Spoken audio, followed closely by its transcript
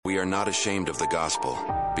are not ashamed of the gospel,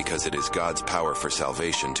 because it is God's power for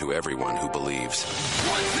salvation to everyone who believes.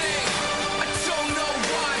 One thing, I don't know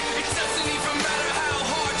why. It doesn't even matter how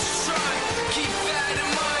hard you try. Keep that in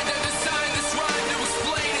mind. I designed this rhyme to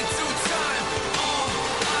explain in due time. All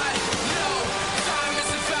I know, time is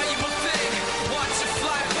a valuable thing. Watch it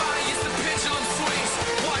fly by as the pendulum swings.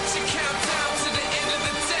 Watch it count down to the end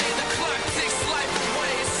of the day. The clock takes life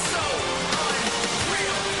away. It's so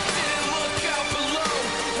unreal. Didn't look out below.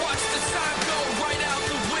 Watch the time go right out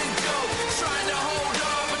the window. Trying to hold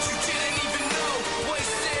on, but you didn't even know.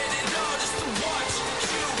 Wasted it all just to watch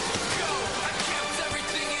you go. I kept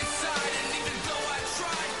everything inside, and even though I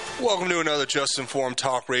tried. Welcome to another Just Informed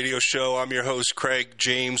Talk Radio show. I'm your host, Craig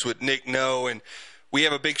James, with Nick No, and we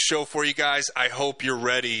have a big show for you guys. I hope you're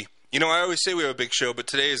ready. You know, I always say we have a big show, but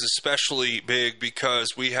today is especially big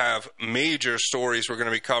because we have major stories we're going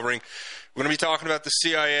to be covering. We're going to be talking about the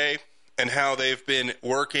CIA and how they've been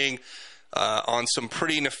working on some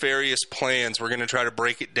pretty nefarious plans. We're going to try to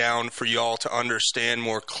break it down for y'all to understand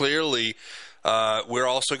more clearly. We're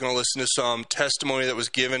also going to listen to some testimony that was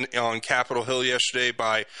given on Capitol Hill yesterday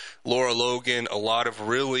by Laura Logan. A lot of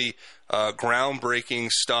really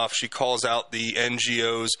groundbreaking stuff. She calls out the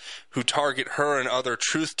NGOs who target her and other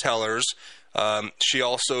truth tellers. She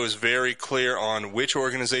also is very clear on which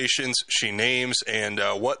organizations she names and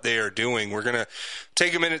what they are doing. We're going to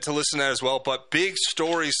take a minute to listen to that as well. But big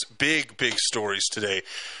stories, big stories today.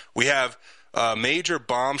 We have a major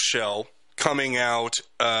bombshell coming out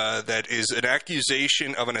that is an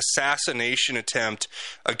accusation of an assassination attempt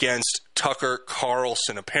against Tucker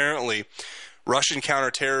Carlson. Apparently, a Russian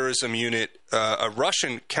counterterrorism unit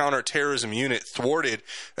thwarted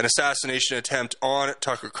an assassination attempt on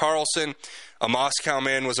Tucker Carlson. A Moscow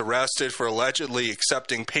man was arrested for allegedly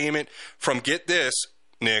accepting payment from, get this,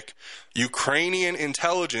 Nick, Ukrainian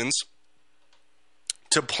intelligence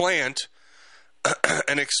to plant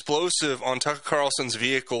an explosive on Tucker Carlson's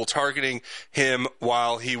vehicle, targeting him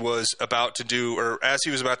while he was about to do, or as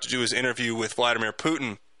he was about to do his interview with Vladimir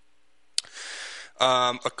Putin.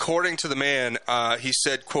 According to the man, he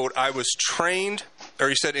said, quote, I was trained, or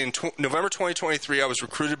he said in November 2023, I was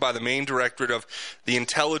recruited by the main directorate of the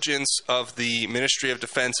intelligence of the Ministry of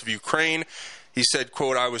Defense of Ukraine. He said,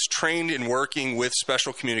 quote, I was trained in working with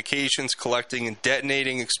special communications, collecting and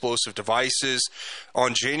detonating explosive devices.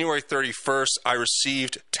 On January 31st, I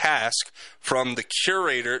received task from the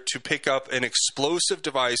curator to pick up an explosive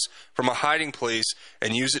device from a hiding place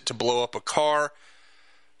and use it to blow up a car.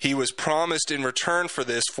 He was promised in return for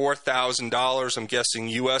this $4,000, I'm guessing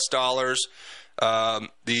U.S. dollars.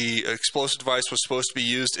 The explosive device was supposed to be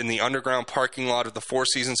used in the underground parking lot of the Four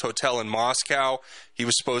Seasons Hotel in Moscow. He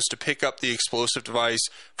was supposed to pick up the explosive device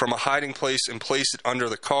from a hiding place and place it under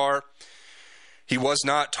the car. He was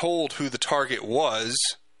not told who the target was,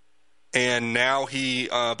 and now he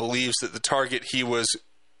believes that the target he was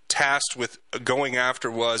tasked with going after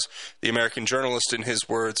was the American journalist, in his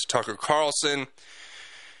words, Tucker Carlson.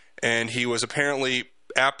 And he was apparently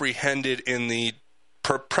apprehended in the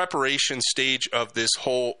preparation stage of this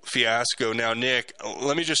whole fiasco. Now, Nick,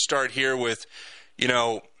 let me just start here with,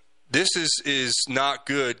 this is not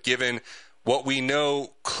good given what we know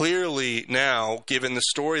clearly now, given the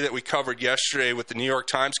story that we covered yesterday with the New York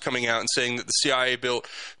Times coming out and saying that the CIA built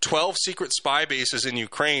 12 secret spy bases in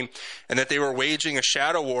Ukraine and that they were waging a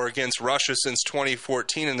shadow war against Russia since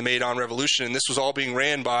 2014 in the Maidan Revolution. And this was all being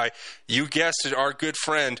ran by, you guessed it, our good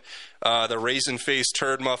friend, the raisin-faced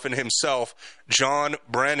turd muffin himself, John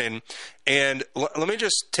Brennan. And let me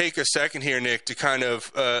just take a second here, Nick, to kind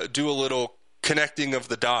of do a little connecting of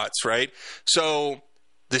the dots, right? So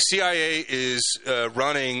the CIA is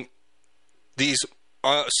running these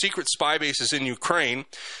secret spy bases in Ukraine.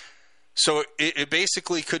 So it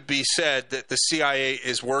basically could be said that the CIA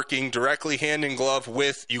is working directly hand in glove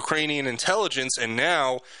with Ukrainian intelligence. And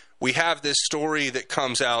now we have this story that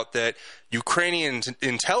comes out that Ukrainian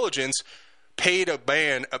intelligence paid a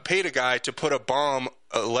guy to put a bomb,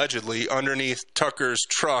 allegedly, underneath Tucker's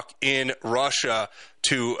truck in Russia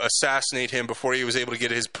to assassinate him before he was able to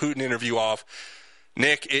get his Putin interview off.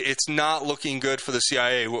 Nick, it's not looking good for the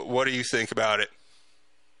CIA. What do you think about it?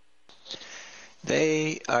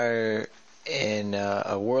 They are in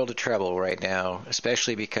a world of trouble right now,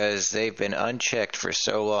 especially because they've been unchecked for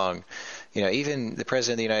so long. Even the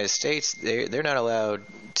President of the United States, they're not allowed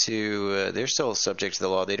to, they're still subject to the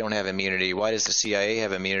law. They don't have immunity. Why does the CIA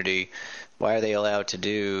have immunity? Why are they allowed to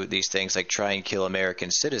do these things like try and kill American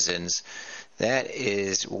citizens? That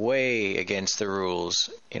is way against the rules,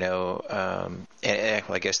 I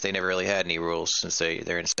guess they never really had any rules since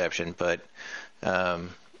their inception, but,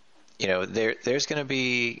 there's going to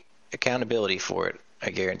be accountability for it. I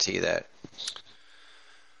guarantee you that.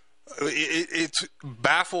 It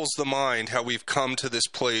baffles the mind how we've come to this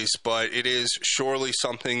place, but it is surely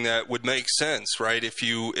something that would make sense, right?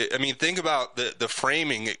 Think about the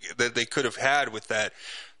framing that they could have had with that.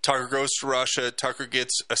 Tucker goes to Russia, Tucker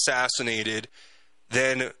gets assassinated,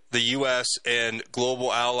 then the U.S. and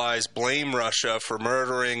global allies blame Russia for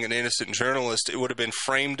murdering an innocent journalist. It would have been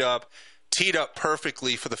framed up, teed up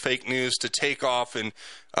perfectly for the fake news to take off and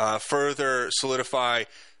further solidify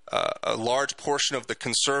a large portion of the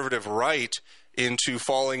conservative right into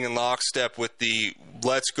falling in lockstep with the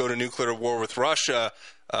let's go to nuclear war with Russia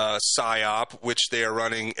psyop, which they are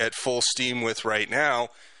running at full steam with right now.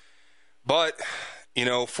 But,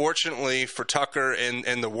 fortunately for Tucker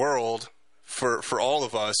and the world, for all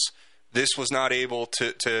of us, this was not able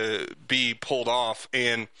to be pulled off.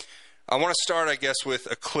 And I want to start, I guess, with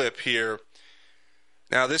a clip here.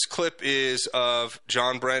 Now, this clip is of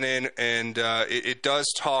John Brennan, and it does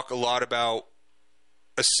talk a lot about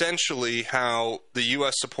essentially how the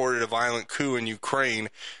U.S. supported a violent coup in Ukraine,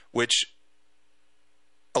 which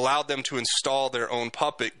allowed them to install their own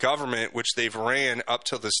puppet government, which they've ran up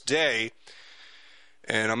to this day.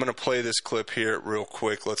 And I'm going to play this clip here real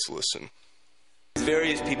quick. Let's listen.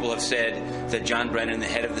 Various people have said that John Brennan, the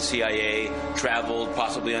head of the CIA, traveled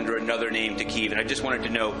possibly under another name to Kyiv. And I just wanted to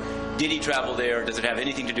know, did he travel there? Does it have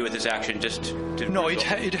anything to do with this action? No, it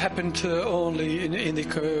happened only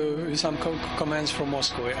in some commands from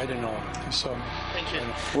Moscow. I don't know. So, thank you.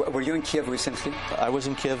 Were you in Kiev recently? I was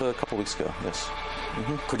in Kiev a couple weeks ago, yes.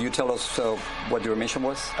 Mm-hmm. Could you tell us what your mission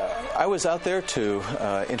was? I was out there to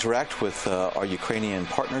interact with our Ukrainian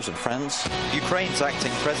partners and friends. Ukraine's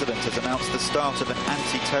acting president has announced the start of an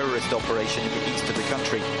anti-terrorist operation in the east of the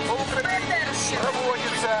country.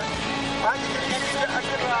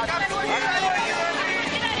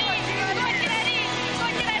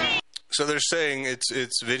 So they're saying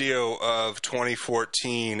it's video of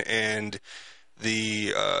 2014 and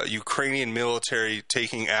the Ukrainian military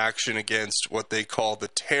taking action against what they call the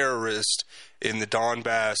terrorists in the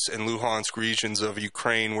Donbass and Luhansk regions of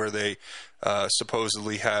Ukraine, where they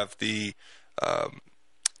supposedly have the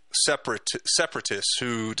separatists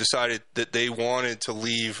who decided that they wanted to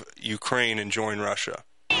leave Ukraine and join Russia.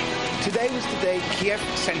 Today was the day Kiev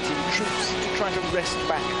sent in troops to try to wrest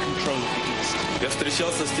back control of the east. Я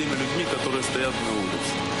встречался с теми людьми, которые стоят на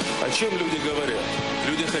улице. О чем люди говорят?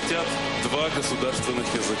 Люди хотят два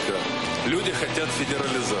государственных языка. Люди хотят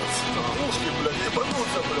федерализации.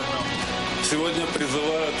 Сегодня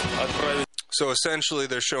призывают отправить. So essentially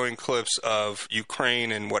they're showing clips of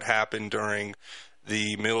Ukraine and what happened during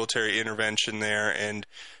the military intervention there, and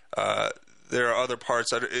there are other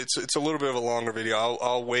parts. It's a little bit of a longer video.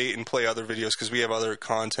 I'll wait and play other videos because we have other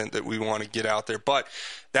content that we want to get out there. But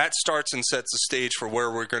that starts and sets the stage for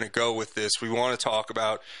where we're going to go with this. We want to talk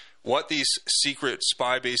about what these secret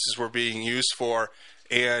spy bases were being used for.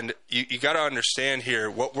 And you got to understand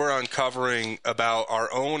here what we're uncovering about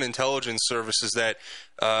our own intelligence services that,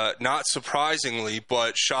 not surprisingly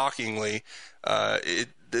but shockingly,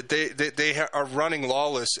 they are running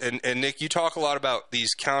lawless. And Nick, you talk a lot about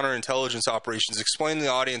these counterintelligence operations. Explain to the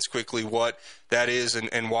audience quickly what that is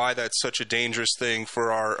and why that's such a dangerous thing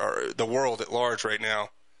for the world at large right now.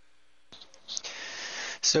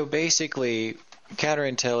 So basically,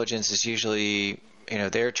 counterintelligence is usually,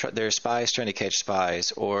 they're spies trying to catch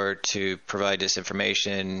spies or to provide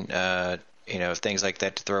disinformation, things like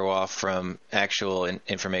that to throw off from actual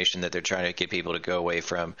information that they're trying to get people to go away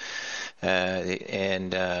from.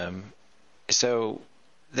 So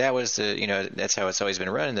that was that's how it's always been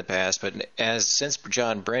run in the past. But since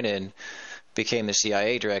John Brennan became the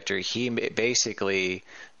CIA director, he basically,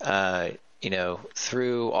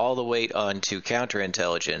 threw all the weight onto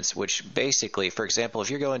counterintelligence, which basically, for example, if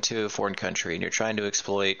you're going to a foreign country and you're trying to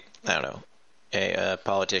exploit, a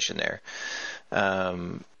politician there,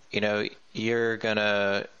 you're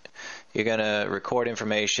gonna record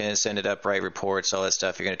information, send it up, write reports, all that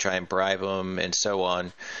stuff. You're gonna try and bribe them and so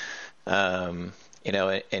on, and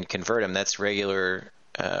convert them. That's regular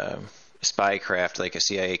spycraft, like a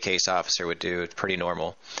CIA case officer would do. It's pretty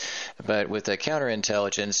normal. But with the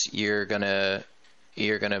counterintelligence, you're gonna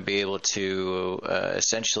be able to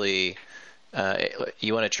essentially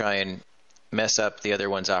you want to try and mess up the other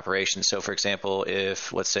one's operation. So, for example,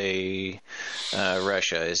 if let's say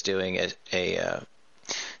Russia is doing a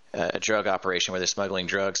drug operation where they're smuggling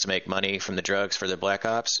drugs to make money from the drugs for their black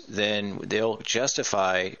ops, then they'll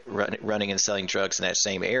justify running and selling drugs in that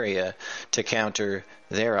same area to counter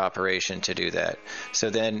their operation to do that. So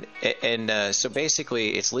then, so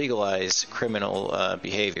basically, it's legalized criminal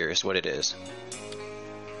behavior is what it is.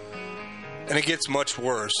 And it gets much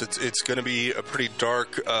worse. It's going to be a pretty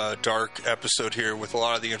dark episode here with a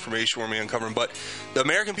lot of the information we're going to be uncovering. But the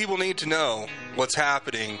American people need to know what's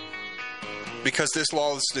happening because this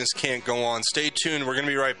lawlessness can't go on. Stay tuned. We're going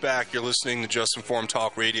to be right back. You're listening to Just Informed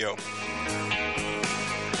Talk Radio.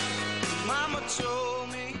 Mama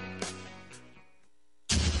told me.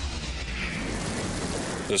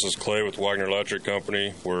 This is Clay with Wagner Electric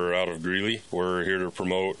Company. We're out of Greeley. We're here to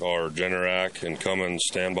promote our Generac and Cummins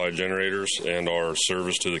standby generators and our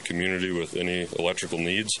service to the community with any electrical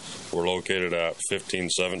needs. We're located at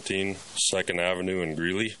 1517 2nd Avenue in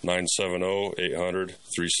Greeley,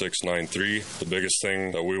 970-800-3693. The biggest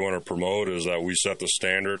thing that we want to promote is that we set the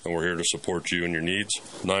standard, and we're here to support you and your needs.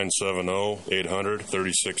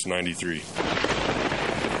 970-800-3693.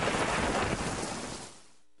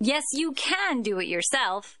 Yes, you can do it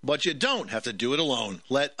yourself. But you don't have to do it alone.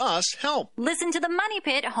 Let us help. Listen to the Money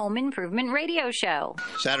Pit Home Improvement Radio Show.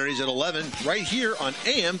 Saturdays at 11, right here on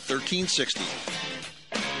AM 1360.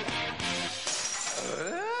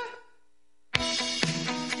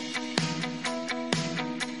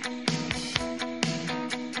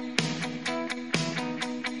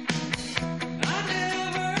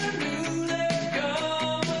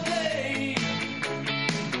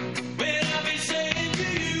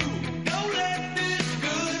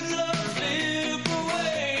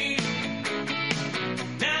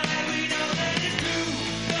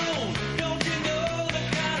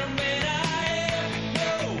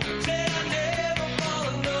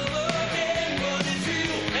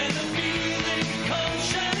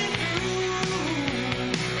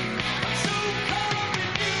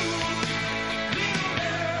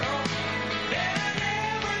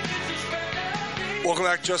 Welcome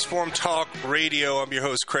back to Just Informed Talk Radio. I'm your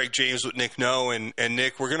host, Craig James, with Nick Noe. And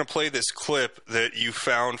Nick, we're going to play this clip that you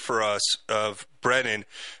found for us of Brennan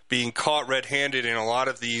being caught red-handed in a lot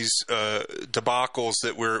of these debacles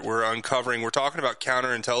that we're uncovering. We're talking about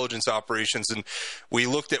counterintelligence operations, and we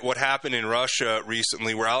looked at what happened in Russia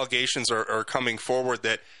recently, where allegations are coming forward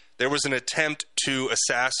that there was an attempt to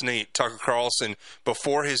assassinate Tucker Carlson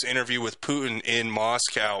before his interview with Putin in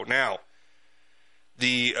Moscow. Now,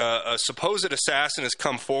 the supposed assassin has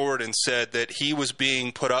come forward and said that he was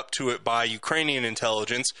being put up to it by Ukrainian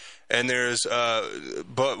intelligence, and there's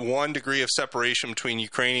but one degree of separation between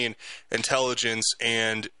Ukrainian intelligence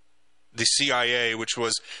and the CIA, which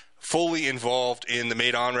was fully involved in the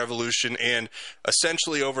Maidan Revolution and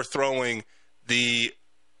essentially overthrowing the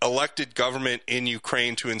elected government in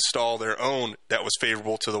Ukraine to install their own that was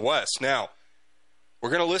favorable to the West. Now, we're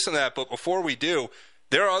going to listen to that, but before we do,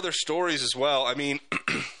 there are other stories as well. I mean,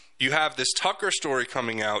 you have this Tucker story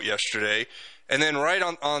coming out yesterday, and then right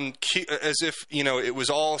on as if, you know, it was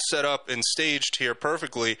all set up and staged here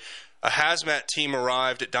perfectly, a hazmat team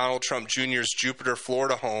arrived at Donald Trump Jr.'s Jupiter,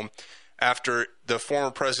 Florida home after the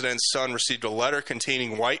former president's son received a letter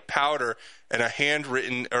containing white powder and a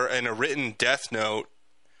written death note.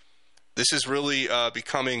 This is really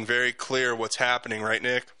becoming very clear what's happening, right,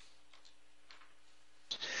 Nick?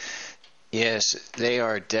 Yes, they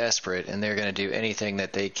are desperate, and they're going to do anything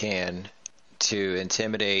that they can to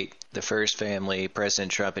intimidate the first family,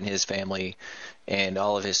 President Trump and his family, and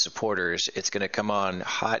all of his supporters. It's going to come on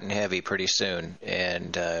hot and heavy pretty soon,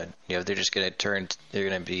 and they're just going to they're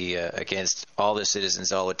going to be against all the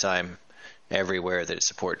citizens all the time, everywhere that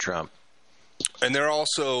support Trump. And they're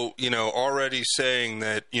also, already saying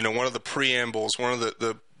that, one of the preambles, one of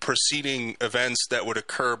the preceding events that would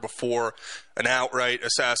occur before an outright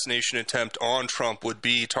assassination attempt on Trump would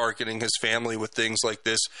be targeting his family with things like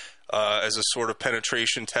this as a sort of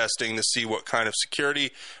penetration testing to see what kind of security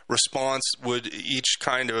response would each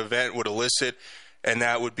kind of event would elicit. And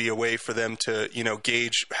that would be a way for them to,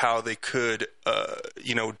 gauge how they could,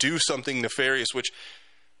 do something nefarious, which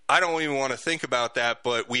I don't even want to think about that,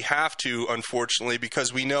 but we have to, unfortunately,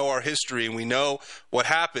 because we know our history and we know what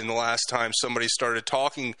happened the last time somebody started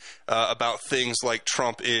talking about things like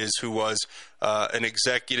Trump is, who was an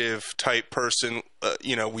executive-type person.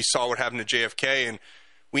 We saw what happened to JFK, and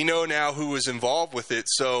we know now who was involved with it.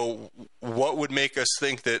 So what would make us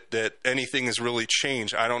think that anything has really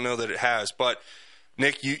changed? I don't know that it has. But,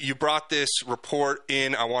 Nick, you brought this report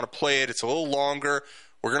in. I want to play it. It's a little longer.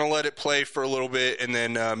 We're going to let it play for a little bit and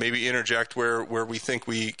then maybe interject where we think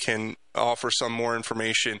we can offer some more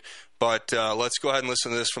information. But let's go ahead and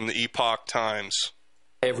listen to this from the Epoch Times.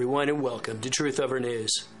 Hey everyone, and welcome to Truth Over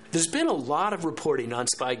News. There's been a lot of reporting on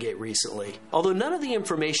Spygate recently. Although none of the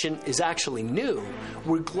information is actually new,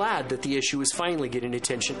 we're glad that the issue is finally getting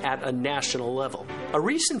attention at a national level. A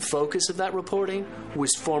recent focus of that reporting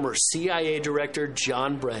was former CIA Director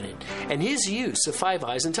John Brennan and his use of Five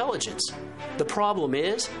Eyes intelligence. The problem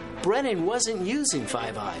is, Brennan wasn't using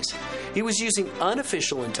Five Eyes. He was using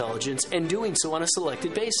unofficial intelligence and doing so on a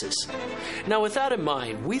selected basis. Now, with that in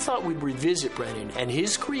mind, we thought we'd revisit Brennan and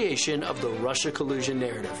his creation of the Russia collusion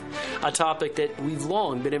narrative, a topic that we've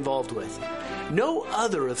long been involved with. No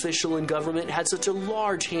other official in government had such a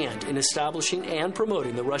large hand in establishing and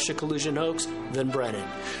promoting the Russia collusion hoax than Brennan,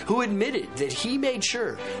 who admitted that he made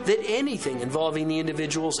sure that anything involving the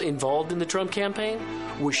individuals involved in the Trump campaign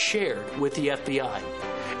was shared with the FBI.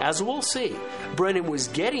 As we'll see, Brennan was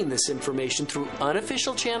getting this information through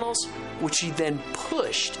unofficial channels, which he then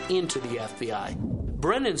pushed into the FBI.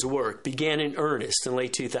 Brennan's work began in earnest in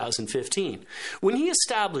late 2015, when he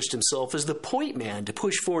established himself as the point man to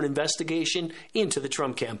push for an investigation into the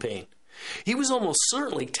Trump campaign. He was almost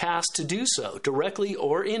certainly tasked to do so, directly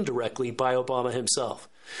or indirectly, by Obama himself.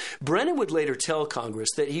 Brennan would later tell Congress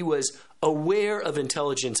that he was aware of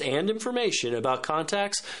intelligence and information about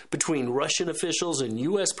contacts between Russian officials and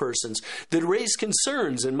U.S. persons that raised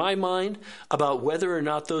concerns in my mind about whether or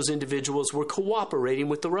not those individuals were cooperating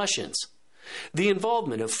with the Russians. The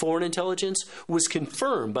involvement of foreign intelligence was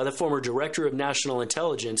confirmed by the former Director of National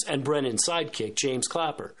Intelligence and Brennan's sidekick, James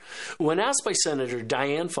Clapper. When asked by Senator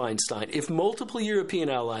Dianne Feinstein if multiple European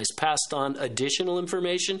allies passed on additional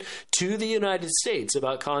information to the United States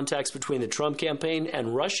about contacts between the Trump campaign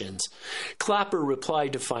and Russians, Clapper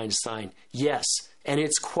replied to Feinstein, "Yes, and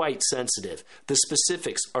it's quite sensitive. The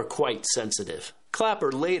specifics are quite sensitive."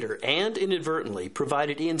 Clapper later and inadvertently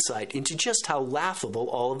provided insight into just how laughable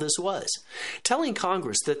all of this was, telling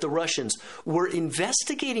Congress that the Russians were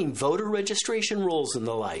investigating voter registration rolls and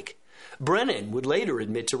the like. Brennan would later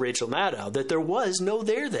admit to Rachel Maddow that there was no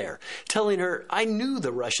there, telling her, "I knew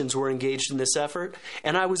the Russians were engaged in this effort,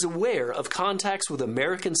 and I was aware of contacts with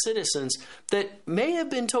American citizens that may have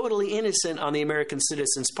been totally innocent on the American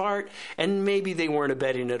citizens' part, and maybe they weren't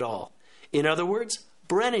abetting at all." In other words,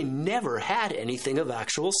 Brennan never had anything of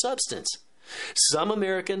actual substance. Some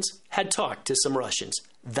Americans had talked to some Russians.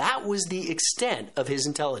 That was the extent of his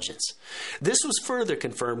intelligence. This was further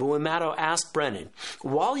confirmed when Maddow asked Brennan,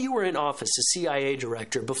 "While you were in office as CIA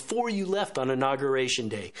director before you left on Inauguration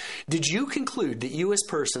Day, did you conclude that U.S.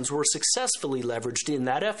 persons were successfully leveraged in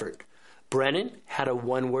that effort?" Brennan had a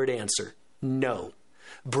one-word answer: no.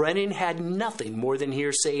 Brennan had nothing more than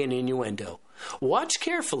hearsay and innuendo. Watch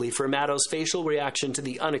carefully for Maddow's facial reaction to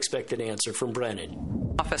the unexpected answer from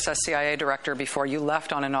Brennan. Office as CIA director before you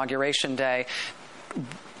left on Inauguration Day,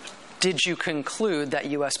 did you conclude that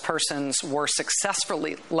U.S. persons were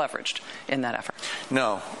successfully leveraged in that effort?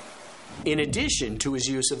 No. In addition to his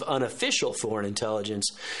use of unofficial foreign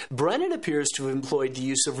intelligence, Brennan appears to have employed the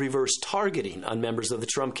use of reverse targeting on members of the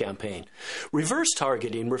Trump campaign. Reverse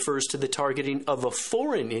targeting refers to the targeting of a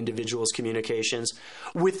foreign individual's communications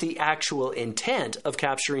with the actual intent of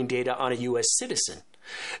capturing data on a U.S. citizen.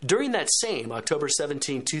 During that same October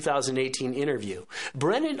 17, 2018 interview,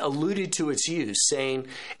 Brennan alluded to its use, saying,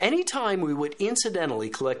 "Anytime we would incidentally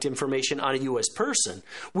collect information on a U.S. person,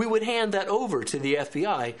 we would hand that over to the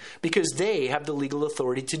FBI because they have the legal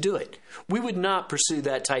authority to do it. We would not pursue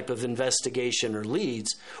that type of investigation or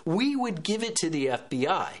leads. We would give it to the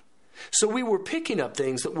FBI. So we were picking up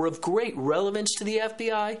things that were of great relevance to the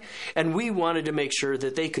FBI, and we wanted to make sure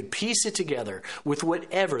that they could piece it together with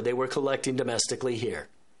whatever they were collecting domestically here."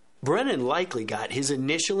 Brennan likely got his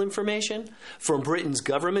initial information from Britain's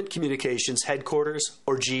Government Communications Headquarters,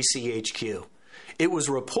 or GCHQ. It was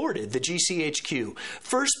reported that GCHQ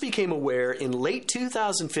first became aware in late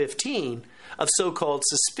 2015 of so-called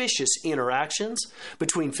suspicious interactions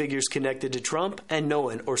between figures connected to Trump and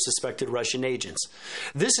known or suspected Russian agents.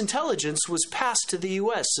 This intelligence was passed to the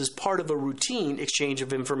U.S. as part of a routine exchange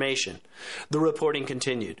of information. The reporting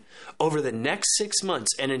continued. Over the next 6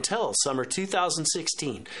 months and until summer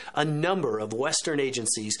 2016, a number of Western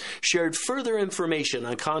agencies shared further information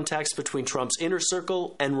on contacts between Trump's inner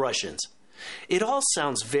circle and Russians. It all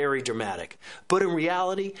sounds very dramatic, but in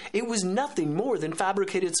reality, it was nothing more than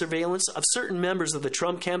fabricated surveillance of certain members of the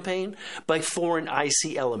Trump campaign by foreign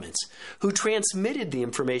IC elements, who transmitted the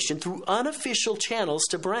information through unofficial channels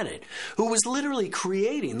to Brennan, who was literally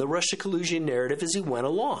creating the Russia collusion narrative as he went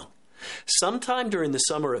along. Sometime during the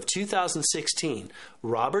summer of 2016,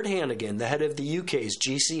 Robert Hannigan, the head of the UK's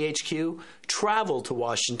GCHQ, traveled to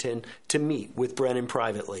Washington to meet with Brennan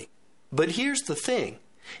privately. But here's the thing.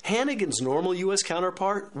 Hannigan's normal U.S.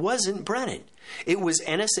 counterpart wasn't Brennan. It was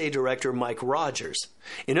NSA Director Mike Rogers.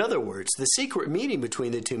 In other words, the secret meeting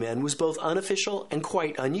between the two men was both unofficial and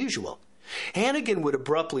quite unusual. Hannigan would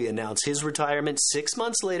abruptly announce his retirement 6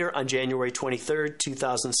 months later on January 23,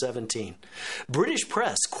 2017. British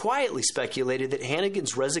press quietly speculated that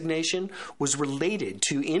Hannigan's resignation was related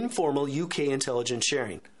to informal UK intelligence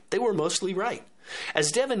sharing. they were mostly right.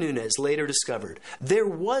 As Devin Nunes later discovered, there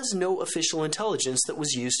was no official intelligence that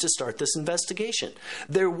was used to start this investigation.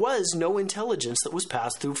 There was no intelligence that was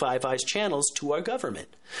passed through Five Eyes channels to our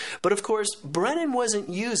government. But of course, Brennan wasn't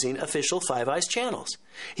using official Five Eyes channels.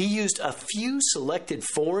 He used a few selected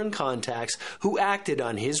foreign contacts who acted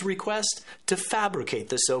on his request to fabricate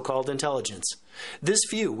the so-called intelligence. This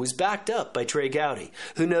view was backed up by Trey Gowdy,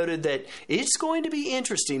 who noted that it's going to be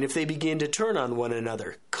interesting if they begin to turn on one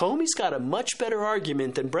another. Comey's got a much better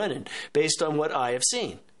argument than Brennan, based on what I have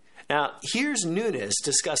seen. Now, here's Nunes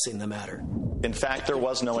discussing the matter. In fact, there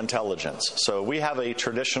was no intelligence. So we have a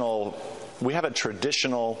traditional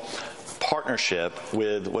partnership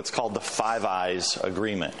with what's called the Five Eyes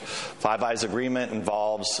Agreement. Five Eyes Agreement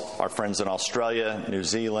involves our friends in Australia, New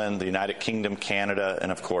Zealand, the United Kingdom, Canada,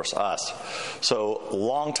 and of course us. So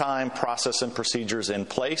long-time process and procedures in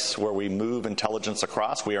place where we move intelligence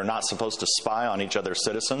across. We are not supposed to spy on each other's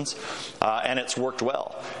citizens, and it's worked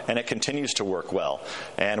well, and it continues to work well.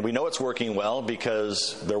 And we know it's working well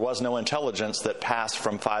because there was no intelligence that passed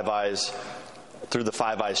from Five Eyes through the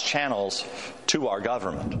Five Eyes channels to our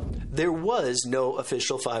government. There was no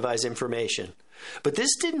official Five Eyes information. But this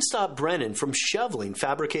didn't stop Brennan from shoveling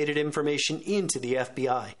fabricated information into the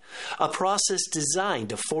FBI, a process designed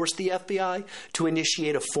to force the FBI to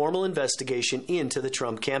initiate a formal investigation into the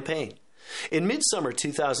Trump campaign. In midsummer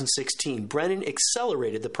 2016, Brennan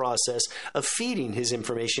accelerated the process of feeding his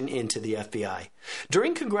information into the FBI.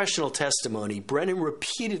 During congressional testimony, Brennan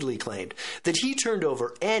repeatedly claimed that he turned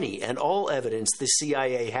over any and all evidence the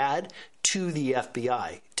CIA had to the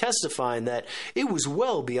FBI, testifying that it was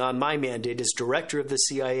well beyond my mandate as director of the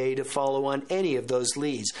CIA to follow on any of those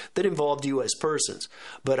leads that involved U.S. persons.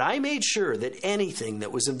 But I made sure that anything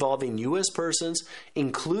that was involving U.S. persons,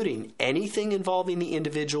 including anything involving the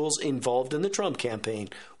individuals involved in the Trump campaign,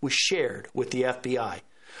 was shared with the FBI.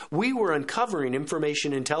 We were uncovering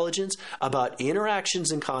information intelligence about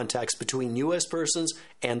interactions and contacts between U.S. persons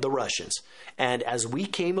and the Russians. And as we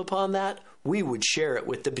came upon that, we would share it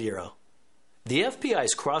with the Bureau. The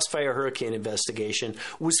FBI's Crossfire Hurricane investigation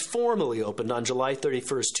was formally opened on July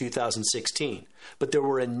 31, 2016, but there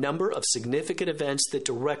were a number of significant events that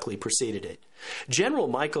directly preceded it. General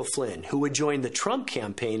Michael Flynn, who had joined the Trump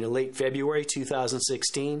campaign in late February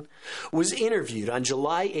 2016, was interviewed on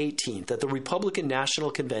July 18th at the Republican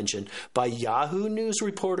National Convention by Yahoo News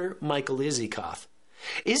reporter Michael Isikoff.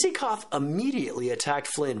 Isikoff immediately attacked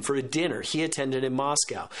Flynn for a dinner he attended in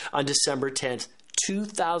Moscow on December 10th,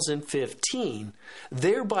 2015,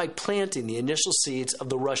 thereby planting the initial seeds of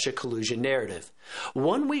the Russia collusion narrative.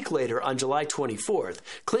 1 week later, on July 24th,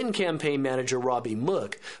 Clinton campaign manager Robbie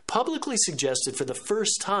Mook publicly suggested for the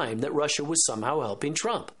first time that Russia was somehow helping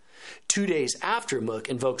Trump. 2 days after Mook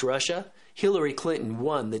invoked Russia, Hillary Clinton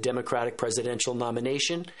won the Democratic presidential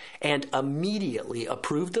nomination and immediately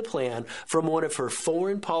approved the plan from one of her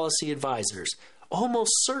foreign policy advisors,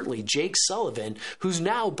 almost certainly Jake Sullivan, who's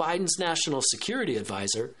now Biden's national security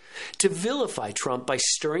advisor, to vilify Trump by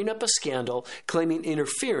stirring up a scandal claiming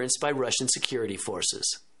interference by Russian security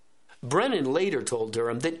forces. Brennan later told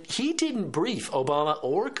Durham that he didn't brief Obama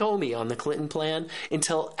or Comey on the Clinton plan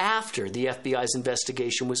until after the FBI's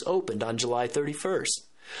investigation was opened on July 31st.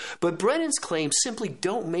 But Brennan's claims simply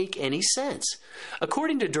don't make any sense.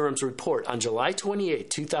 According to Durham's report on July 28,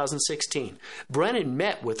 2016, Brennan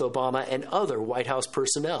met with Obama and other White House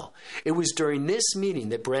personnel. It was during this meeting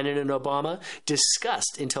that Brennan and Obama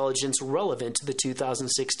discussed intelligence relevant to the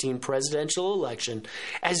 2016 presidential election,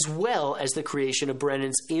 as well as the creation of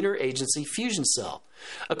Brennan's Interagency Fusion Cell.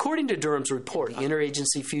 According to Durham's report, the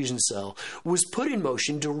Interagency Fusion Cell was put in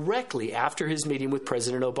motion directly after his meeting with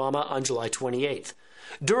President Obama on July 28th.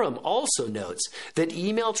 Durham also notes that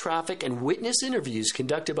email traffic and witness interviews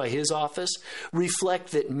conducted by his office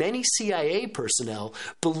reflect that many CIA personnel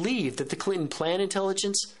believed that the Clinton plan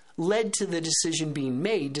intelligence led to the decision being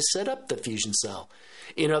made to set up the fusion cell.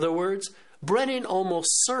 In other words, Brennan almost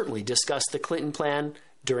certainly discussed the Clinton plan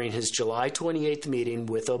during his July 28th meeting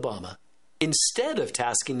with Obama. Instead of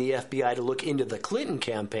tasking the FBI to look into the Clinton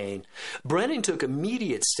campaign, Brennan took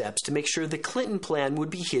immediate steps to make sure the Clinton plan would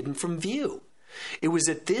be hidden from view. It was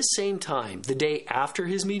at this same time, the day after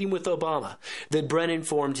his meeting with Obama, that Brennan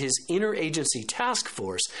formed his interagency task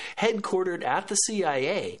force headquartered at the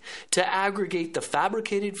CIA to aggregate the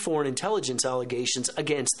fabricated foreign intelligence allegations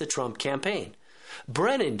against the Trump campaign.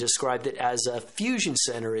 Brennan described it as a fusion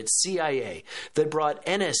center at CIA that brought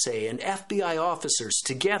NSA and FBI officers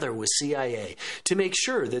together with CIA to make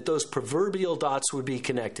sure that those proverbial dots would be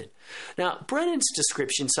connected. Now, Brennan's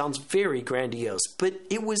description sounds very grandiose, but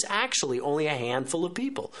it was actually only a handful of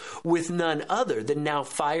people, with none other than now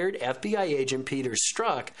fired FBI agent Peter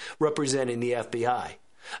Strzok representing the FBI.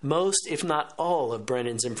 Most, if not all, of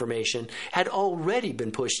Brennan's information had already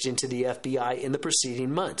been pushed into the FBI in the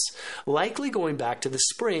preceding months, likely going back to the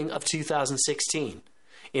spring of 2016.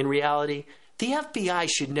 In reality, the FBI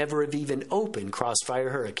should never have even opened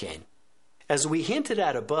Crossfire Hurricane. As we hinted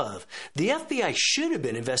at above, the FBI should have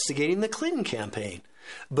been investigating the Clinton campaign,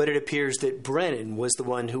 but it appears that Brennan was the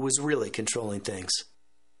one who was really controlling things.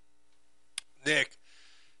 Nick,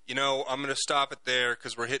 you know, I'm going to stop it there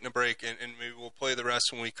because we're hitting a break, and maybe we'll play the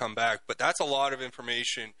rest when we come back. But that's a lot of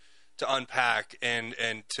information to unpack and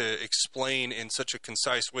to explain in such a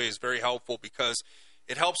concise way is very helpful because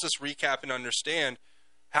it helps us recap and understand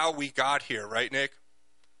how we got here, right, Nick?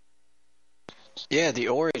 Yeah, the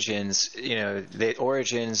origins,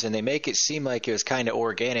 and they make it seem like it was kind of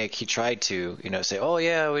organic. He tried to, say, oh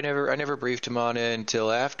yeah, I never briefed him on it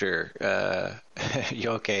until after.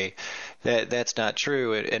 Okay, that's not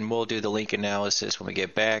true, and we'll do the link analysis when we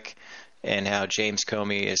get back, and how James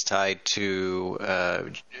Comey is tied to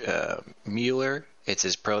Mueller. It's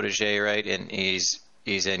his protege, right? And he's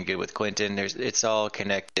in good with Clinton. It's all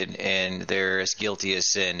connected, and they're as guilty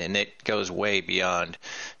as sin, and it goes way beyond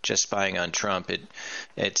just spying on Trump.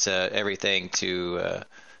 It's everything to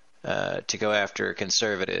go after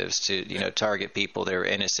conservatives, to target people that are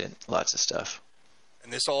innocent, lots of stuff.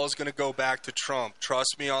 And this all is going to go back to Trump.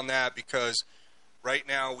 Trust me on that, because right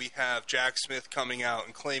now we have Jack Smith coming out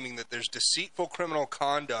and claiming that there's deceitful criminal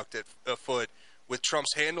conduct afoot with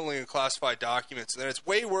Trump's handling of classified documents, and that it's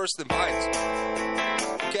way worse than Biden's.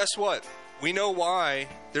 Guess what? We know why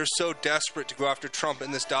they're so desperate to go after Trump in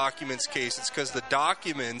this documents case. It's because the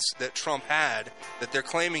documents that Trump had that they're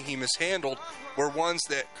claiming he mishandled were ones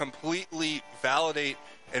that completely validate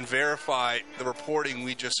and verify the reporting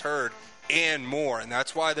we just heard and more. And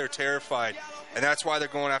that's why they're terrified. And that's why they're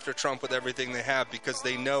going after Trump with everything they have, because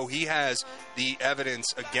they know he has the evidence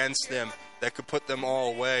against them that could put them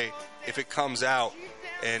all away if it comes out.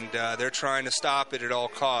 And they're trying to stop it at all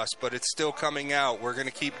costs, but it's still coming out. We're going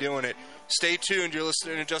to keep doing it. Stay tuned. You're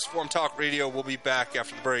listening to Just Informed Talk Radio. We'll be back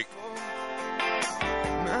after the break.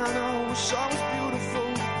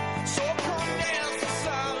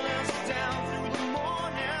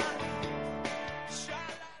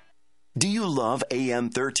 Do you love AM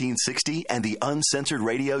 1360 and the uncensored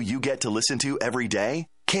radio you get to listen to every day?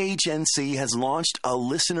 KHNC has launched a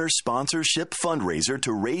listener sponsorship fundraiser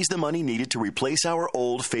to raise the money needed to replace our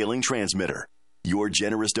old failing transmitter. Your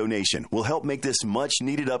generous donation will help make this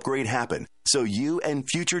much-needed upgrade happen so you and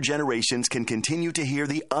future generations can continue to hear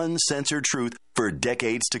the uncensored truth for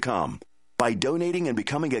decades to come. By donating and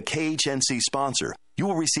becoming a KHNC sponsor, you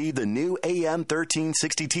will receive the new AM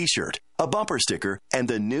 1360 t-shirt, a bumper sticker, and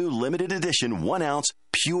the new limited edition 1-ounce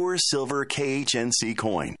pure silver KHNC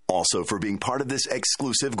coin. Also, for being part of this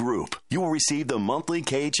exclusive group, you will receive the monthly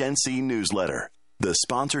KHNC newsletter. The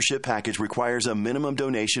sponsorship package requires a minimum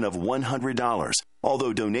donation of $100,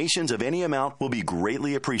 although donations of any amount will be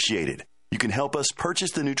greatly appreciated. You can help us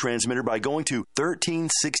purchase the new transmitter by going to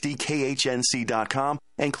 1360khnc.com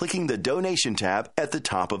and clicking the donation tab at the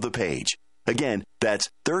top of the page. Again, that's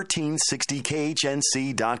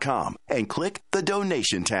 1360khnc.com and click the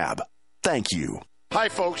donation tab. Thank you. Hi,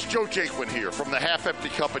 folks. Joe Jaquin here from the Half Empty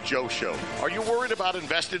Cup of Joe show. Are you worried about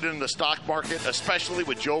investing in the stock market, especially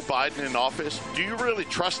with Joe Biden in office? Do you really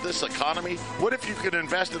trust this economy? What if you could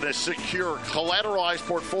invest in a secure, collateralized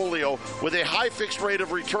portfolio with a high fixed rate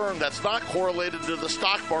of return that's not correlated to the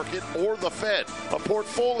stock market or the Fed? A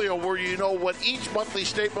portfolio where you know what each monthly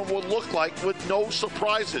statement will look like with no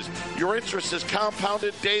surprises. Your interest is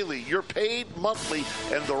compounded daily. You're paid monthly,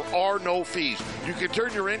 and there are no fees. You can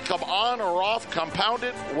turn your income on or off, compound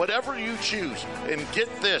it, whatever you choose. And get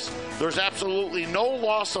this, there's absolutely no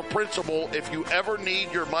loss of principal if you ever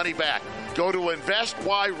need your money back. Go to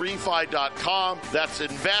investyrefi.com. That's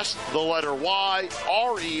invest, the letter Y,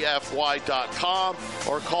 REFY.com,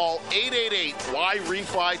 or call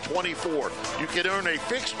 888-YREFI24. You can earn a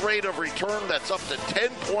fixed rate of return that's up to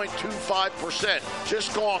 10.25%.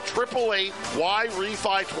 Just call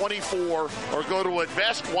 888-YREFI24 or go to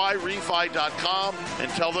investyrefi.com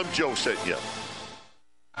and tell them Joe sent you.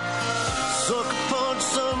 Sucker punch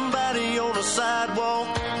somebody on a sidewalk,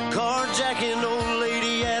 carjacking old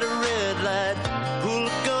lady at a red light, pull a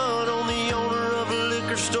gun on the owner of a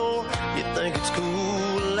liquor store. You think it's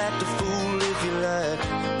cool, act a fool if you like,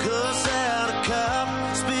 cuss out a cop.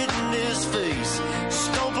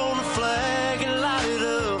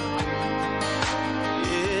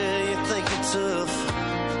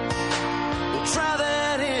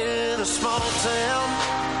 small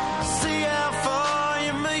town. See how far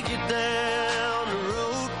you make it down the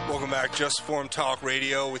road. Welcome back, Just Form Talk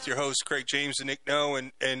Radio with your hosts Craig James and Nick No,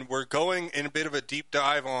 and we're going in a bit of a deep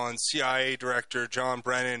dive on CIA Director John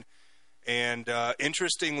Brennan. And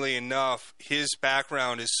interestingly enough, his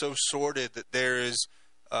background is so sordid that there is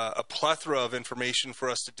a plethora of information for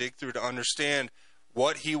us to dig through to understand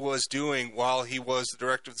what he was doing while he was the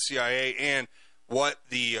director of the CIA and what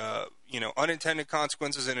the unintended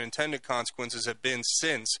consequences and intended consequences have been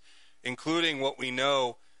since, including what we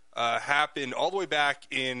know happened all the way back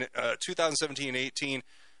in 2017-18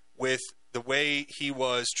 with the way he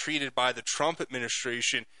was treated by the Trump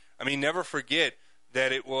administration. I mean, never forget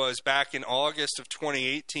that it was back in August of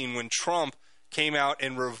 2018 when Trump came out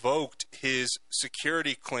and revoked his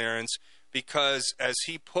security clearance because, as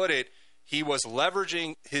he put it, he was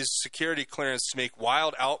leveraging his security clearance to make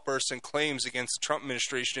wild outbursts and claims against the Trump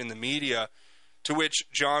administration in the media, to which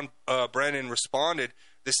John Brennan responded,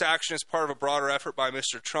 "This action is part of a broader effort by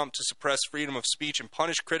Mr. Trump to suppress freedom of speech and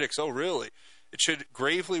punish critics." Oh, really? It should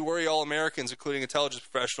gravely worry all Americans, including intelligence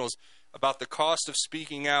professionals, about the cost of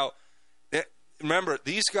speaking out. Remember,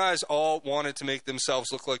 these guys all wanted to make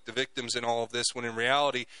themselves look like the victims in all of this, when in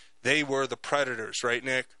reality, they were the predators, right,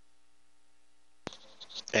 Nick?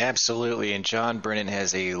 Absolutely, and John Brennan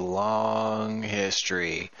has a long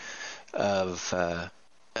history of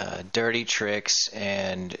dirty tricks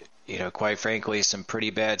and, quite frankly, some pretty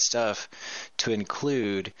bad stuff, to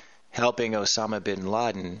include helping Osama bin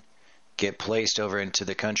Laden get placed over into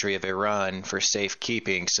the country of Iran for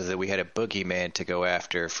safekeeping so that we had a boogeyman to go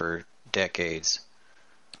after for decades.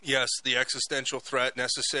 Yes, the existential threat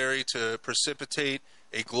necessary to precipitate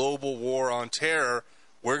a global war on terror.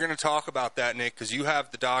 We're going to talk about that, Nick, because you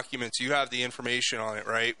have the documents, you have the information on it,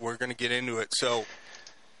 right? We're going to get into it. So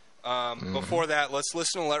before that, let's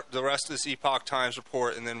listen to the rest of this Epoch Times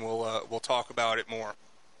report, and then we'll talk about it more.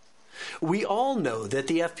 We all know that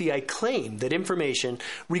the FBI claimed that information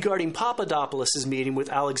regarding Papadopoulos' meeting with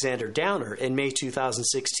Alexander Downer in May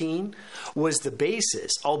 2016 was the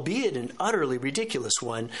basis, albeit an utterly ridiculous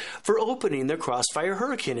one, for opening their Crossfire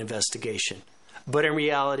Hurricane investigation. But in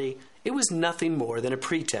reality, it was nothing more than a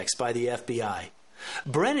pretext by the FBI.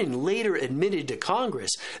 Brennan later admitted to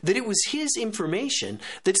Congress that it was his information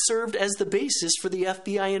that served as the basis for the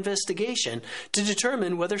FBI investigation to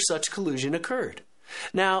determine whether such collusion occurred.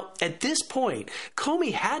 Now, at this point,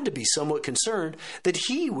 Comey had to be somewhat concerned that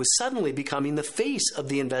he was suddenly becoming the face of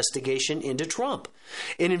the investigation into Trump,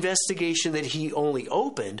 an investigation that he only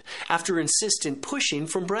opened after insistent pushing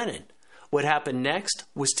from Brennan. What happened next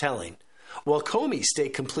was telling. While Comey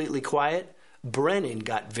stayed completely quiet, Brennan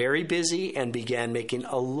got very busy and began making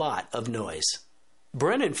a lot of noise.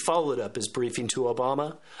 Brennan followed up his briefing to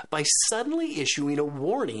Obama by suddenly issuing a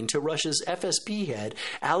warning to Russia's FSB head,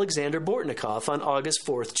 Alexander Bortnikov, on August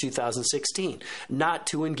 4, 2016, not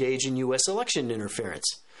to engage in U.S. election interference.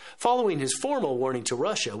 Following his formal warning to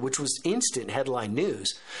Russia, which was instant headline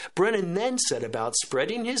news, Brennan then set about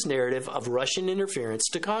spreading his narrative of Russian interference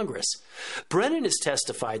to Congress. Brennan has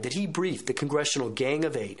testified that he briefed the Congressional Gang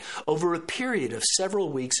of Eight over a period of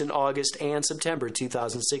several weeks in August and September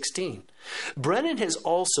 2016. Brennan has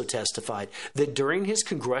also testified that during his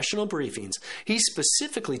congressional briefings, he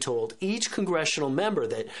specifically told each congressional member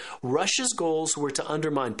that Russia's goals were to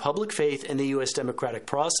undermine public faith in the U.S. democratic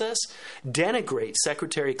process, denigrate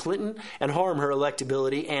Secretary Clinton and harm her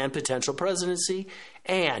electability and potential presidency,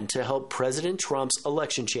 and to help President Trump's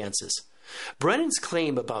election chances. Brennan's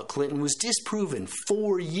claim about Clinton was disproven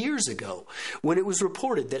 4 years ago when it was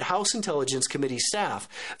reported that House Intelligence Committee staff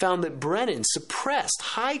found that Brennan suppressed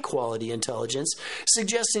high-quality intelligence,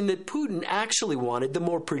 suggesting that Putin actually wanted the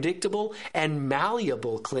more predictable and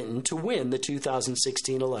malleable Clinton to win the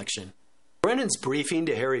 2016 election. Brennan's briefing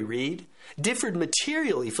to Harry Reid differed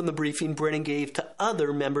materially from the briefing Brennan gave to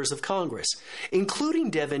other members of Congress, including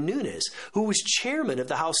Devin Nunes, who was chairman of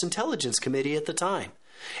the House Intelligence Committee at the time,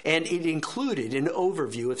 and it included an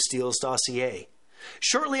overview of Steele's dossier.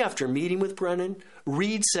 Shortly after meeting with Brennan,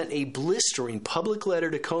 Reid sent a blistering public letter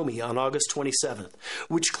to Comey on August 27th,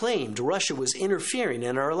 which claimed Russia was interfering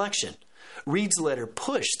in our election. Reid's letter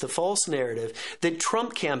pushed the false narrative that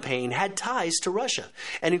Trump campaign had ties to Russia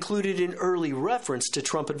and included an early reference to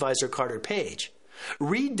Trump advisor Carter Page.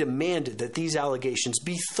 Reid demanded that these allegations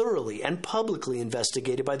be thoroughly and publicly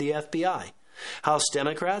investigated by the FBI. House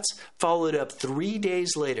Democrats followed up 3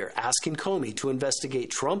 days later, asking Comey to investigate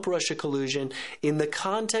Trump-Russia collusion in the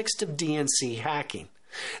context of DNC hacking.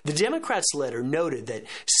 The Democrats' letter noted that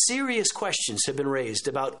serious questions have been raised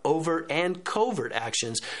about overt and covert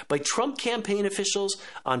actions by Trump campaign officials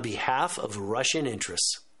on behalf of Russian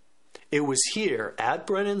interests. It was here, at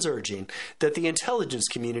Brennan's urging, that the intelligence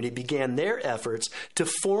community began their efforts to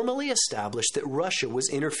formally establish that Russia was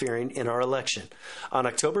interfering in our election. On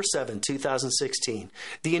October 7, 2016,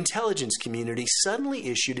 the intelligence community suddenly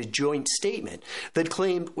issued a joint statement that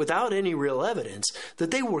claimed, without any real evidence,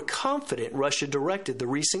 that they were confident Russia directed the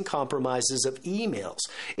recent compromises of emails,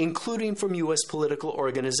 including from U.S. political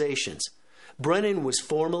organizations. Brennan was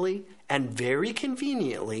formally and very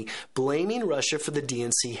conveniently blaming Russia for the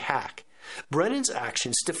DNC hack. Brennan's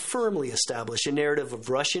actions to firmly establish a narrative of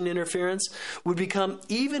Russian interference would become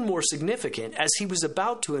even more significant as he was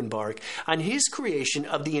about to embark on his creation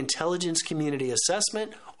of the Intelligence Community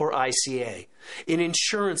Assessment, or ICA, an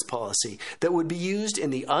insurance policy that would be used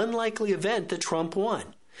in the unlikely event that Trump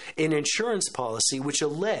won. An insurance policy which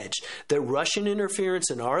alleged that Russian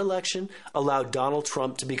interference in our election allowed Donald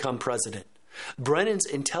Trump to become president. Brennan's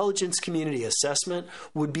intelligence community assessment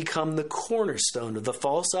would become the cornerstone of the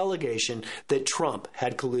false allegation that Trump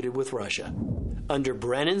had colluded with Russia. Under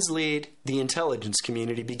Brennan's lead, the intelligence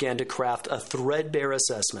community began to craft a threadbare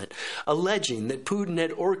assessment alleging that Putin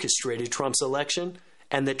had orchestrated Trump's election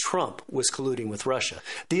and that Trump was colluding with Russia.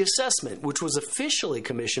 The assessment, which was officially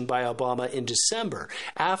commissioned by Obama in December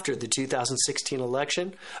after the 2016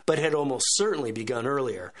 election, but had almost certainly begun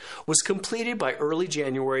earlier, was completed by early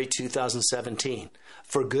January 2017.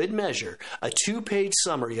 For good measure, a 2-page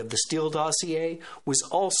summary of the Steele dossier was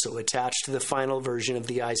also attached to the final version of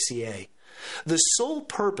the ICA. The sole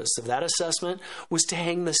purpose of that assessment was to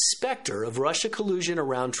hang the specter of Russia collusion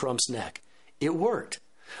around Trump's neck. It worked.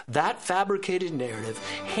 That fabricated narrative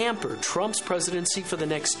hampered Trump's presidency for the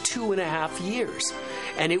next 2.5 years,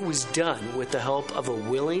 and it was done with the help of a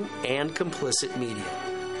willing and complicit media,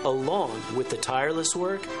 along with the tireless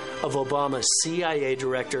work of Obama's CIA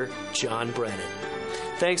Director, John Brennan.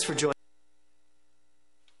 Thanks for joining.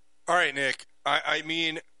 All right, Nick. I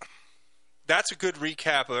mean, that's a good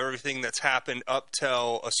recap of everything that's happened up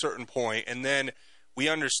till a certain point, and then we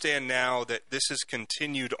understand now that this has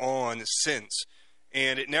continued on since.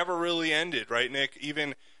 And it never really ended, right, Nick?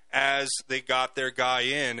 Even as they got their guy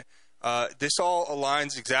in, this all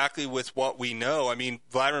aligns exactly with what we know. I mean,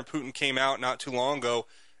 Vladimir Putin came out not too long ago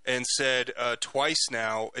and said twice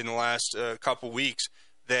now in the last couple weeks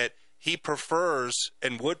that he prefers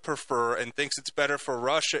and would prefer and thinks it's better for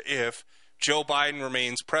Russia if Joe Biden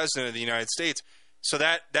remains president of the United States. So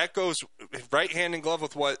that goes right hand in glove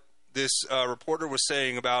with what this reporter was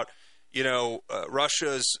saying about,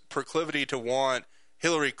 Russia's proclivity to want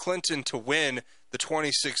Hillary Clinton to win the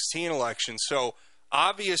 2016 election. So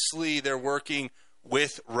obviously they're working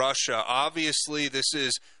with Russia. Obviously this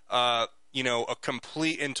is, a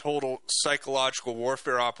complete and total psychological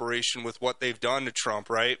warfare operation with what they've done to Trump,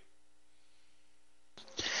 right?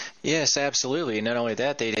 Yes, absolutely. Not only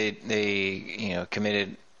that, they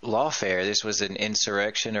committed lawfare. This was an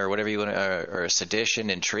insurrection or whatever you want, or sedition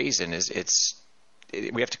and treason.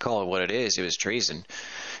 We have to call it what it is. It was treason.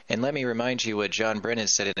 And let me remind you what John Brennan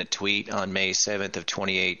said in a tweet on May 7th of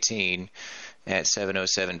 2018 at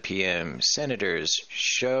 7:07 p.m. Senators,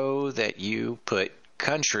 show that you put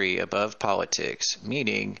country above politics,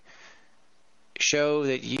 meaning show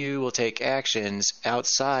that you will take actions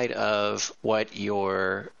outside of what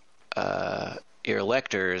your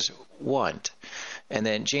electors want. And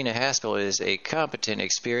then Gina Haspel is a competent,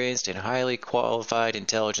 experienced, and highly qualified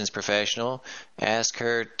intelligence professional. Ask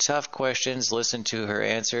her tough questions, listen to her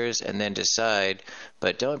answers, and then decide.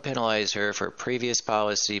 But don't penalize her for previous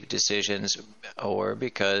policy decisions or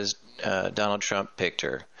because Donald Trump picked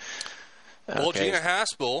her. Okay. Well, Gina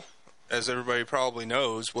Haspel, as everybody probably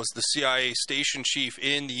knows, was the CIA station chief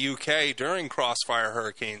in the UK during Crossfire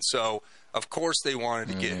Hurricane. So, of course, they wanted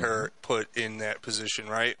to get her put in that position,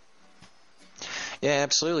 right? Yeah,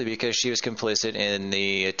 absolutely, because she was complicit in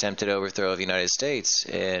the attempted overthrow of the United States,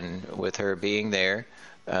 and with her being there,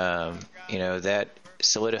 that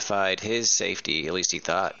solidified his safety, at least he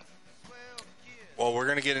thought. Well, we're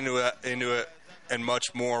going to get into it and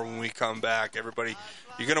much more when we come back. Everybody,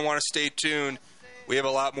 you're going to want to stay tuned. We have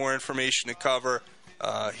a lot more information to cover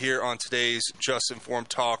here on today's Just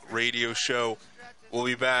Informed Talk radio show. We'll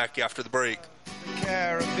be back after the break.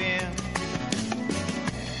 Caribbean.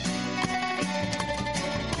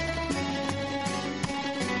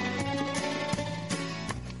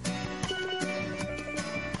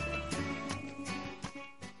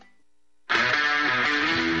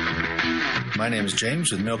 My name is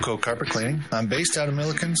James with Milco Carpet Cleaning. I'm based out of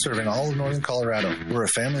Milliken, serving all of northern Colorado. We're a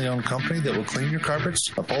family-owned company that will clean your carpets,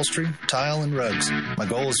 upholstery, tile, and rugs. My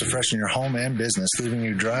goal is to freshen your home and business, leaving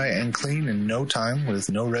you dry and clean in no time with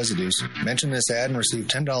no residues. Mention this ad and receive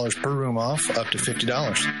 $10 per room off, up to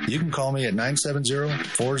 $50. You can call me at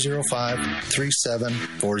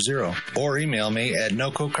 970-405-3740 or email me at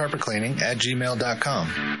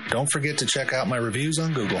nococarpetcleaning@gmail.com. Don't forget to check out my reviews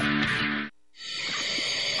on Google.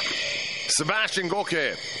 Sebastian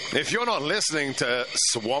Gorka. If you're not listening to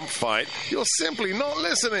Swamp Fight, you're simply not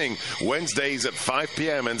listening. Wednesdays at 5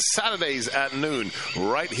 p.m. and Saturdays at noon,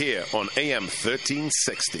 right here on AM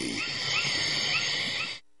 1360.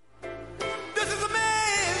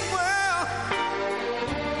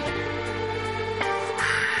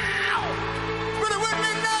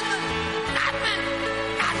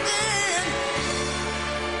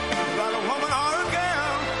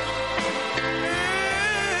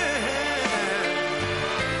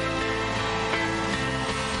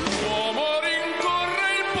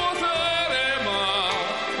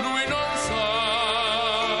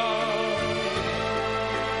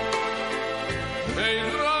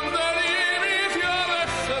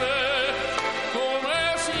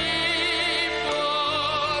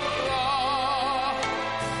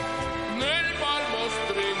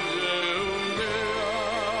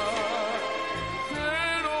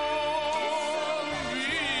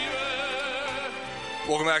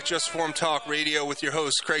 Welcome back, Just Form Talk Radio with your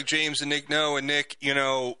hosts, Craig James and Nick No. And Nick, you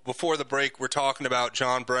know, before the break, we're talking about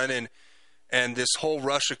John Brennan and this whole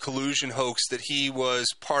Russia collusion hoax that he was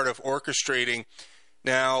part of orchestrating.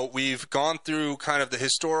 Now, we've gone through kind of the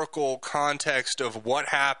historical context of what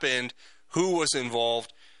happened, who was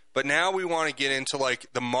involved, but now we want to get into,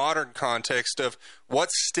 like, the modern context of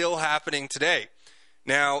what's still happening today.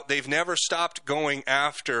 Now, they've never stopped going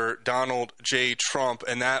after Donald J. Trump,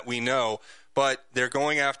 and that we know, but they're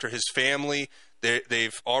going after his family.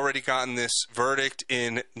 They've already gotten this verdict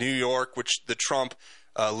in New York, which the Trump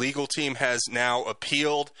legal team has now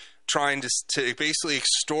appealed, trying to basically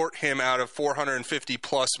extort him out of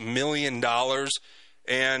 $450+ million.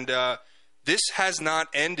 And this has not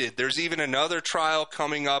ended. There's even another trial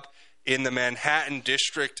coming up in the Manhattan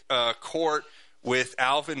District Court with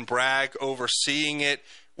Alvin Bragg overseeing it,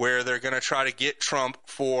 where they're going to try to get Trump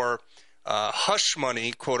for hush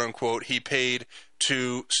money, quote unquote, he paid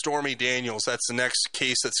to Stormy Daniels. That's the next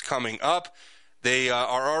case that's coming up. They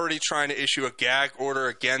are already trying to issue a gag order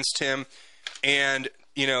against him. And,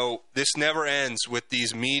 you know, this never ends with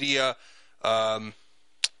these media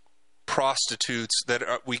prostitutes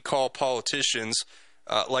that we call politicians,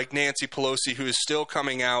 like Nancy Pelosi, who is still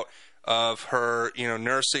coming out of her, you know,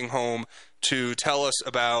 nursing home to tell us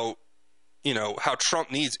about, you know, how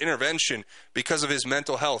Trump needs intervention because of his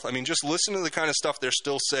mental health. I mean, just listen to the kind of stuff they're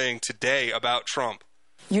still saying today about Trump.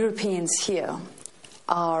 Europeans here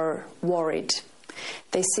are worried.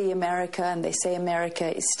 They see America and they say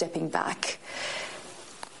America is stepping back.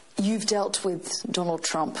 You've dealt with Donald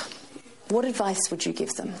Trump. What advice would you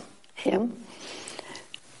give them? Him?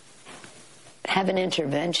 Have an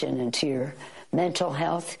intervention into your mental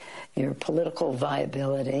health, your political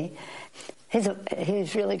viability.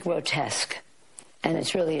 He's really grotesque, and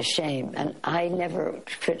it's really a shame. And I never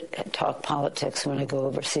talk politics when I go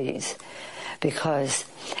overseas, because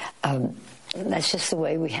that's just the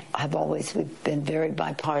way we have always. We've been very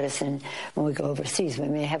bipartisan when we go overseas. We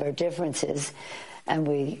may have our differences, and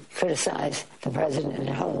we criticize the president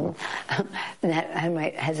at home, and I have my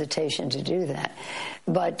hesitation to do that.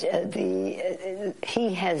 But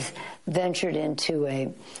he has ventured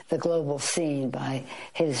into the global scene by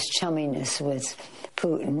his chumminess with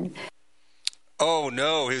Putin. Oh,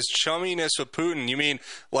 no, his chumminess with Putin. You mean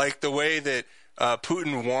like the way that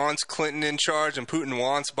Putin wants Clinton in charge and Putin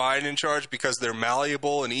wants Biden in charge because they're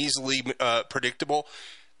malleable and easily predictable?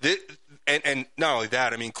 And not only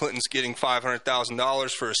that, I mean, Clinton's getting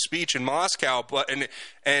 $500,000 for a speech in Moscow,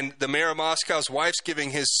 and the mayor of Moscow's wife's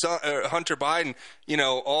giving his son, Hunter Biden, you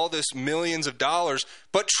know, all this millions of dollars.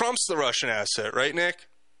 But Trump's the Russian asset, right, Nick?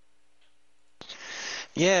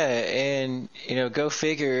 Yeah, and, you know, go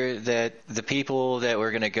figure that the people that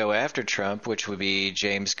were going to go after Trump, which would be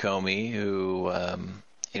James Comey, who,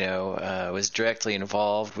 was directly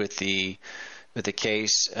involved with the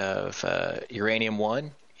case of Uranium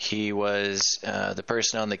One. He was the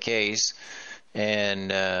person on the case,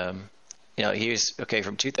 and, he was,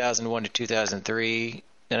 from 2001 to 2003,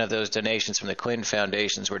 none of those donations from the Clinton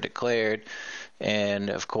foundations were declared, and,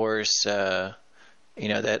 of course, that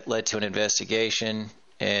led to an investigation,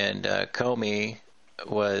 and Comey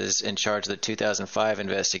was in charge of the 2005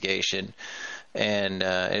 investigation, and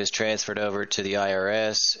it was transferred over to the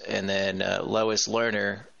IRS, and then Lois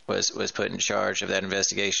Lerner was put in charge of that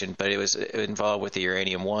investigation, but it was involved with the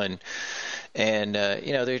Uranium One. And,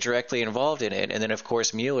 they're directly involved in it. And then, of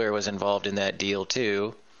course, Mueller was involved in that deal,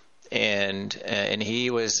 too. And he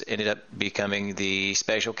ended up becoming the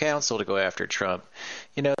special counsel to go after Trump.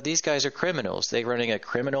 These guys are criminals. They're running a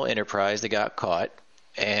criminal enterprise. They got caught,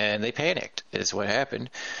 and they panicked, is what happened.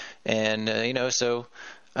 And, so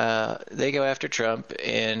they go after Trump,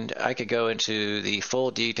 and I could go into the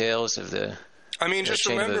full details of the just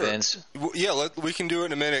chain remember, of events. Yeah, we can do it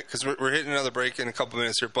in a minute because we're hitting another break in a couple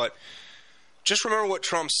minutes here. But just remember what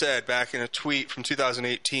Trump said back in a tweet from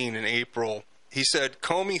 2018 in April. He said,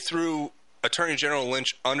 Comey threw Attorney General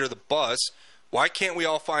Lynch under the bus. Why can't we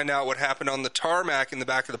all find out what happened on the tarmac in the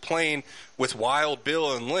back of the plane with Wild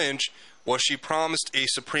Bill and Lynch while she promised a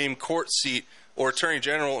Supreme Court seat or Attorney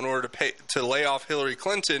General in order to lay off Hillary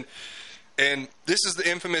Clinton? And this is the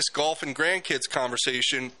infamous golf and grandkids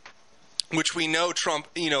conversation, which we know Trump,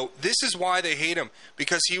 this is why they hate him,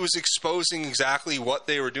 because he was exposing exactly what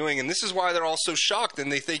they were doing. And this is why they're all so shocked and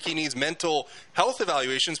they think he needs mental health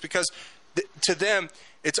evaluations, because to them,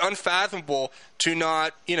 it's unfathomable to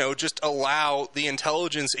not, just allow the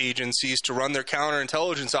intelligence agencies to run their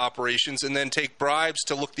counterintelligence operations and then take bribes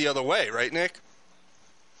to look the other way. Right, Nick?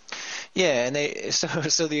 Yeah, and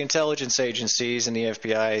so the intelligence agencies and the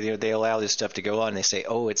FBI, they allow this stuff to go on. They say,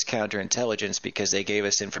 oh, it's counterintelligence because they gave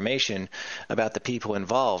us information about the people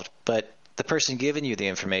involved. But the person giving you the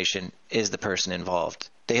information is the person involved.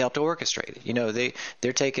 They helped orchestrate it.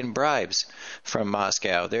 They're taking bribes from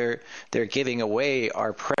Moscow. They're giving away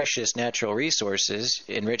our precious natural resources,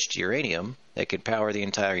 enriched uranium, that could power the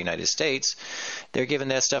entire United States. They're giving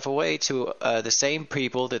that stuff away to the same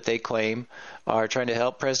people that they claim are trying to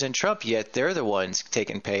help President Trump, yet they're the ones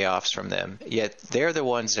taking payoffs from them. Yet they're the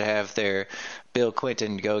ones that have their Bill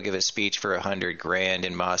Clinton go give a speech for $100,000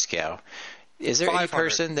 in Moscow. Is there any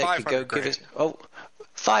person that could go give us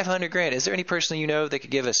 $500,000? Is there any person that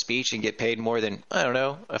could give a speech and get paid more than, I don't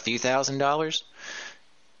know, a few $1,000s?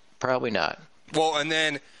 Probably not. Well, and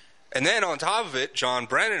then on top of it, John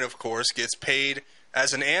Brennan, of course, gets paid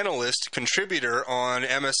as an analyst contributor on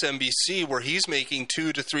MSNBC, where he's making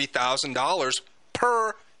 $2,000 to $3,000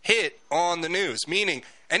 per hit on the news. Meaning,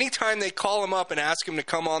 anytime they call him up and ask him to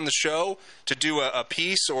come on the show to do a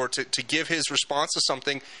piece or to give his response to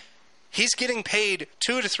something, he's getting paid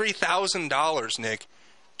 $2,000 to $3,000, Nick,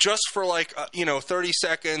 just for 30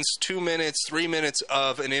 seconds, 2 minutes, 3 minutes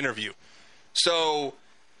of an interview. So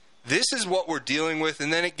this is what we're dealing with,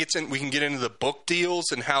 and then we can get into the book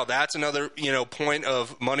deals and how that's another point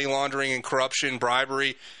of money laundering and corruption,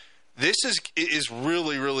 bribery. This is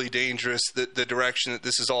really, really dangerous, the direction that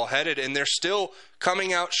this is all headed, and they're still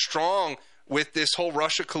coming out strong with this whole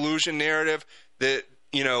Russia collusion narrative that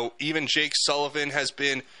even Jake Sullivan has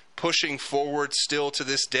been pushing forward still to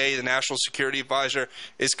this day. The National Security Advisor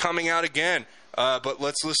is coming out again. But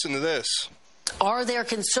let's listen to this. Are there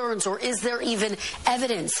concerns, or is there even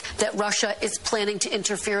evidence that Russia is planning to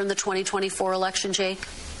interfere in the 2024 election, Jake?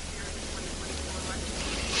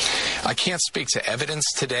 I can't speak to evidence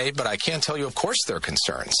today, but I can tell you, of course, there are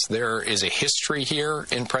concerns. There is a history here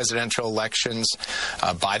in presidential elections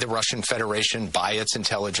by the Russian Federation, by its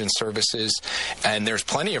intelligence services, and there's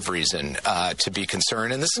plenty of reason to be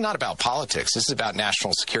concerned. And this is not about politics. This is about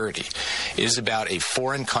national security. It is about a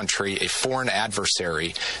foreign country, a foreign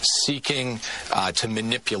adversary seeking to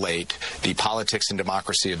manipulate the politics and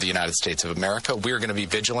democracy of the United States of America. We're going to be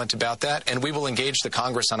vigilant about that, and we will engage the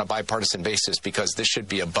Congress on a bipartisan basis, because this should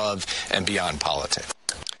be above and beyond politics.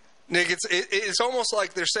 Nick, it's almost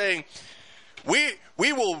like they're saying, we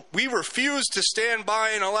refuse to stand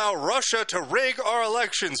by and allow Russia to rig our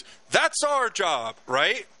elections. That's our job,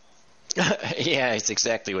 right? Yeah, it's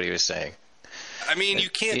exactly what he was saying. I mean, you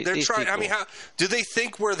can't. They're trying. I mean, how do they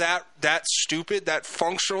think we're that stupid, that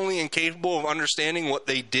functionally incapable of understanding what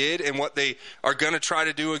they did and what they are going to try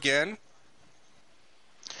to do again?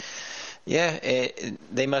 Yeah,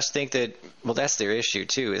 they must think that, well, that's their issue,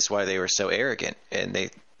 too. It's why they were so arrogant, and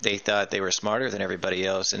they thought they were smarter than everybody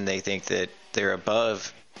else, and they think that they're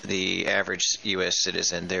above the average U.S.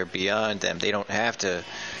 citizen. They're beyond them. They don't have to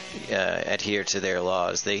adhere to their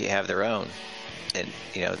laws. They have their own. And,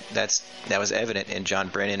 that was evident in John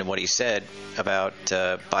Brennan and what he said about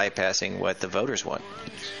bypassing what the voters want.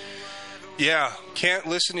 Yeah, can't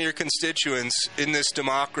listen to your constituents in this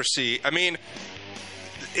democracy. I mean,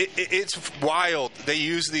 it's wild. They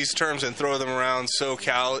use these terms and throw them around so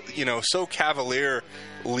cavalierly.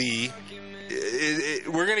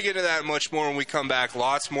 We're going to get into that much more when we come back.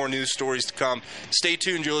 Lots more news stories to come. Stay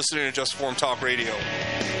tuned. You're listening to Just Informed Talk Radio.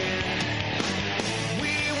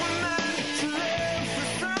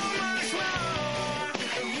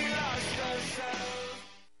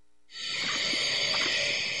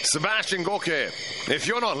 Sebastian Gorka. If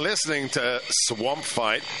you're not listening to Swamp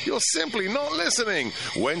Fight, you're simply not listening.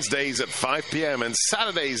 Wednesdays at 5 p.m. and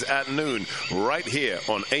Saturdays at noon, right here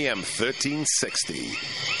on AM 1360.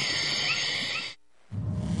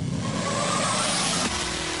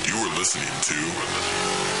 You are listening to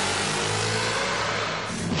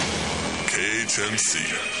KHNC,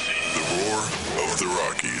 the roar of the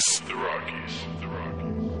Rockies.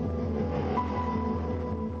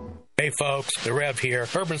 Hey folks, the Rev here.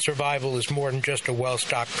 Urban Survival is more than just a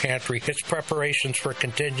well-stocked pantry. It's preparations for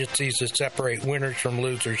contingencies that separate winners from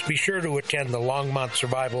losers. Be sure to attend the Longmont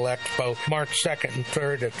Survival Expo March 2nd and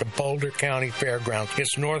 3rd at the Boulder County Fairgrounds.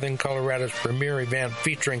 It's Northern Colorado's premier event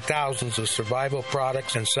featuring thousands of survival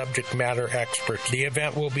products and subject matter experts. The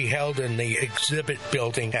event will be held in the exhibit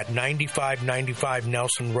building at 9595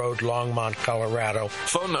 Nelson Road, Longmont, Colorado.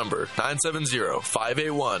 Phone number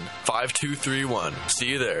 970-581-5231. See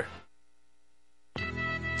you there.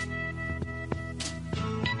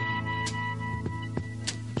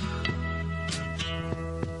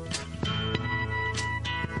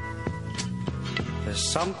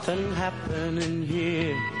 There's something happening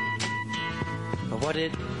here, but what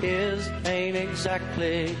it is ain't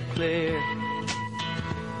exactly clear.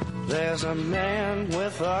 There's a man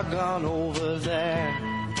with a gun over there,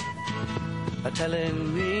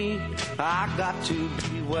 telling me I got to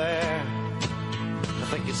beware. I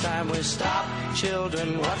think it's time we stop,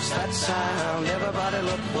 children, watch that sound. Everybody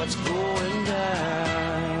look what's going down.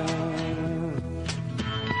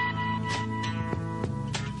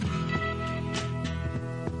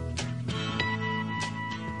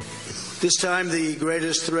 This time the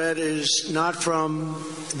greatest threat is not from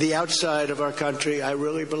the outside of our country. I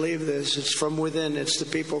really believe this. It's from within. It's the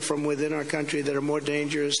people from within our country that are more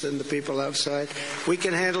dangerous than the people outside. We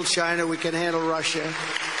can handle China. We can handle Russia.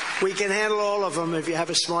 We can handle all of them if you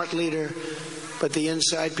have a smart leader. But the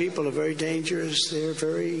inside people are very dangerous. They're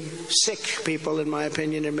very sick people, in my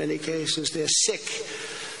opinion, in many cases. They're sick.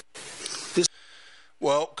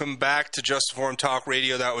 Welcome back to Just Informed Talk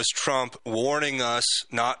Radio. That was Trump warning us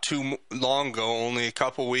not too long ago, only a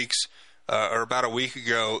couple weeks or about a week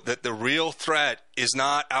ago, that the real threat is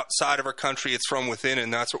not outside of our country, it's from within,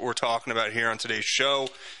 and that's what we're talking about here on today's show.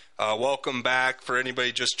 Welcome back for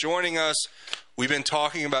anybody just joining us. We've been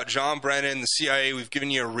talking about John Brennan, the CIA. We've given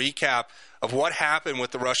you a recap of what happened with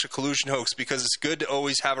the Russia collusion hoax, because it's good to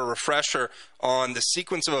always have a refresher on the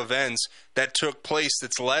sequence of events that took place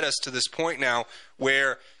that's led us to this point now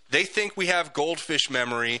where they think we have goldfish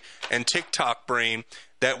memory and TikTok brain,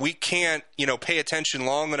 that we can't, pay attention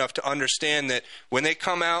long enough to understand that when they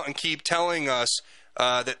come out and keep telling us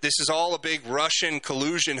that this is all a big Russian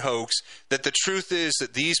collusion hoax, that the truth is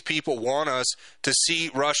that these people want us to see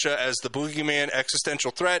Russia as the boogeyman existential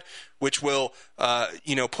threat, which will,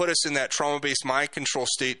 put us in that trauma-based mind control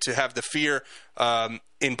state to have the fear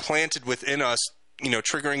implanted within us,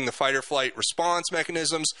 triggering the fight or flight response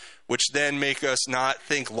mechanisms, which then make us not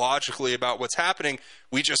think logically about what's happening.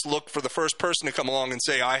 We just look for the first person to come along and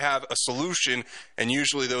say, I have a solution. And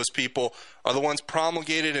usually those people are the ones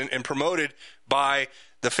promulgated and promoted by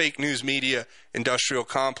the fake news media industrial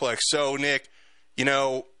complex. So, Nick,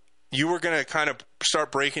 you were going to kind of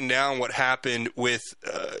start breaking down what happened with,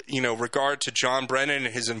 regard to John Brennan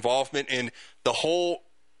and his involvement in the whole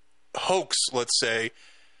hoax, let's say,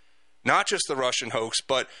 not just the Russian hoax,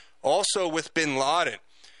 but also with bin Laden,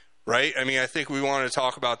 right? I mean, I think we want to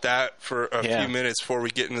talk about that for a few minutes before we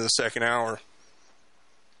get into the second hour.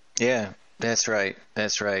 Yeah, that's right.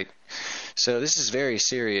 That's right. So this is very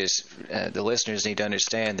serious. The listeners need to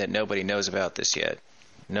understand that nobody knows about this yet.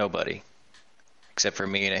 Nobody. Except for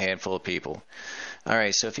me and a handful of people. All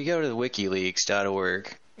right, so if you go to the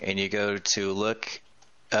WikiLeaks.org and you go to look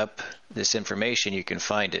up this information, you can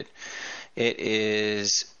find it. It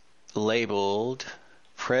is labeled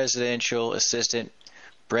Presidential Assistant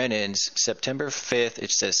Brennan's September 5th,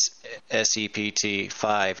 it says SEPT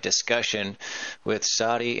 5, discussion with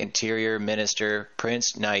Saudi Interior Minister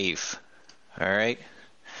Prince Naif. All right?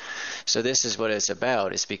 So this is what it's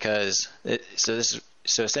about. It's because,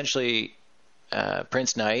 so essentially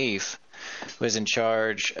Prince Naif was in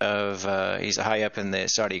charge of, he's high up in the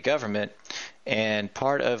Saudi government, and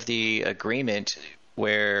part of the agreement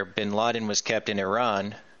where bin Laden was kept in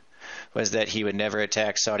Iran was that he would never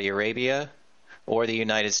attack Saudi Arabia or the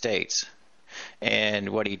United States. And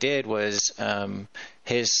what he did was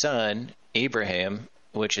his son, Ibrahim,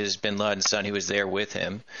 which is bin Laden's son, who was there with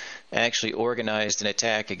him, actually organized an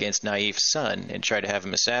attack against Naif's son and tried to have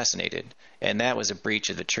him assassinated. And that was a breach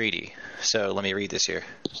of the treaty. So let me read this here.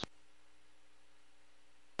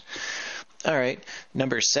 All right.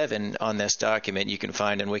 Number 7 on this document you can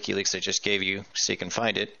find in WikiLeaks I just gave you, so you can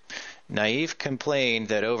find it. Naif complained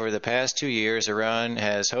that over the past 2 years, Iran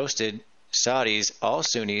has hosted Saudis, all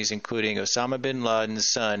Sunnis, including Osama bin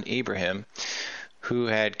Laden's son, Ibrahim, who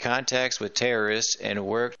had contacts with terrorists and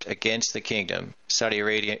worked against the kingdom. Saudi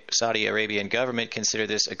Arabian government considered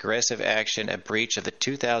this aggressive action a breach of the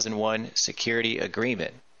 2001 security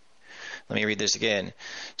agreement. Let me read this again.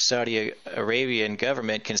 Saudi Arabian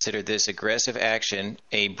government considered this aggressive action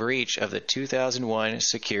a breach of the 2001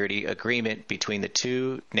 security agreement between the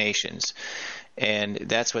two nations. And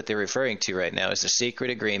that's what they're referring to right now, is a secret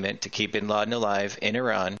agreement to keep bin Laden alive in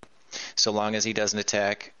Iran so long as he doesn't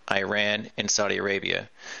attack Iran and Saudi Arabia.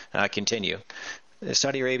 I continue. The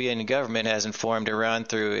Saudi Arabian government has informed Iran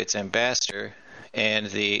through its ambassador and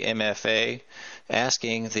the MFA,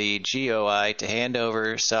 asking the GOI to hand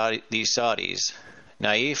over these Saudis.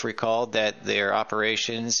 Naif recalled that their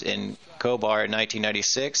operations in Khobar in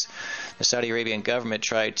 1996, the Saudi Arabian government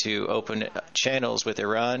tried to open channels with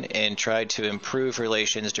Iran and tried to improve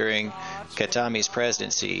relations during Khatami's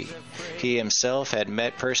presidency. He himself had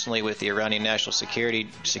met personally with the Iranian National Security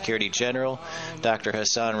General, Dr.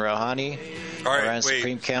 Hassan Rouhani, All right, Iran's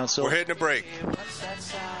Supreme Council. We're hitting a break.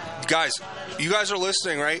 Guys, you guys are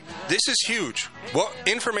listening, right? This is huge. What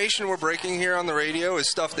information we're breaking here on the radio is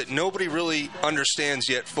stuff that nobody really understands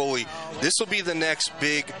yet fully. This will be the next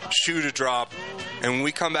big shoe to drop. And when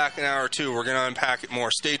we come back in an hour or two, we're going to unpack it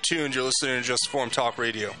more. Stay tuned. You're listening to Just Informed Talk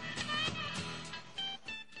Radio.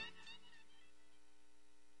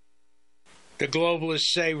 The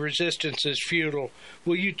globalists say resistance is futile.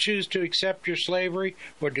 Will you choose to accept your slavery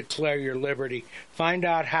or declare your liberty? Find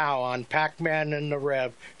out how on Pac-Man and the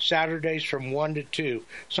Rev, Saturdays from 1 to 2.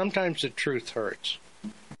 Sometimes the truth hurts.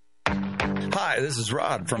 Hi, this is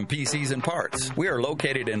Rod from PCs and Parts. We are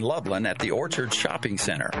located in Loveland at the Orchard Shopping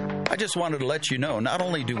Center. I just wanted to let you know, not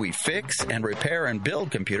only do we fix and repair and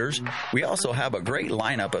build computers, we also have a great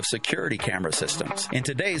lineup of security camera systems. In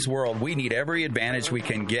today's world, we need every advantage we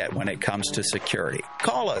can get when it comes to security.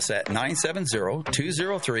 Call us at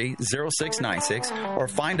 970-203-0696 or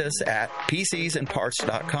find us at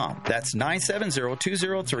PCsandParts.com. That's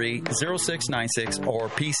 970-203-0696 or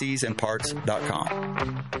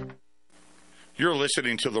PCsandParts.com. You're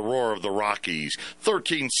listening to the Roar of the Rockies,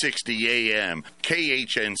 1360 AM,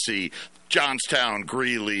 KHNC, Johnstown,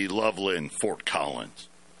 Greeley, Loveland, Fort Collins.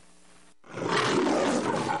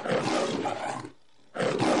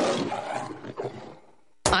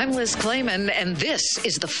 I'm Liz Clayman, and this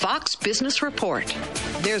is the Fox Business Report.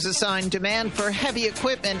 There's a sign demand for heavy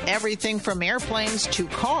equipment, everything from airplanes to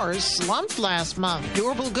cars, slumped last month.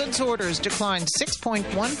 Durable goods orders declined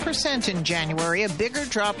 6.1% in January, a bigger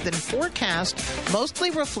drop than forecast,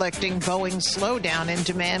 mostly reflecting Boeing's slowdown in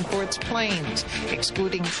demand for its planes.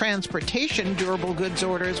 Excluding transportation, durable goods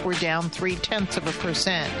orders were down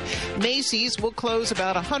 0.3%. Macy's will close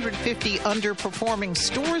about 150 underperforming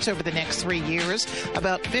stores over the next 3 years.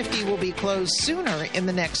 About 50 will be closed sooner in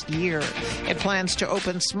the next year. It plans to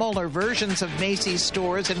open smaller versions of Macy's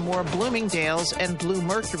stores in more Bloomingdale's and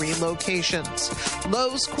Bluemercury locations.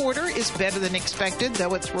 Lowe's quarter is better than expected,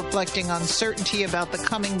 though it's reflecting uncertainty about the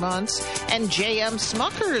coming months, and J.M.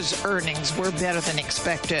 Smucker's earnings were better than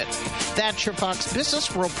expected. That's your Fox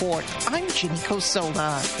Business Report. I'm Ginny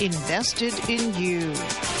Cosola, invested in you.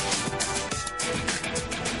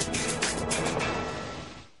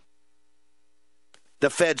 The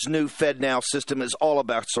Fed's new FedNow system is all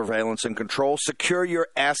about surveillance and control. Secure your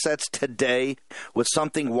assets today with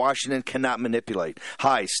something Washington cannot manipulate.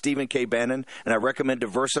 Hi, Stephen K. Bannon, and I recommend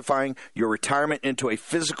diversifying your retirement into a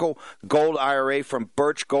physical gold IRA from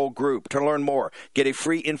Birch Gold Group. To learn more, get a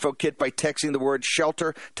free info kit by texting the word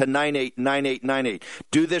SHELTER to 989898.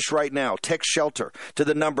 Do this right now. Text SHELTER to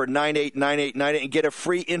the number 989898 and get a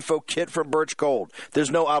free info kit from Birch Gold. There's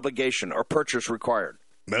no obligation or purchase required.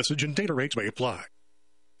 Message and data rates may apply.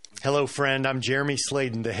 Hello, friend. I'm Jeremy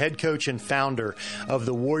Sladen, the head coach and founder of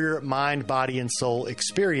the Warrior Mind, Body, and Soul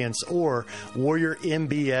Experience, or Warrior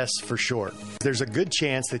MBS for short. There's a good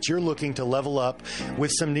chance that you're looking to level up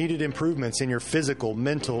with some needed improvements in your physical,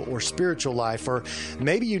 mental, or spiritual life, or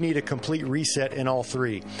maybe you need a complete reset in all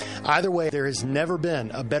three. Either way, there has never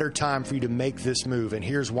been a better time for you to make this move, and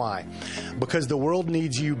here's why. Because the world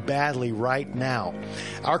needs you badly right now.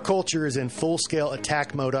 Our culture is in full-scale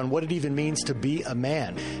attack mode on what it even means to be a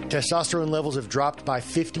man. Testosterone levels have dropped by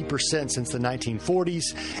 50% since the 1940s,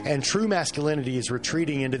 and true masculinity is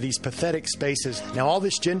retreating into these pathetic spaces. Now, all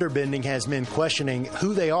this gender bending has men questioning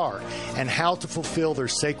who they are and how to fulfill their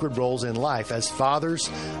sacred roles in life as fathers,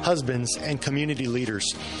 husbands, and community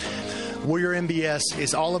leaders. Warrior MBS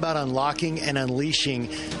is all about unlocking and unleashing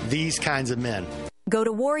these kinds of men. Go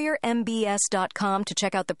to warriormbs.com to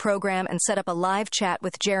check out the program and set up a live chat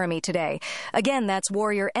with Jeremy today. Again, that's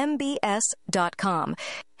warriormbs.com.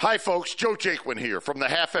 Hi, folks. Joe Jaquin here from the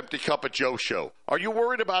Half Empty Cup of Joe show. Are you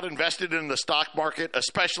worried about investing in the stock market,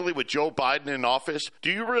 especially with Joe Biden in office?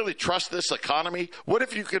 Do you really trust this economy? What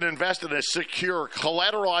if you could invest in a secure,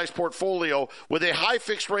 collateralized portfolio with a high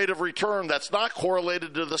fixed rate of return that's not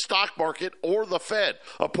correlated to the stock market or the Fed?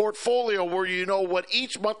 A portfolio where you know what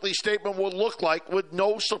each monthly statement will look like with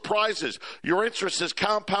no surprises. Your interest is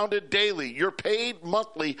compounded daily. You're paid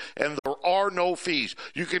monthly, and there are no fees.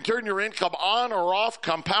 You can turn your income on or off,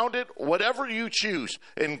 compound it, whatever you choose.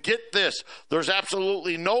 And get this, there's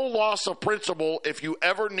absolutely no loss of principal if you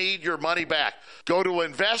ever need your money back. Go to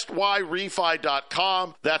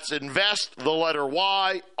investyrefi.com. That's invest, the letter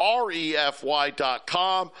Y,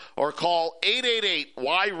 REFY.com, or call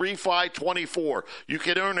 888-YREFI24. You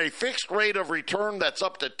can earn a fixed rate of return that's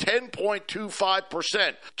up to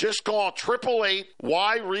 10.25%. Just call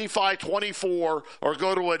 888-YREFI24 or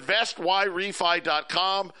go to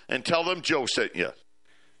investyrefi.com and tell them Joe sent you.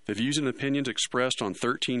 The views and opinions expressed on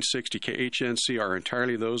 1360 KHNC are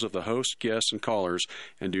entirely those of the host, guests, and callers,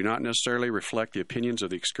 and do not necessarily reflect the opinions of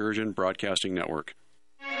the Excursion Broadcasting Network.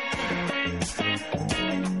 When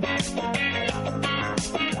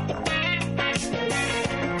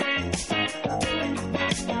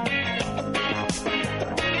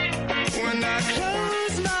I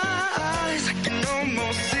close my eyes, I can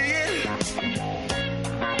almost see it.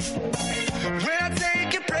 When I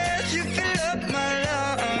take a breath, you fill up my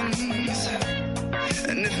lungs.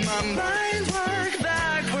 And if my mind works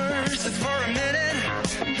backwards for a minute,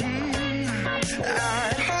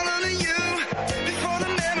 I'd hold on to you before the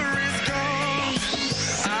memory's gone.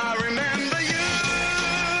 I remember you,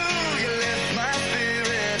 you lift my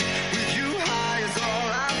spirit. With you high is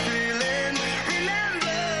all I'm feeling.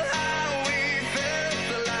 Remember how we felt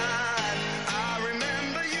the line. I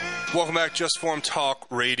remember you. Welcome back, Just Form Talk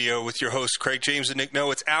Radio with your hosts, Craig James and Nick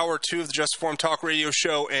No. It's hour 2 of the Just Form Talk Radio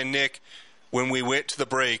show. And Nick, when we went to the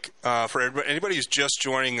break, for anybody who's just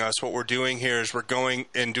joining us, what we're doing here is we're going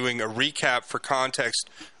and doing a recap for context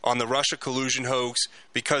on the Russia collusion hoax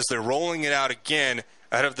because they're rolling it out again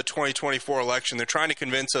ahead of the 2024 election. They're trying to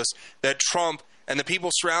convince us that Trump and the people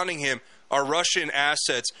surrounding him are Russian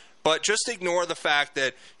assets. But just ignore the fact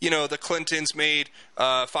that, you know, the Clintons made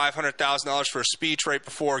 $500,000 for a speech right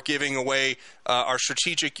before giving away our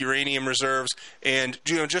strategic uranium reserves. And,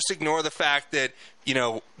 you know, just ignore the fact that, you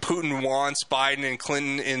know, Putin wants Biden and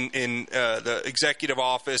Clinton in the executive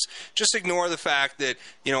office. Just ignore the fact that,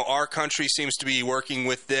 you know, our country seems to be working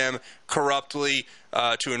with them corruptly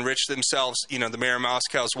to enrich themselves. You know, the mayor of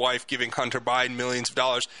Moscow's wife giving Hunter Biden millions of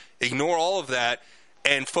dollars. Ignore all of that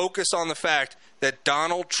and focus on the fact that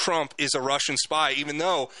Donald Trump is a Russian spy, even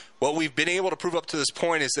though what we've been able to prove up to this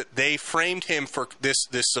point is that they framed him for this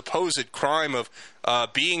supposed crime of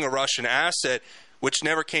being a Russian asset, which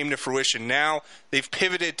never came to fruition. Now they've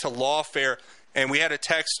pivoted to lawfare, and we had a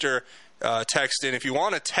texter text in. If you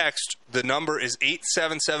want to text, the number is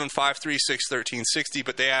 877-536-1360,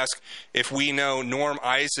 but they ask if we know Norm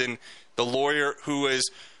Eisen, the lawyer who is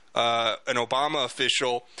an Obama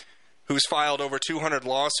official, who's filed over 200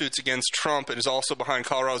 lawsuits against Trump and is also behind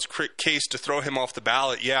Colorado's case to throw him off the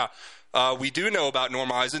ballot. Yeah, we do know about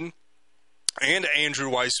Norm Eisen and Andrew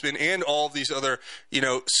Weissman and all of these other, you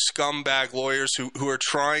know, scumbag lawyers who are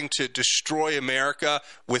trying to destroy America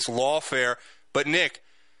with lawfare. But, Nick,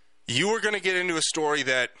 you are going to get into a story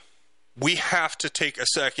that we have to take a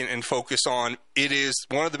second and focus on. It is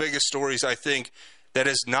one of the biggest stories, I think, that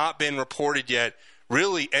has not been reported yet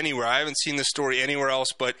really anywhere. I haven't seen this story anywhere else,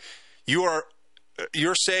 but you're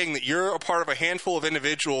saying that you're a part of a handful of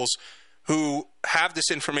individuals who have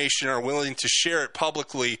this information and are willing to share it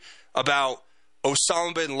publicly about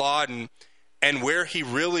Osama bin Laden and where he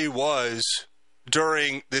really was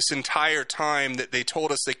during this entire time that they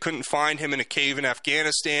told us they couldn't find him in a cave in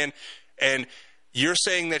Afghanistan. And you're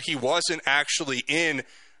saying that he wasn't actually in,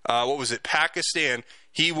 Pakistan.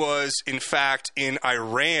 He was, in fact, in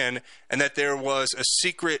Iran, and that there was a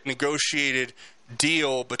secret negotiated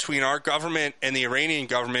deal between our government and the Iranian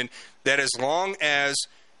government that as long as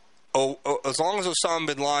Osama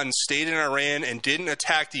bin Laden stayed in Iran and didn't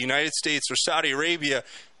attack the United States or Saudi Arabia,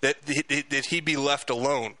 that he be left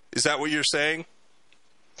alone. Is that what you're saying?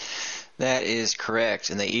 That is correct,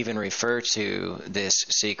 and they even refer to this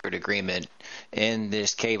secret agreement in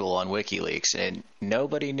this cable on WikiLeaks, and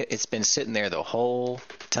it's been sitting there the whole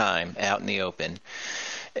time out in the open.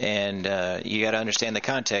 And you got to understand the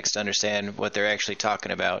context to understand what they're actually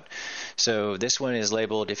talking about. So this one is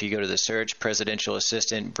labeled, if you go to the search, Presidential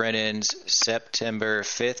Assistant Brennan's September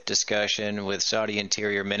 5th discussion with Saudi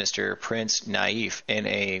Interior Minister Prince Naif,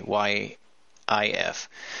 Naif.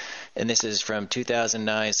 And this is from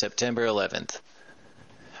 2009, September 11th.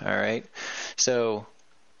 All right. So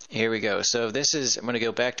here we go. So this is, I'm going to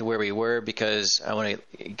go back to where we were because I want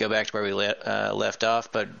to go back to where we left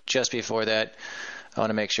off. But just before that, I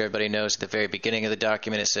want to make sure everybody knows at the very beginning of the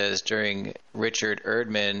document, it says during Richard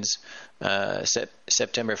Erdman's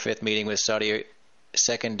September 5th meeting with Saudi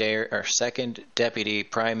Second Deputy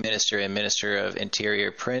Prime Minister and Minister of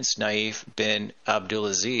Interior Prince Naif bin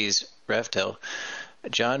Abdulaziz Reftel,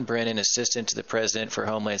 John Brennan, Assistant to the President for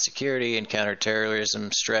Homeland Security and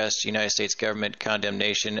Counterterrorism, stressed United States government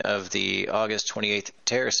condemnation of the August 28th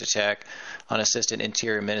terrorist attack on Assistant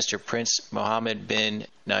Interior Minister Prince Mohammed bin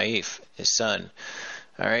Naif, his son.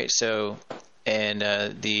 All right, so, and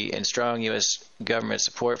strong U.S. government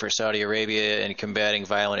support for Saudi Arabia in combating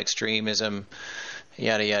violent extremism,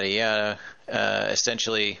 yada, yada, yada.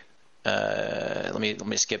 Essentially, let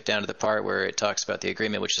me skip down to the part where it talks about the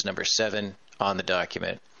agreement, which is number 7 on the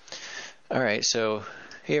document. All right, so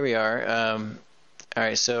here we are. All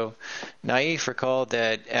right, so Naif recalled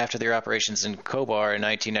that after their operations in Khobar in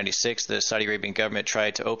 1996, the Saudi Arabian government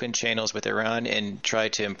tried to open channels with Iran and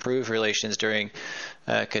tried to improve relations during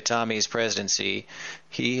Khatami's presidency.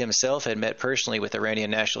 He himself had met personally with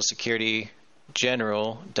Iranian National Security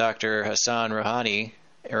General Dr. Hassan Rouhani,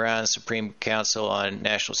 Iran's Supreme Council on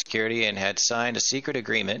National Security, and had signed a secret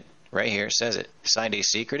agreement. Right here it says it, signed a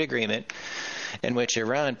secret agreement in which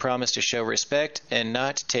Iran promised to show respect and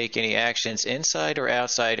not to take any actions inside or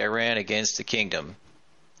outside Iran against the kingdom.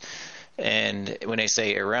 And when they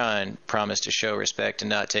say Iran promised to show respect and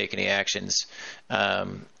not take any actions,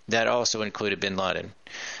 that also included bin Laden.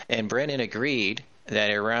 And Brennan agreed that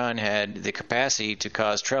Iran had the capacity to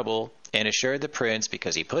cause trouble and assured the prince,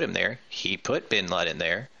 because he put him there, he put bin Laden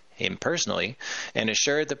there, him personally, and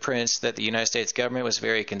assured the prince that the United States government was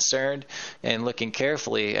very concerned and looking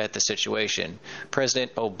carefully at the situation.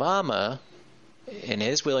 President Obama, in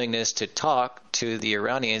his willingness to talk to the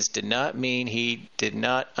Iranians, did not mean he did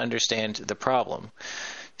not understand the problem.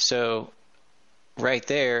 So right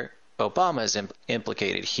there, Obama is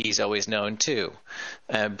implicated. He's always known too.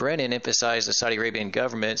 Brennan emphasized the Saudi Arabian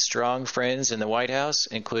government's strong friends in the White House,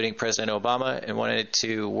 including President Obama, and wanted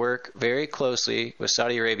to work very closely with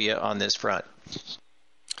Saudi Arabia on this front.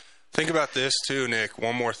 Think about this too, Nick.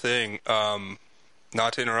 One more thing.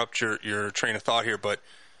 Not to interrupt your train of thought here, but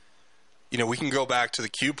we can go back to the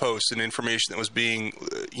Q post and information that was being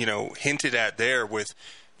hinted at there with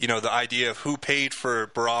the idea of who paid for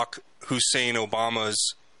Barack Hussein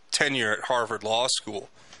Obama's tenure at Harvard Law School.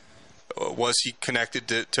 Was he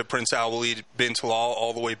connected to Prince Al-Walid bin Talal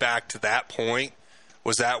all the way back to that point?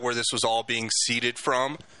 Was that where this was all being seeded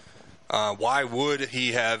from? Why would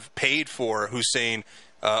he have paid for Hussein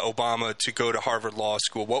Obama to go to Harvard Law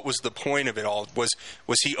School? What was the point of it all?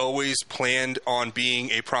 Was he always planned on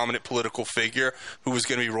being a prominent political figure who was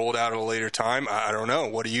going to be rolled out at a later time? I don't know.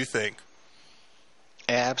 What do you think?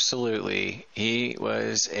 Absolutely. He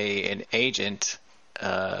was an agent.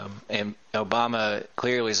 And Obama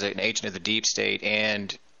clearly is an agent of the deep state,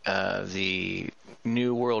 and the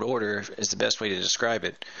New World Order is the best way to describe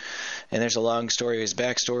it. And there's a long story of his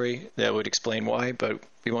backstory that would explain why, but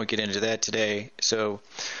we won't get into that today. So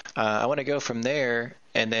I want to go from there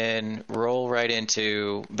and then roll right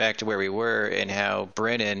into back to where we were and how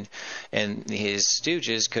Brennan and his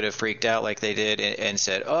stooges could have freaked out like they did and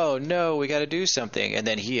said, oh, no, we got to do something. And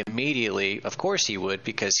then he immediately, of course he would,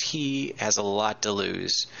 because he has a lot to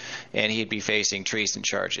lose, and he'd be facing treason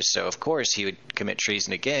charges. So, of course, he would commit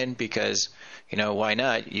treason again because, why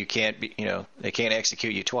not? You can't be, they can't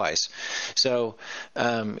execute you twice. So,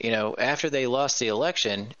 after they lost the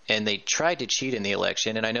election and they tried to cheat in the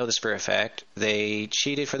election, and I know this for a fact, they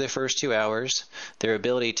cheated for the first 2 hours. Their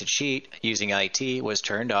ability to cheat using IT was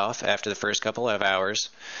turned off after the first couple of hours.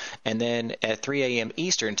 And then at 3 a.m.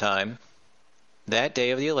 Eastern Time, that day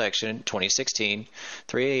of the election, 2016,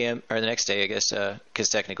 3 a.m., or the next day, I guess, because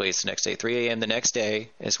technically it's the next day, 3 a.m. the next day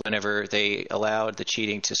is whenever they allowed the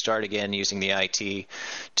cheating to start again using the IT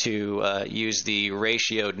to use the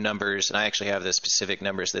ratioed numbers. And I actually have the specific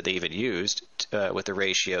numbers that they even used with the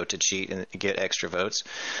ratio to cheat and get extra votes.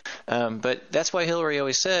 But that's why Hillary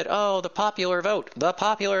always said, oh, the popular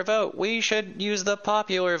vote, we should use the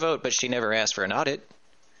popular vote. But she never asked for an audit.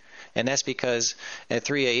 And that's because at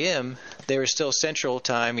 3 a.m., they were still Central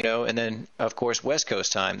Time, and then, of course, West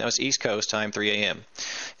Coast time. That was East Coast time, 3 a.m.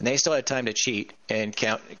 And they still had time to cheat and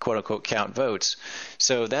count, quote-unquote, count votes.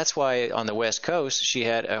 So that's why on the West Coast, she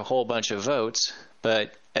had a whole bunch of votes.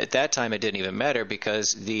 But at that time, it didn't even matter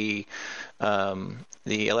because the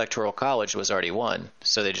Electoral College was already won.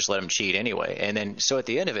 So they just let them cheat anyway. And then, so at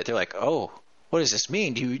the end of it, they're like, oh, what does this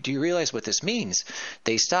mean? Do you realize what this means?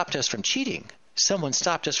 They stopped us from cheating. Someone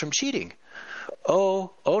stopped us from cheating.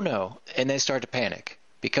 Oh no. And they start to panic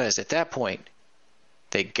because at that point,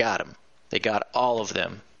 they got them. They got all of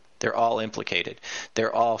them. They're all implicated.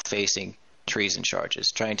 They're all facing treason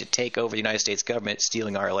charges, trying to take over the United States government,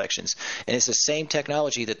 stealing our elections. And it's the same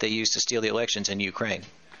technology that they used to steal the elections in Ukraine.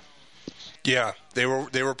 Yeah, they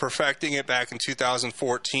were perfecting it back in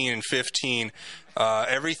 2014 and 15.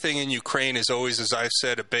 Everything in Ukraine is always, as I've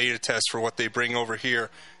said, a beta test for what they bring over here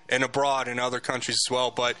and abroad in other countries as well.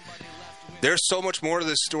 But there's so much more to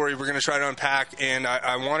this story we're going to try to unpack, and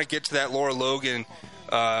I want to get to that Laura Logan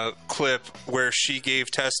clip where she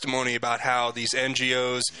gave testimony about how these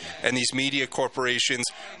NGOs and these media corporations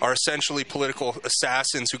are essentially political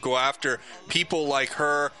assassins who go after people like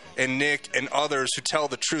her and Nick and others who tell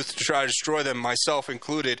the truth to try to destroy them, myself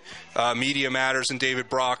included, Media Matters and David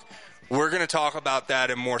Brock. We're going to talk about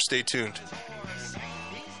that and more. Stay tuned.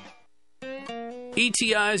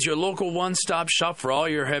 ETI is your local one-stop shop for all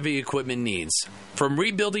your heavy equipment needs. From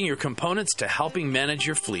rebuilding your components to helping manage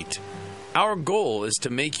your fleet. Our goal is to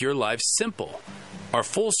make your life simple. Our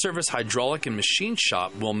full-service hydraulic and machine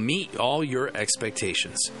shop will meet all your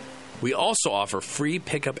expectations. We also offer free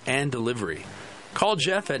pickup and delivery. Call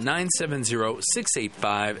Jeff at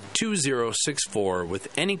 970-685-2064 with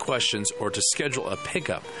any questions or to schedule a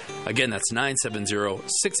pickup. Again, that's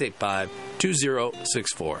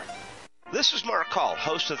 970-685-2064. This is Mark Call,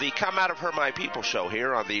 host of the Come Out of Her My People show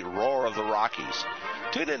here on the Roar of the Rockies.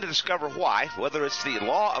 Tune in to discover why, whether it's the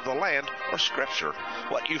law of the land or Scripture,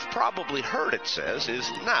 what you've probably heard it says is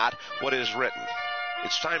not what is written.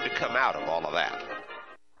 It's time to come out of all of that.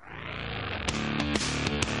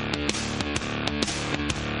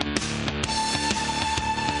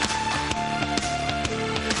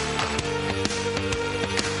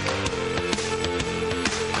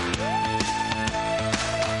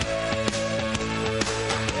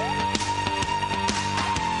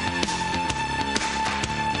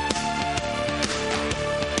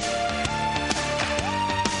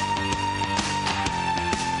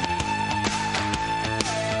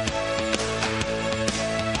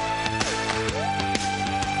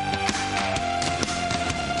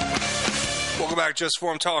 Just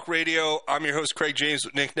Forum Talk Radio. I'm your host, Craig James,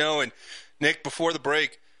 with Nick No. And Nick, before the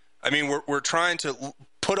break, I mean, we're trying to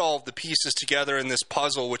put all of the pieces together in this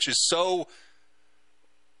puzzle, which is so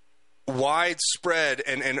widespread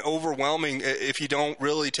and overwhelming if you don't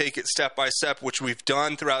really take it step by step, which we've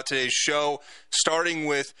done throughout today's show, starting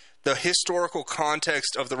with the historical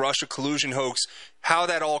context of the Russia collusion hoax, how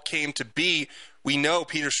that all came to be. We know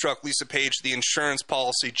Peter Strzok, Lisa Page, the insurance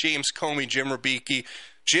policy, James Comey, Jim Rubicki,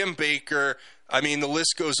 Jim Baker. I mean, the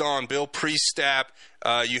list goes on. Bill Priestap.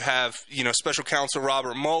 You have, Special Counsel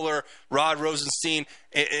Robert Mueller, Rod Rosenstein,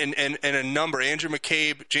 and a number. Andrew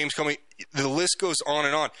McCabe, James Comey. The list goes on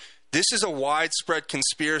and on. This is a widespread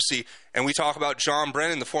conspiracy, and we talk about John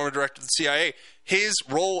Brennan, the former director of the CIA, his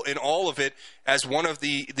role in all of it as one of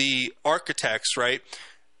the architects, right?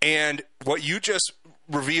 And what you just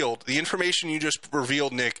revealed, the information you just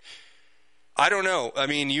revealed, Nick, I don't know. I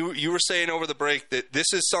mean, you were saying over the break that this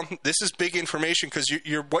is big information because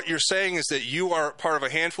what you're saying is that you are part of a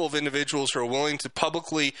handful of individuals who are willing to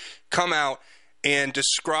publicly come out and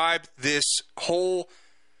describe this whole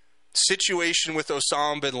situation with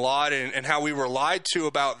Osama bin Laden and how we were lied to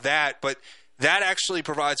about that, but that actually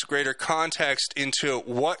provides greater context into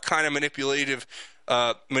what kind of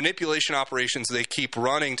manipulation operations they keep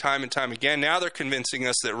running time and time again. Now they're convincing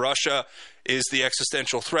us that Russia is the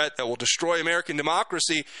existential threat that will destroy American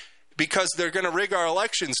democracy because they're going to rig our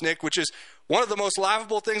elections, Nick, which is one of the most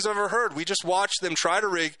laughable things I've ever heard. We just watched them try to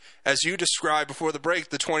rig, as you described before the break,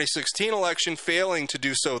 the 2016 election, failing to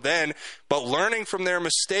do so then, but learning from their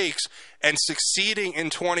mistakes and succeeding in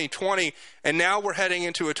 2020. And now we're heading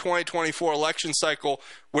into a 2024 election cycle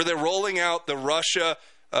where they're rolling out the Russia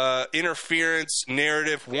interference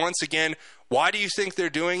narrative once again. Why do you think they're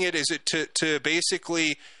doing it? Is it to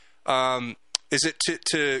basically is it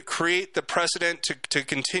to create the precedent to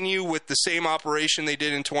continue with the same operation they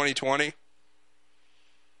did in 2020?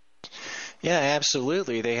 Yeah,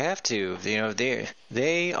 absolutely. They have to.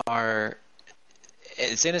 They are.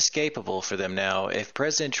 It's inescapable for them now. If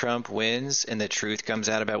President Trump wins and the truth comes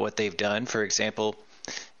out about what they've done, for example,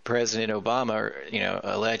 President Obama,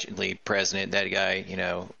 allegedly president, that guy,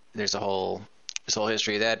 there's this whole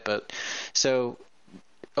history of that. But so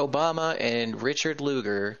Obama and Richard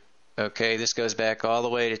Lugar, okay, this goes back all the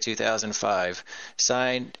way to 2005,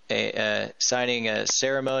 signing a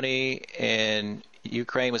ceremony in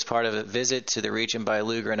Ukraine was part of a visit to the region by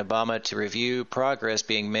Lugar and Obama to review progress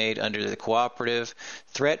being made under the Cooperative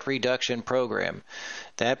Threat Reduction Program.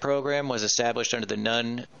 That program was established under the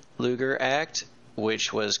Nunn-Lugar Act,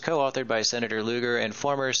 which was co-authored by Senator Lugar and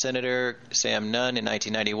former Senator Sam Nunn in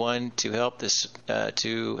 1991 to help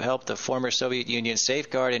the former Soviet Union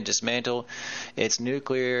safeguard and dismantle its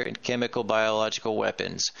nuclear and chemical biological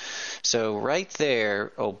weapons. So right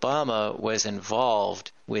there, Obama was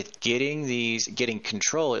involved with getting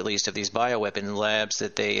control, at least, of these bioweapon labs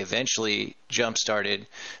that they eventually jump-started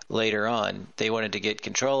later on. They wanted to get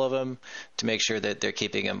control of them to make sure that they're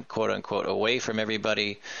keeping them, quote-unquote, away from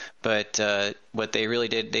everybody. But what they really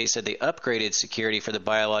did, they said they upgraded security for the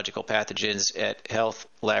biological pathogens at health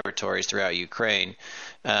laboratories throughout Ukraine.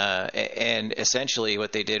 And essentially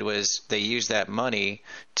what they did was they used that money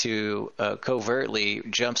to covertly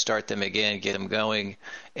jumpstart them again, get them going.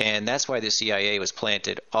 And that's why the CIA was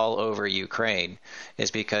planted all over Ukraine,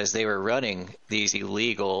 is because they were running these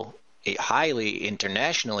illegal, highly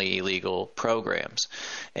internationally illegal programs.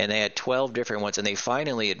 And they had 12 different ones, and they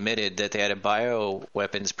finally admitted that they had a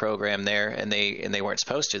bioweapons program there, and they weren't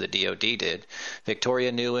supposed to. The DOD did.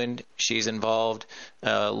 Victoria Nuland, she's involved.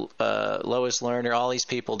 Lois Lerner, all these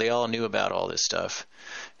people, they all knew about all this stuff.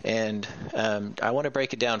 And I want to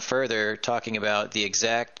break it down further, talking about the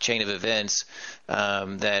exact chain of events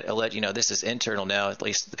that, this is internal now, at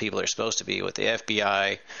least the people are supposed to be, with the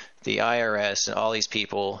FBI, the IRS, and all these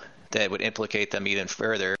people that would implicate them even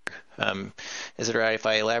further. Is it all right if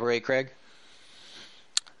I elaborate, Craig?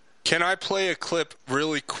 Can I play a clip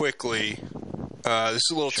really quickly? This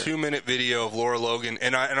is a little 2-minute video of Laura Logan,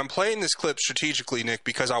 and I'm playing this clip strategically, Nick,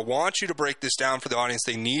 because I want you to break this down for the audience.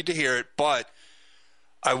 They need to hear it, but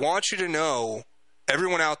I want you to know,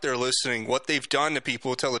 everyone out there listening, what they've done to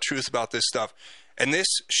people who tell the truth about this stuff. And this,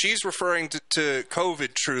 she's referring to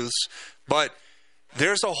COVID truths, but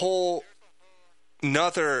there's a whole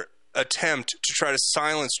another attempt to try to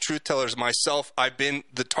silence truth tellers. Myself, I've been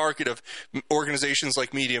the target of organizations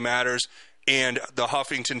like Media Matters and the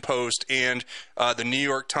Huffington Post and the New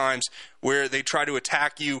York Times, where they try to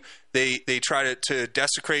attack you. They try to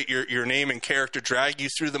desecrate your name and character, drag you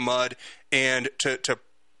through the mud, and to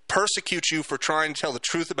persecute you for trying to tell the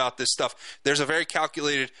truth about this stuff. There's a very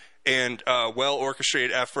calculated and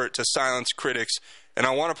well-orchestrated effort to silence critics. And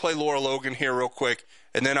I want to play Laura Logan here real quick,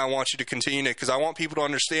 and then I want you to continue, Nick, because I want people to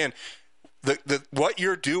understand what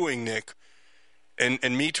you're doing, Nick,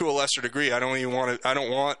 and me to a lesser degree. I don't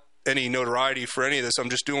want any notoriety for any of this. I'm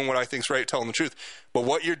just doing what I think's right, telling the truth. But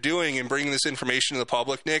what you're doing in bringing this information to the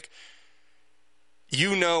public, Nick,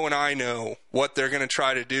 you know and I know what they're going to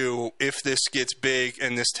try to do if this gets big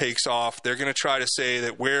and this takes off. They're going to try to say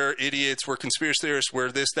that we're idiots, we're conspiracy theorists, we're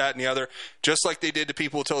this, that, and the other, just like they did to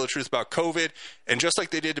people who told the truth about COVID, and just like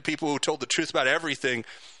they did to people who told the truth about everything.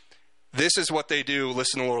 This is what they do.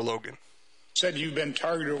 Listen to Laura Logan. Said you've been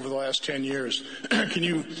targeted over the last 10 years. Can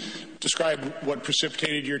you describe what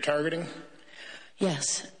precipitated your targeting?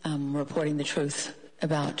 Yes, reporting the truth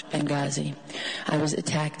about Benghazi. I was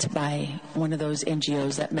attacked by one of those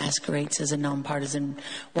NGOs that masquerades as a nonpartisan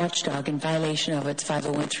watchdog. In violation of its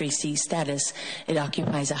 501(c) status, it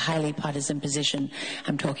occupies a highly partisan position.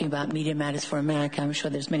 I'm talking about Media Matters for America. I'm sure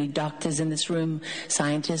there's many doctors in this room,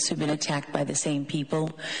 scientists who've been attacked by the same people.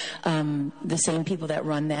 The same people that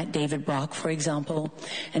run that, David Brock, for example,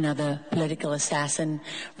 another political assassin,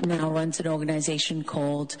 now runs an organization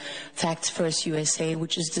called Facts First USA,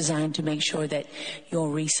 which is designed to make sure that your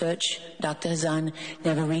research, Dr. Hazan,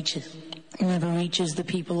 never reaches the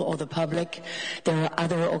people or the public. There are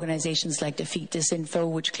other organizations like Defeat Disinfo,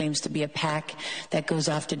 which claims to be a PAC that goes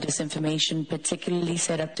after disinformation, particularly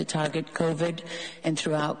set up to target COVID and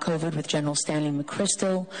throughout COVID with General Stanley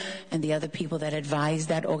McChrystal and the other people that advise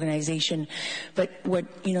that organization. But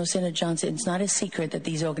Senator Johnson, it's not a secret that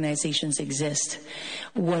these organizations exist.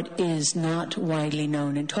 What is not widely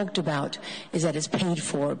known and talked about is that it's paid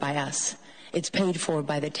for by us. It's paid for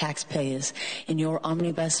by the taxpayers in your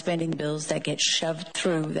omnibus spending bills that get shoved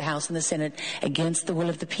through the House and the Senate against the will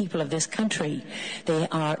of the people of this country. There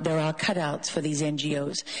are cutouts for these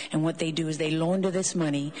NGOs, and what they do is they launder this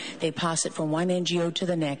money, they pass it from one NGO to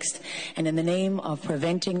the next, and in the name of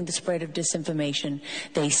preventing the spread of disinformation,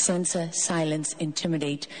 they censor, silence,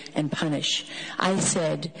 intimidate, and punish. I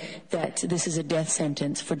said that this is a death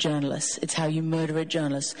sentence for journalists. It's how you murder a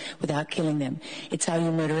journalist without killing them. It's how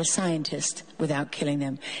you murder a scientist journalist without killing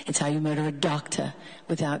them. It's how you murder a doctor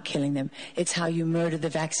without killing them. It's how you murder the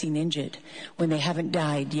vaccine injured when they haven't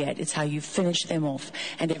died yet. It's how you finish them off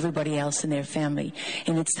and everybody else in their family.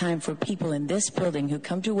 And it's time for people in this building who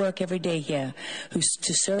come to work every day here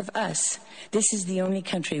to serve us. This is the only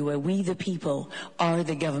country where we, the people, are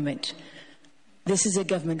the government. This is a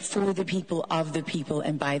government for the people, of the people,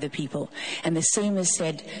 and by the people. And the same is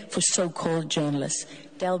said for so-called journalists.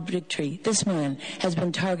 Del Bigtree, this man, has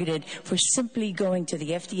been targeted for simply going to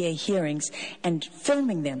the FDA hearings and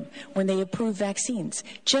filming them when they approve vaccines.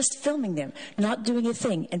 Just filming them, not doing a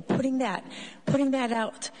thing, and putting that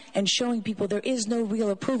out and showing people there is no real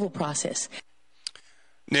approval process.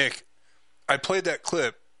 Nick, I played that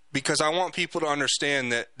clip because I want people to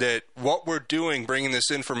understand that what we're doing, bringing this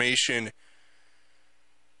information,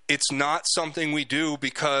 it's not something we do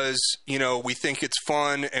because, we think it's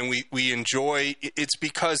fun and we enjoy. It's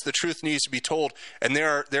because the truth needs to be told. And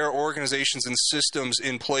there are organizations and systems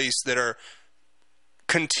in place that are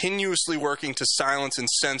continuously working to silence and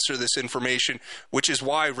censor this information, which is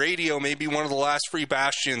why radio may be one of the last free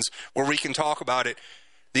bastions where we can talk about it.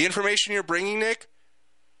 The information you're bringing, Nick,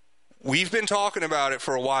 we've been talking about it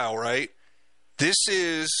for a while, right? This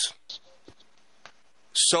is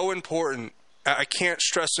so important. I can't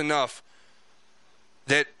stress enough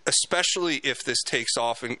that, especially if this takes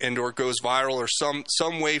off and or goes viral or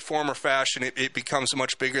some way, form, or fashion, it becomes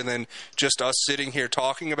much bigger than just us sitting here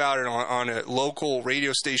talking about it on a local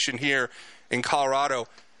radio station here in Colorado.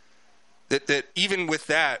 That even with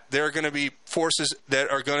that, there are going to be forces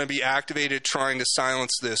that are going to be activated trying to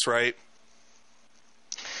silence this, right?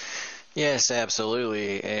 Yes,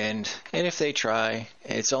 absolutely. And if they try,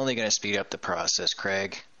 it's only going to speed up the process,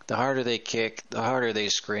 Craig. The harder they kick, the harder they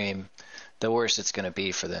scream, the worse it's going to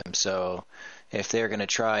be for them. So if they're going to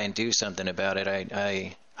try and do something about it,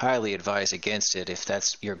 I highly advise against it if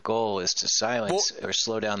that's your goal, is to silence or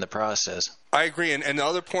slow down the process. I agree. And the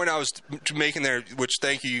other point I was making there, which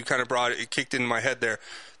thank you, you kind of brought it kicked into my head there.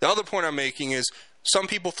 The other point I'm making is some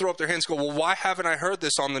people throw up their hands and go, well, why haven't I heard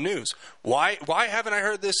this on the news? Why haven't I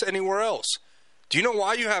heard this anywhere else? Do you know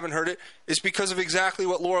why you haven't heard it? It's because of exactly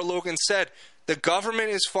what Laura Logan said. The government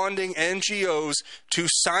is funding NGOs to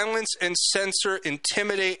silence and censor,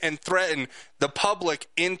 intimidate, and threaten the public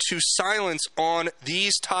into silence on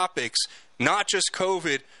these topics, not just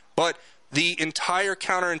COVID, but the entire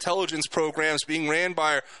counterintelligence programs being ran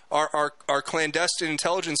by our clandestine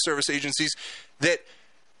intelligence service agencies that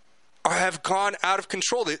have gone out of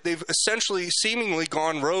control. They've essentially seemingly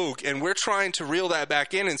gone rogue, and we're trying to reel that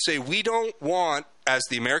back in and say we don't want, as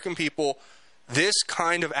the American people, this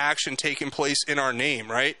kind of action taking place in our name,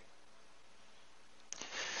 right?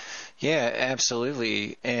 Yeah,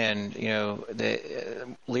 absolutely. And,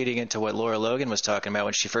 leading into what Laura Logan was talking about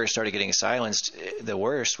when she first started getting silenced, the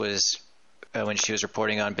worst was when she was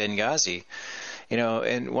reporting on Benghazi.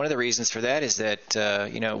 And one of the reasons for that is that,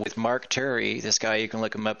 with Mark Turi, this guy, you can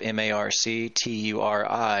look him up, Marcturi.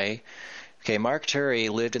 Okay, Mark Turi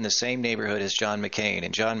lived in the same neighborhood as John McCain.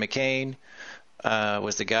 And John McCain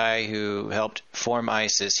was the guy who helped form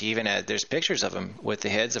ISIS. He even there's pictures of him with the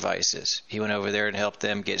heads of ISIS. He went over there and helped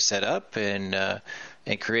them get set up and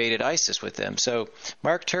created ISIS with them. So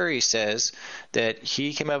Mark Turi says that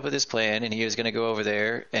he came up with this plan and he was going to go over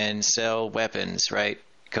there and sell weapons, right?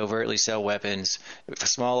 Covertly sell weapons,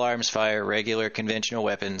 small arms fire, regular conventional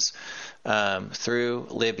weapons, through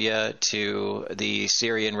Libya to the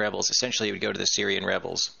Syrian rebels. Essentially, it would go to the Syrian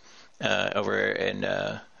rebels over in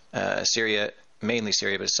Syria, mainly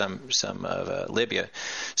Syria, but some of Libya.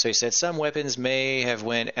 So he said some weapons may have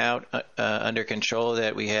went out under control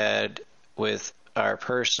that we had with our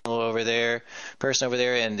person over there,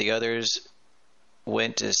 and the others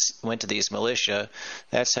went to these militia.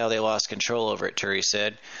 That's how they lost control over it, Turi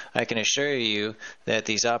said. I can assure you that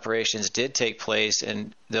these operations did take place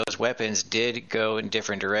and those weapons did go in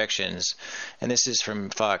different directions. And this is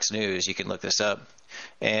from Fox News. You can look this up.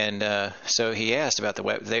 And so he asked about the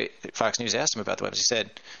weapons. Fox News asked him about the weapons. He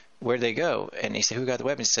said, where'd they go? And he said, who got the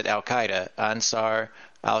weapons? He said, Al-Qaeda, Ansar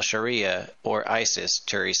al-Sharia, or ISIS.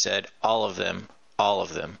 Turi said, all of them.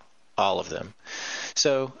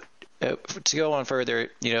 So to go on further,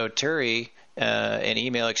 Turi, in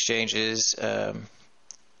email exchanges,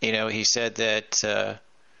 he said that,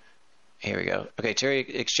 here we go. Okay, Turi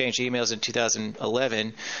exchanged emails in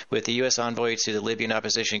 2011 with the U.S. envoy to the Libyan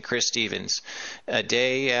opposition, Chris Stevens. A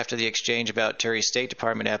day after the exchange about Turi's State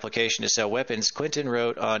Department application to sell weapons, Clinton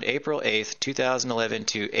wrote on April 8th, 2011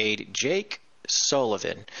 to aide Jake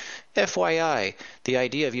Sullivan. FYI, the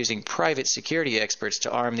idea of using private security experts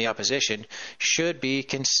to arm the opposition should be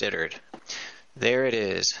considered. There it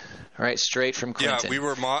is. Right, straight from Clinton. Yeah, we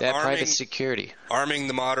were private security. Arming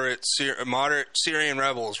the moderate Syrian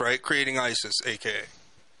rebels, right? Creating ISIS, a.k.a.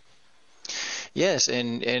 Yes,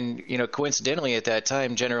 and coincidentally at that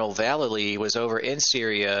time, General Vallely was over in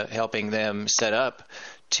Syria helping them set up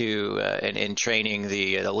and training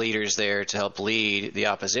the leaders there to help lead the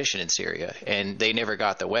opposition in Syria. And they never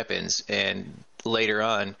got the weapons, and later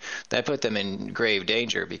on, that put them in grave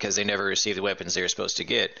danger because they never received the weapons they were supposed to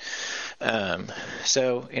get.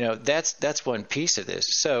 So that's one piece of this.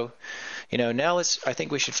 So, now I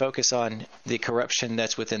think we should focus on the corruption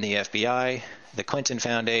that's within the FBI, the Clinton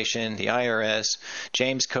Foundation, the IRS,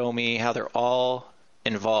 James Comey, how they're all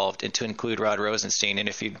involved, and to include Rod Rosenstein. And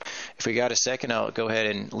if we got a second, I'll go ahead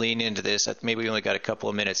and lean into this. Maybe we only got a couple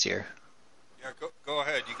of minutes here. Yeah, go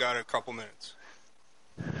ahead. You got a couple minutes.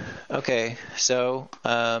 Okay, so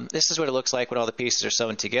this is what it looks like when all the pieces are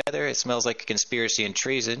sewn together. It smells like a conspiracy and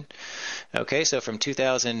treason. Okay, so from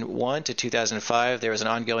 2001 to 2005, there was an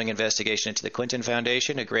ongoing investigation into the Clinton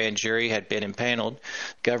Foundation. A grand jury had been impaneled.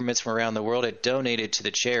 Governments from around the world had donated to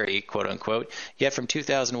the charity, quote unquote. Yet from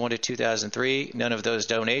 2001 to 2003, none of those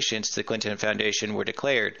donations to the Clinton Foundation were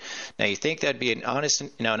declared. Now, you think that'd be an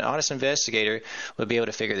honest investigator would be able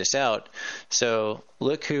to figure this out. So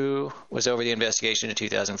look who was over the investigation in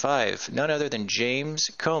 2005. None other than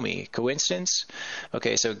James Comey. Coincidence?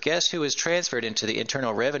 Okay, so guess who was transferred into the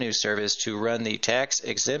Internal Revenue Service to run the tax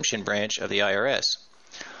exemption branch of the IRS?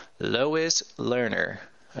 Lois Lerner.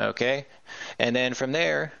 Okay? And then from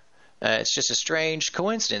there, it's just a strange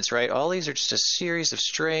coincidence, right? All these are just a series of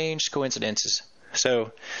strange coincidences.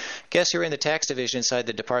 So guess who were in the tax division inside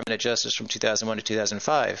the Department of Justice from 2001 to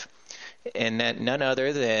 2005? And that none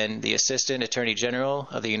other than the Assistant Attorney General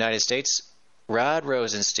of the United States, Rod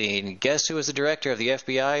Rosenstein. Guess who was the director of the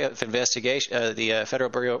FBI of investigation, the Federal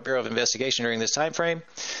Bureau of Investigation during this time frame?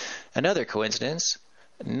 Another coincidence.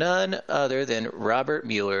 None other than Robert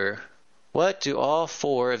Mueller. What do all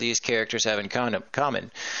four of these characters have in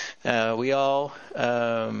common? We all,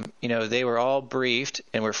 they were all briefed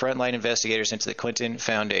and were frontline investigators into the Clinton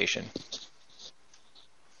Foundation.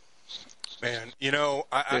 Man,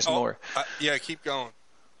 there's more. Yeah, keep going.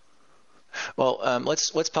 Well,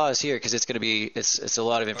 let's pause here because it's going to be it's a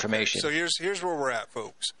lot of information. Okay, so here's where we're at,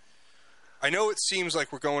 folks. I know it seems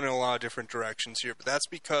like we're going in a lot of different directions here, but that's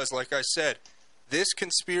because, like I said, this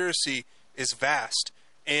conspiracy is vast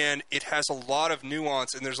and it has a lot of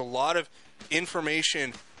nuance, and there's a lot of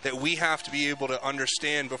information that we have to be able to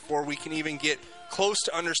understand before we can even get close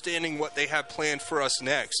to understanding what they have planned for us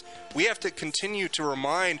next. We have to continue to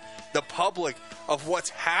remind the public of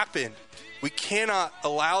what's happened. We cannot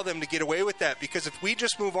allow them to get away with that, because if we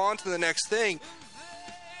just move on to the next thing,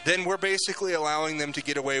 then we're basically allowing them to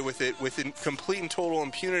get away with it with complete and total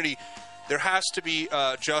impunity. There has to be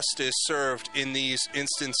justice served in these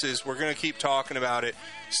instances. We're going to keep talking about it.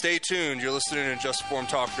 Stay tuned. You're listening to Just Informed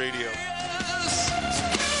Talk Radio.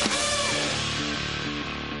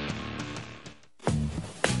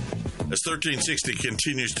 As 1360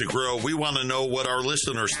 continues to grow, we want to know what our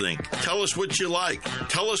listeners think. Tell us what you like.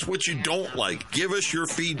 Tell us what you don't like. Give us your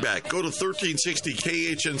feedback. Go to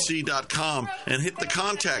 1360khnc.com and hit the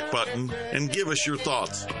contact button and give us your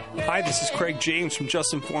thoughts. Hi, this is Craig James from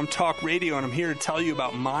Just Informed Talk Radio, and I'm here to tell you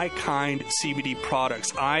about My Kind CBD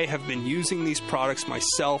products. I have been using these products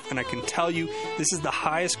myself, and I can tell you this is the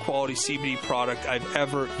highest quality CBD product I've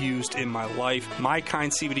ever used in my life. My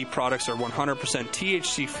Kind CBD products are 100%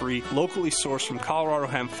 THC-free, locally sourced from Colorado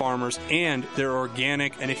hemp farmers, and they're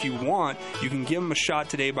organic. And if you want, you can give them a shot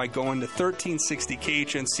today by going to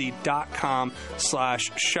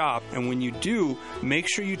 1360khnc.com/shop. And when you do, make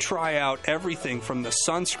sure you try out everything from the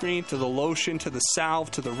sunscreen to the lotion to the salve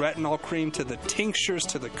to the retinol cream to the tinctures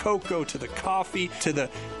to the cocoa to the coffee to the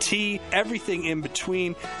tea, everything in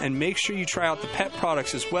between. And make sure you try out the pet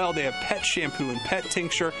products as well. They have pet shampoo and pet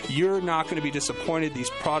tincture. You're not going to be disappointed. These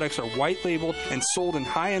products are white labeled and sold in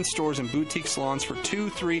high-end stores and boutique salons for 2,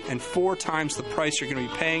 3, and 4 times the price you're going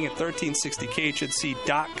to be paying at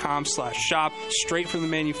 1360khnc.com/shop, straight from the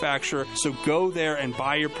manufacturer. So go there and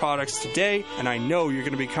buy your products today, and I know you're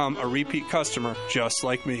going to become a repeat customer just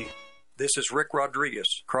like me. This is Rick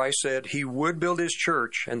Rodriguez. Christ said he would build his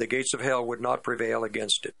church and the gates of hell would not prevail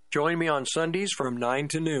against it. Join me on Sundays from 9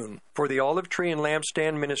 to noon for the Olive Tree and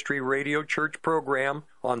Lampstand Ministry Radio Church program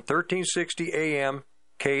on 1360 AM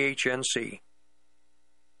KHNC.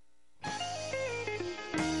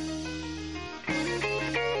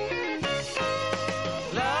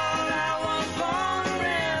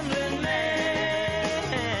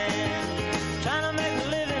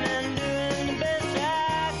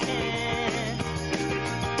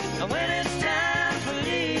 When it's time for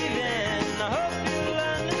leaving, the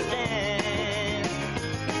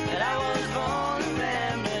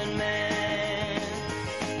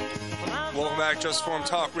back, Just Forum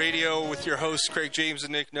Talk Radio with your hosts, Craig James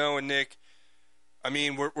and Nick No. And Nick, I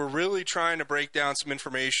mean, we're really trying to break down some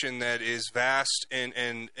information that is vast and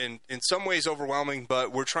in some ways overwhelming,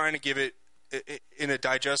 but we're trying to give it in a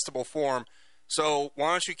digestible form. So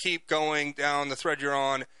why don't you keep going down the thread you're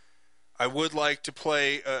on? I would like to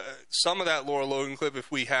play some of that Lara Logan clip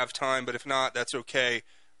if we have time, but if not, that's okay.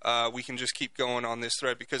 We can just keep going on this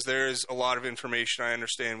thread because there is a lot of information I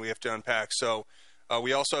understand we have to unpack. So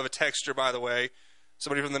we also have a texter, by the way.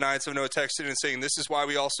 Somebody from the 970 texted in saying this is why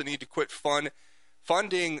we also need to quit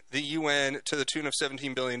funding the UN to the tune of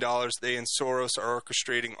 $17 billion. They and Soros are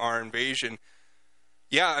orchestrating our invasion.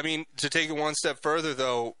 Yeah, I mean, to take it one step further,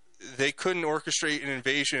 though, they couldn't orchestrate an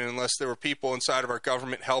invasion unless there were people inside of our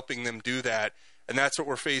government helping them do that. And that's what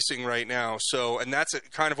we're facing right now. So, and that's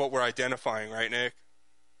kind of what we're identifying, right, Nick?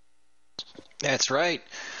 That's right.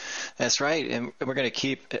 That's right. And we're going to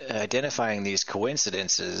keep identifying these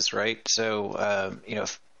coincidences, right? So,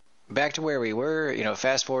 back to where we were,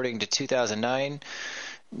 fast forwarding to 2009,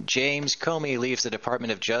 James Comey leaves the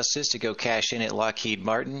Department of Justice to go cash in at Lockheed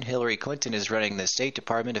Martin. Hillary Clinton is running the State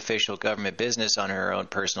Department official government business on her own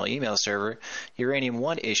personal email server. Uranium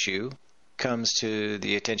One issue comes to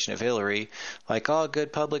the attention of Hillary. Like all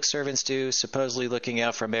good public servants do, supposedly looking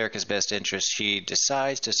out for America's best interests, she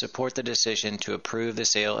decides to support the decision to approve the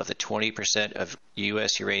sale of the 20% of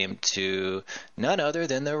U.S. uranium to none other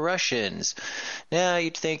than the Russians. Now,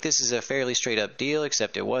 you'd think this is a fairly straight-up deal,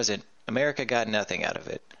 except it wasn't. America got nothing out of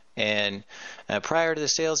it. And prior to the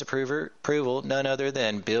sales approval, none other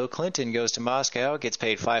than Bill Clinton goes to Moscow, gets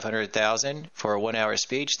paid $500,000 for a 1-hour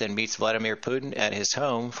speech, then meets Vladimir Putin at his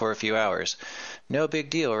home for a few hours. No big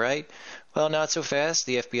deal, right? Well, not so fast.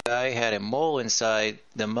 The FBI had a mole inside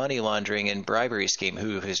the money laundering and bribery scheme,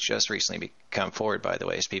 who has just recently come forward, by the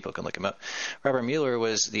way, so people can look him up. Robert Mueller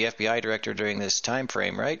was the FBI director during this time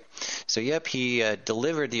frame, right? So, yep, he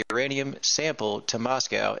delivered the uranium sample to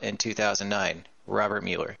Moscow in 2009. Robert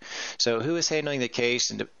Mueller. So who is handling the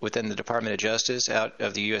case within the Department of Justice out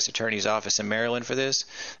of the U.S. Attorney's Office in Maryland for this?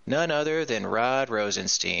 None other than Rod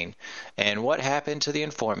Rosenstein. And what happened to the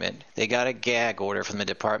informant? They got a gag order from the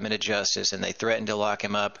Department of Justice, and they threatened to lock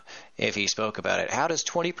him up if he spoke about it. How does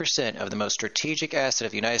 20% of the most strategic asset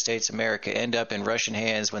of the United States of America end up in Russian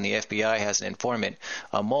hands when the FBI has an informant,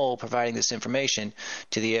 a mole, providing this information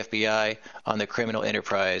to the FBI on the criminal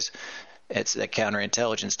enterprise? It's that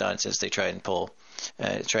counterintelligence nonsense they try and pull,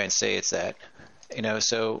 try and say it's that,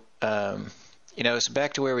 So, so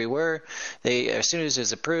back to where we were. They, as soon as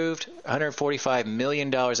it's approved, $145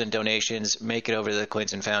 million in donations make it over to the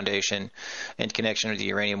Clinton Foundation in connection with the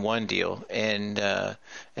Uranium One deal. And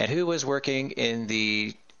who was working in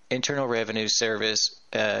the Internal Revenue Service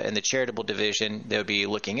in the charitable division that would be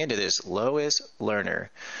looking into this? Lois Lerner.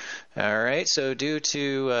 All right. So due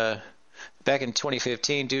to back in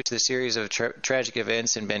 2015, due to the series of tragic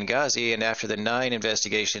events in Benghazi and after the 9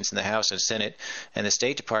 investigations in the House and Senate and the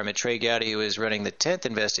State Department, Trey Gowdy, who is running the 10th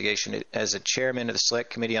investigation as a chairman of the Select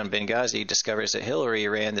Committee on Benghazi, discovers that Hillary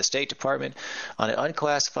ran the State Department on an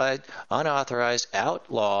unclassified, unauthorized,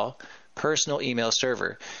 outlaw personal email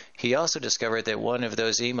server. He also discovered that none of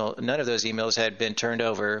those emails had been turned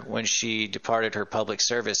over when she departed her public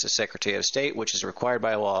service as Secretary of State, which is required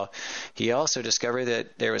by law. He also discovered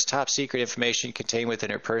that there was top secret information contained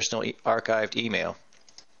within her personal archived email.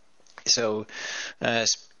 So,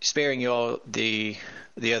 sparing you all the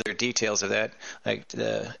other details of that, like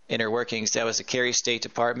the inner workings, that was the Kerry State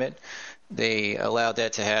Department. They allowed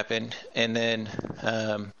that to happen. And then,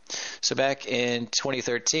 so back in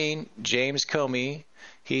 2013, James Comey,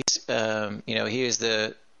 he is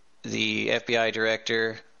the FBI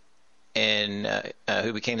director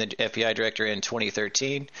who became the FBI director in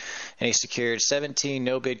 2013, and he secured 17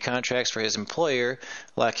 no-bid contracts for his employer,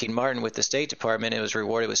 Lockheed Martin, with the State Department, and was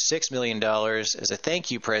rewarded with $6 million as a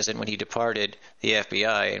thank you present when he departed the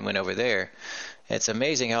FBI and went over there. It's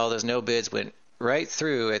amazing how all those no-bids went right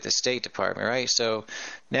through at the State Department, right? So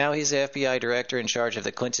now he's the FBI director in charge of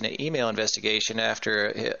the Clinton email investigation after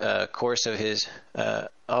a course of his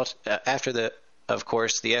Of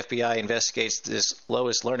course, the FBI investigates this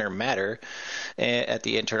Lois Lerner matter at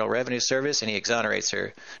the Internal Revenue Service, and he exonerates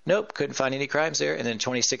her. Nope, couldn't find any crimes there. And then in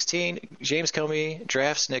 2016, James Comey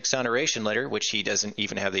drafts an exoneration letter, which he doesn't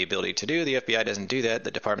even have the ability to do. The FBI doesn't do that.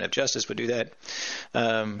 The Department of Justice would do that.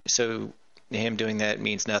 So him doing that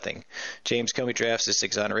means nothing. James Comey drafts this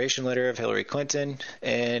exoneration letter of Hillary Clinton,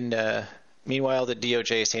 and Meanwhile, the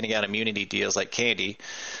DOJ is handing out immunity deals like candy,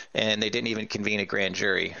 and they didn't even convene a grand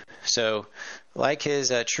jury. So, like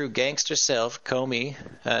his true gangster self, Comey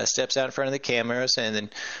steps out in front of the cameras and then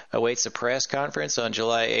awaits a press conference on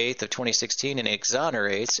July 8th of 2016 and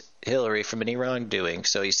exonerates Hillary from any wrongdoing.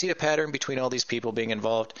 So you see the pattern between all these people being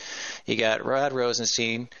involved. You got Rod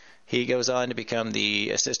Rosenstein. He goes on to become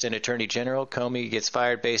the Assistant Attorney General. Comey gets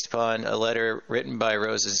fired based upon a letter written by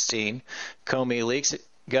Rosenstein. Comey leaks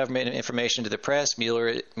government information to the press.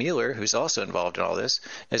 Mueller, who's also involved in all this,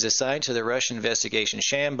 is assigned to the Russian investigation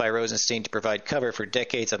sham by Rosenstein to provide cover for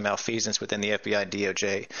decades of malfeasance within the FBI and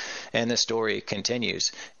DOJ. And the story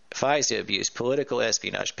continues. FISA abuse, political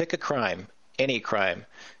espionage, pick a crime, any crime.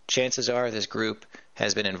 Chances are this group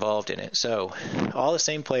has been involved in it. So all the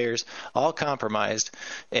same players, all compromised,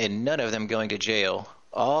 and none of them going to jail,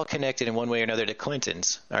 all connected in one way or another to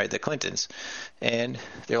the Clintons. And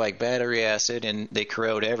they're like battery acid, and they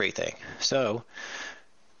corrode everything. So,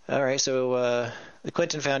 all right, so the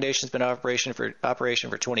Clinton Foundation's been in operation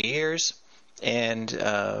for 20 years, and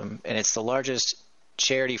it's the largest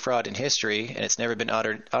charity fraud in history, and it's never been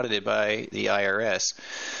audited by the IRS.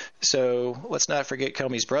 So let's not forget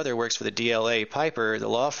Comey's brother works for the DLA Piper, the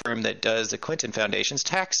law firm that does the Clinton Foundation's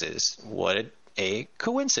taxes. What a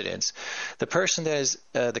coincidence. The person that is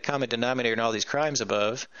the common denominator in all these crimes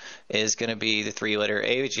above is going to be the three-letter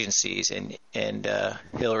agencies and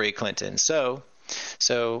Hillary Clinton. So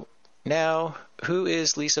now, who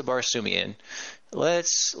is Lisa Barsoomian?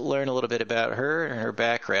 Let's learn a little bit about her and her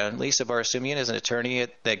background. Lisa Barsoomian is an attorney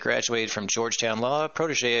that graduated from Georgetown Law,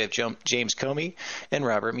 protege of James Comey and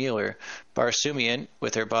Robert Mueller. Barsoomian,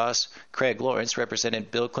 with her boss Craig Lawrence,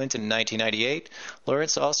 represented Bill Clinton in 1998.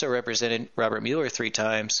 Lawrence also represented Robert Mueller 3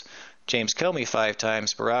 times, James Comey 5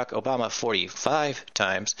 times, Barack Obama 45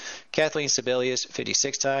 times, Kathleen Sebelius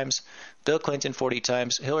 56 times, Bill Clinton 40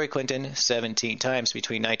 times, Hillary Clinton 17 times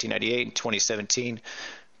between 1998 and 2017.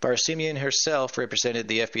 Barsoomian herself represented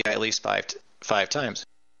the FBI at least five times.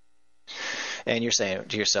 And you're saying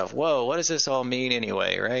to yourself, whoa, what does this all mean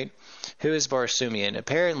anyway, right? Who is Barsoomian?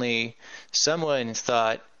 Apparently, someone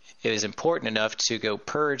thought it was important enough to go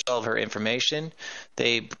purge all of her information.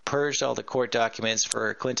 They purged all the court documents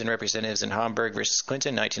for Clinton representatives in Hamburg versus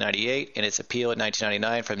Clinton in 1998 and its appeal in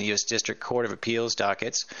 1999 from the U.S. District Court of Appeals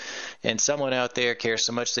dockets. And someone out there cares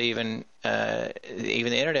so much that even the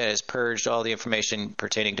Internet has purged all the information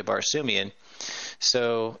pertaining to Barsoomian.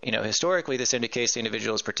 So, historically, this indicates the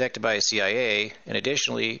individual is protected by the CIA, and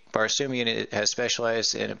additionally, Barsoomian has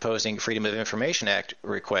specialized in opposing Freedom of Information Act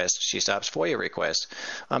requests. She stops FOIA requests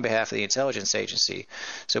on behalf of the intelligence agency.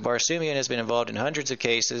 So Barsoomian has been involved in hundreds of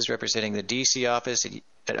cases representing the D.C. office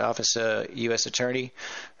U.S. Attorney.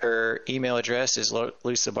 Her email address is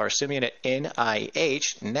Lisa Barsoomian at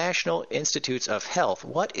NIH, National Institutes of Health.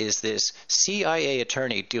 What is this CIA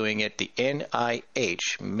attorney doing at the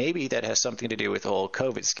NIH? Maybe that has something to do with the whole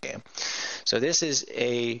COVID scam. So this is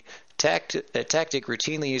a tactic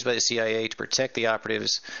routinely used by the CIA to protect the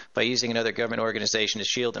operatives by using another government organization to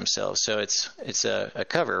shield themselves. So it's a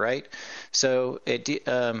cover, right? So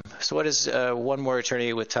what does one more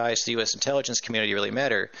attorney with ties to the U.S. intelligence community really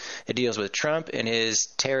matter? It deals with Trump and his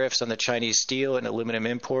tariffs on the Chinese steel and aluminum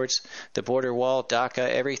imports, the border wall, DACA,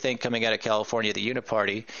 everything coming out of California, the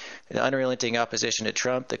Uniparty, the unrelenting opposition to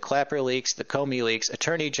Trump, the Clapper leaks, the Comey leaks,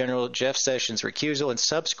 Attorney General Jeff Sessions' recusal, and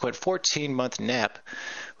subsequent 14-month nap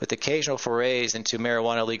with occasional forays into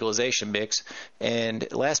marijuana legalization mix,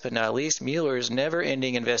 and last but not least, Mueller's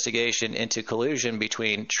never-ending investigation into collusion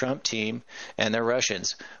between Trump team and the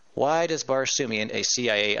Russians. Why does Barsoomian, a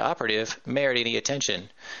CIA operative, merit any attention?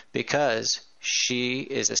 Because she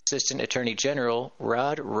is Assistant Attorney General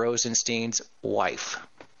Rod Rosenstein's wife.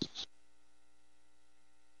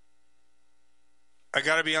 I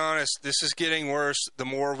got to be honest, this is getting worse the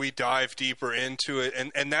more we dive deeper into it,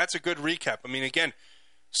 and that's a good recap. I mean, again,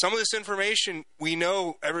 some of this information we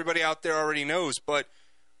know, everybody out there already knows, but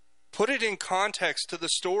put it in context to the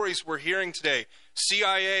stories we're hearing today.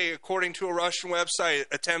 CIA, according to a Russian website,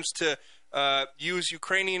 attempts to use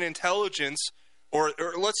Ukrainian intelligence, or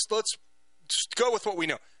let's go with what we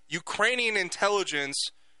know. Ukrainian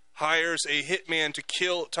intelligence hires a hitman to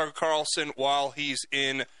kill Tucker Carlson while he's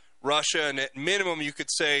in Russia, and at minimum you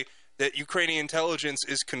could say that Ukrainian intelligence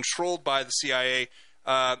is controlled by the CIA.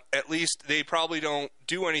 At least they probably don't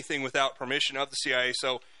do anything without permission of the CIA.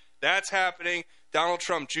 So that's happening. Donald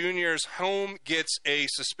Trump Jr.'s home gets a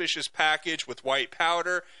suspicious package with white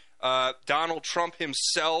powder. Donald Trump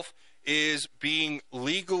himself is being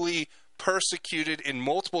legally persecuted in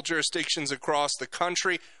multiple jurisdictions across the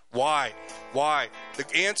country. Why? The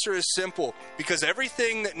answer is simple. Because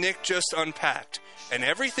everything that Nick just unpacked and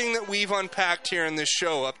everything that we've unpacked here in this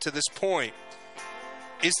show up to this point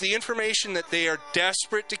is the information that they are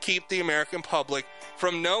desperate to keep the American public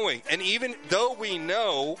from knowing. And even though we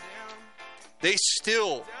know, they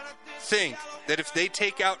still think that if they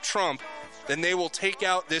take out Trump, then they will take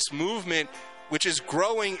out this movement, which is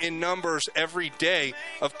growing in numbers every day,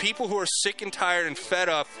 of people who are sick and tired and fed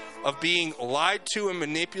up of being lied to and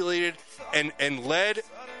manipulated and led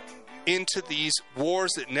into these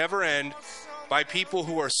wars that never end by people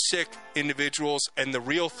who are sick individuals, and the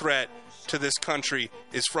real threat to this country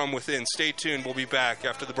is from within. Stay tuned. We'll be back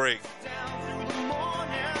after the break.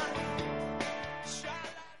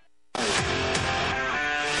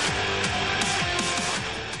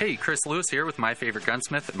 Hey, Chris Lewis here with My Favorite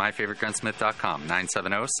Gunsmith at MyFavoriteGunsmith.com,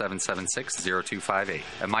 970-776-0258.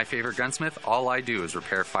 At My Favorite Gunsmith, all I do is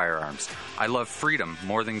repair firearms. I love freedom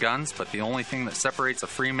more than guns, but the only thing that separates a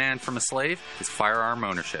free man from a slave is firearm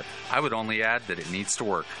ownership. I would only add that it needs to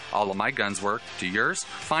work. All of my guns work. Do yours?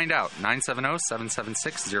 Find out.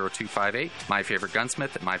 970-776-0258. My Favorite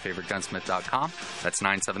Gunsmith at MyFavoriteGunsmith.com. That's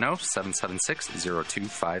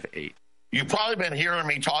 970-776-0258. You've probably been hearing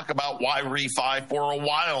me talk about Why Refi for a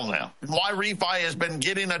while now. Why Refi has been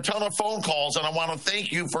getting a ton of phone calls, and I want to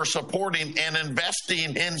thank you for supporting and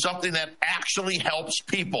investing in something that actually helps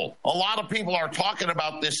people. A lot of people are talking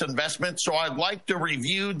about this investment, so I'd like to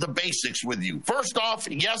review the basics with you. First off,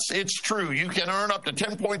 yes, it's true. You can earn up to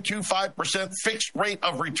 10.25% fixed rate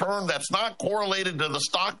of return that's not correlated to the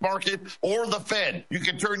stock market or the Fed. You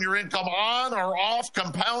can turn your income on or off,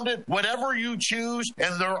 compound it, whatever you choose,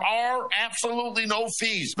 and there are absolutely no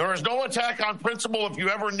fees. There is no attack on principal if you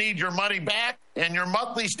ever need your money back, and your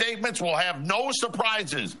monthly statements will have no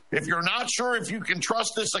surprises. If you're not sure if you can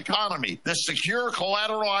trust this economy, this secure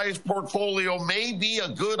collateralized portfolio may be a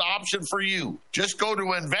good option for you. Just go to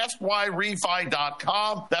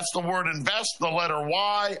investwhyrefi.com. That's the word invest, the letter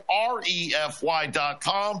Y,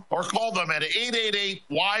 REFY.com, or call them at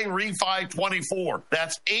 888-YREFI24.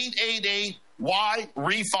 That's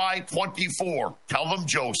 888-YREFI24. Tell them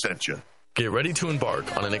Joe sent you. Get ready to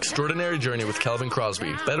embark on an extraordinary journey with Kelvin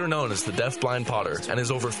Crosby, better known as the Deaf Blind Potter, and his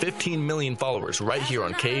over 15 million followers right here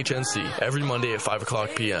on KHNC every Monday at 5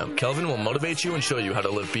 o'clock p.m. Kelvin will motivate you and show you how to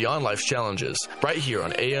live beyond life's challenges right here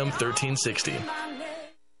on AM 1360.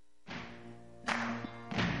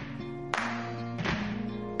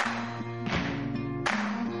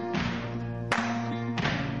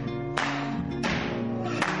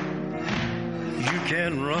 You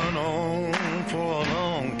can run on for a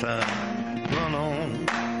long time. Run on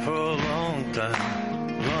for a long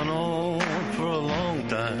time. Run on for a long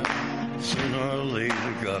time. Sooner or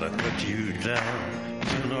later, gotta cut you down.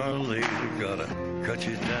 Sooner or later, gotta cut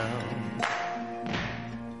you down.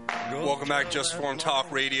 Welcome back, Just Informed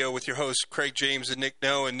Talk Radio, with your hosts Craig James and Nick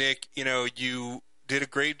No. And Nick, you did a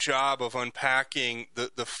great job of unpacking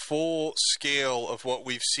the full scale of what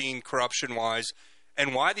we've seen corruption-wise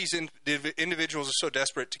and why these individuals are so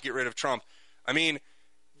desperate to get rid of Trump. I mean,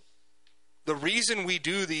 the reason we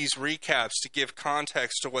do these recaps to give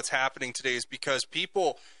context to what's happening today is because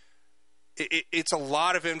people, it's a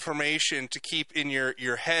lot of information to keep in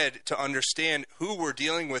your head to understand who we're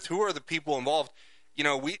dealing with, who are the people involved.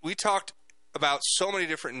 We talked about so many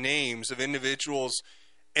different names of individuals,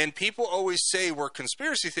 and people always say we're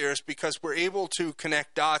conspiracy theorists because we're able to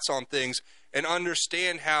connect dots on things and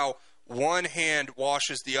understand how one hand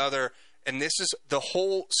washes the other, and this is the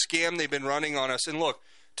whole scam they've been running on us. And look,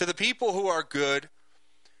 to the people who are good,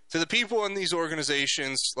 to the people in these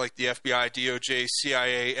organizations like the FBI, DOJ,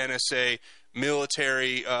 CIA, NSA,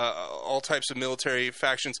 military, all types of military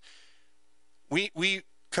factions, we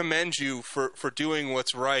commend you for doing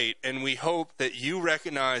what's right, and we hope that you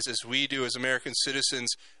recognize, as we do as American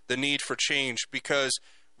citizens, the need for change, because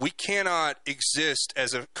we cannot exist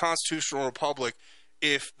as a constitutional republic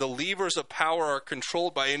if the levers of power are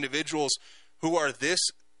controlled by individuals who are this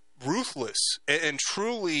ruthless and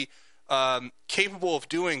truly capable of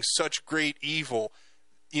doing such great evil.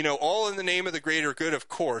 All in the name of the greater good, of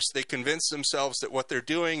course. They convince themselves that what they're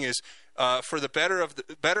doing is for the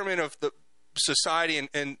betterment of the society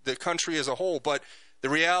and the country as a whole. But the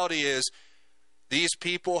reality is these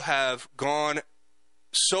people have gone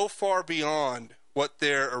so far beyond what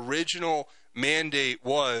their original mandate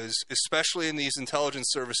was, especially in these intelligence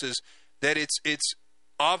services, that it's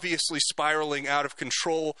obviously spiraling out of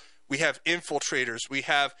control. We have infiltrators, we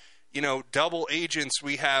have double agents,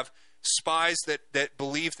 we have spies that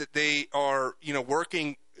believe that they are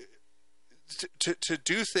working to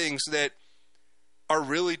do things that are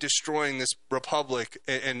really destroying this republic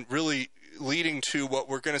and really leading to what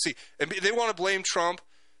we're going to see. And they want to blame Trump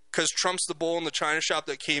because Trump's the bull in the china shop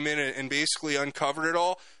that came in and basically uncovered it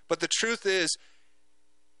all. But the truth is,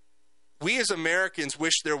 we as Americans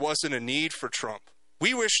wish there wasn't a need for Trump.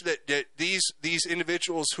 We wish that these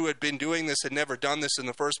individuals who had been doing this had never done this in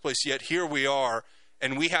the first place, yet here we are,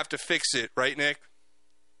 and we have to fix it. Right, Nick?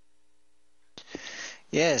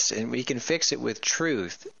 Yes, and we can fix it with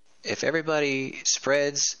truth. If everybody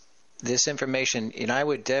spreads this information, and I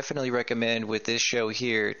would definitely recommend with this show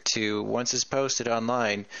here to, once it's posted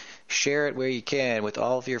online, share it where you can with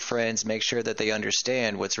all of your friends. Make sure that they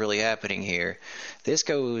understand what's really happening here. This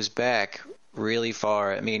goes back really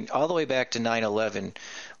far. I mean, all the way back to 9/11.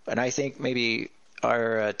 And I think maybe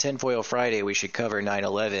our Tinfoil Friday we should cover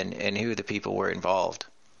 9/11 and who the people were involved.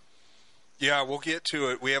 Yeah, we'll get to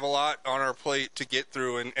it. We have a lot on our plate to get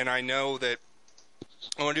through, and I know that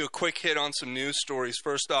I want to do a quick hit on some news stories.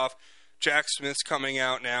 First off, Jack Smith's coming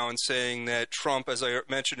out now and saying that Trump, as I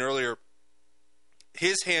mentioned earlier,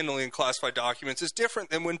 his handling of classified documents is different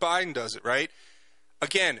than when Biden does it, right?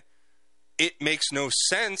 Again, it makes no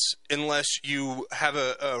sense unless you have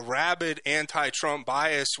a rabid anti-Trump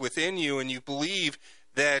bias within you and you believe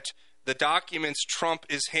that the documents Trump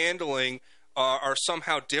is handling are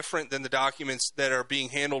somehow different than the documents that are being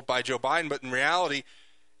handled by Joe Biden. But in reality,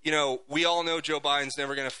 you know, we all know Joe Biden's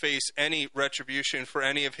never going to face any retribution for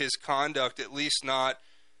any of his conduct, at least not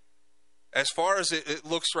as far as it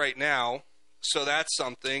looks right now. So that's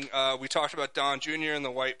something. We talked about Don Jr. and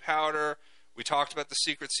the white powder. We talked about the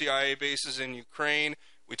secret CIA bases in Ukraine.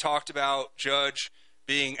 We talked about Judge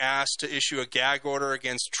being asked to issue a gag order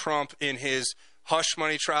against Trump in his hush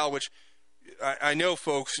money trial, which I know,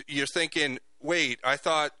 folks, you're thinking, wait, I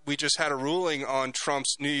thought we just had a ruling on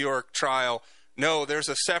Trump's New York trial. No, there's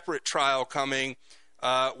a separate trial coming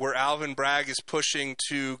where Alvin Bragg is pushing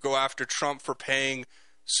to go after Trump for paying,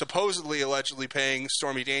 supposedly, allegedly paying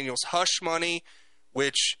Stormy Daniels hush money,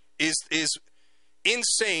 which is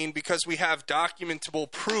insane because we have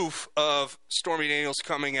documentable proof of Stormy Daniels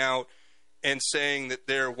coming out and saying that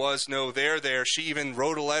there was no there. She even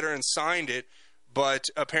wrote a letter and signed it, but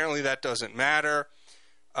apparently that doesn't matter.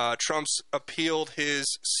 Trump's appealed his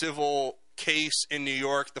civil case in New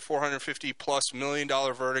York. The $450+ million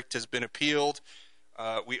verdict has been appealed.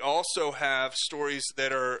 We also have stories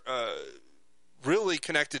that are really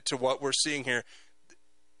connected to what we're seeing here.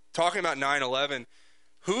 Talking about 9/11,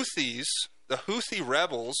 Houthis, the Houthi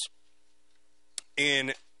rebels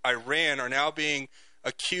in Iran are now being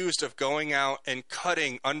accused of going out and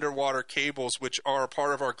cutting underwater cables, which are a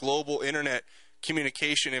part of our global internet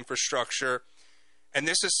communication infrastructure. And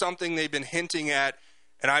this is something they've been hinting at,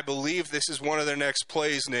 and I believe this is one of their next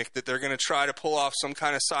plays, Nick, that they're going to try to pull off some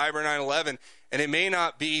kind of cyber 9/11. And it may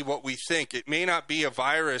not be what we think. It may not be a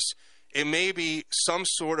virus. It may be some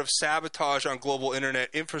sort of sabotage on global internet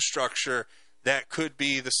infrastructure that could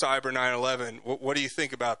be the cyber 9/11. What do you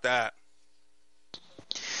think about that?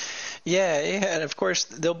 Yeah, and of course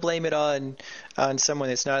they'll blame it on someone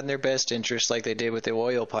that's not in their best interest, like they did with the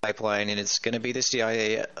oil pipeline, and it's going to be the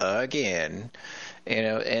CIA again, you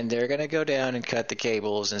know. And they're going to go down and cut the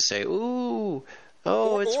cables and say, "Ooh,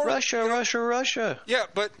 it's Russia." Yeah,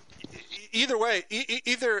 but either way,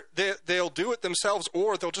 either they'll do it themselves,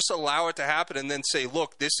 or they'll just allow it to happen and then say,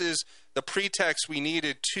 "Look, this is the pretext we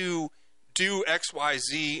needed to do X, Y,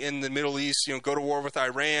 Z in the Middle East. You know, go to war with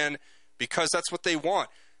Iran because that's what they want."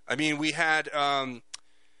 I mean, we had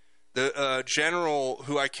the general,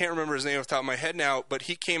 who I can't remember his name off the top of my head now, but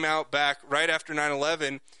he came out back right after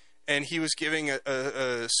 9/11, and he was giving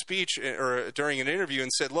a speech or during an interview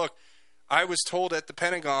and said, look, I was told at the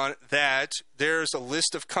Pentagon that there's a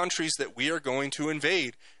list of countries that we are going to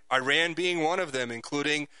invade, Iran being one of them,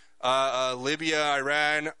 including Libya,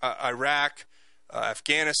 Iran, Iraq,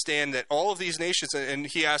 Afghanistan, that all of these nations. And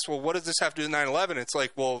he asked, well, what does this have to do with 9/11? It's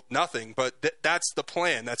like, well, nothing, but that's the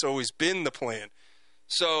plan. That's always been the plan.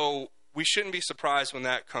 So we shouldn't be surprised when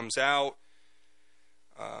that comes out.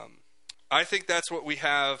 I think that's what we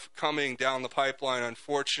have coming down the pipeline,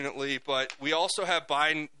 unfortunately. But we also have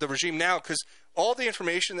Biden, the regime now, because all the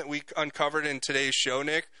information that we uncovered in today's show,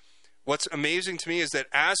 Nick, what's amazing to me is that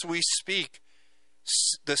as we speak,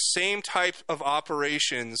 the same type of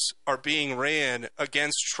operations are being ran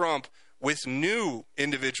against Trump with new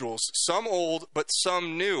individuals, some old, but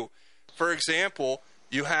some new. For example,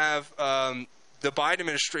 you have the Biden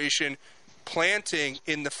administration planting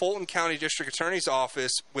in the Fulton County District Attorney's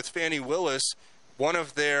Office with Fannie Willis, one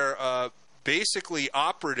of their basically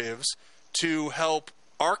operatives, to help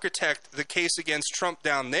architect the case against Trump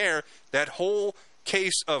down there. That whole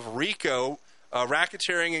case of RICO,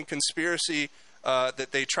 racketeering and conspiracy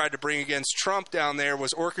that they tried to bring against Trump down there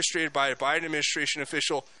was orchestrated by a Biden administration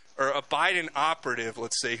official, or a Biden operative,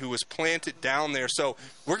 let's say, who was planted down there. So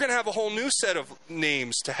we're going to have a whole new set of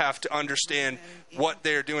names to have to understand what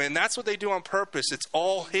they're doing. And that's what they do on purpose. It's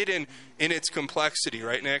all hidden in its complexity,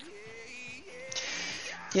 right, Nick?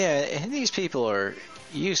 Yeah, and these people are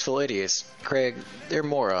useful idiots, Craig. They're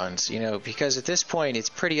morons, because at this point it's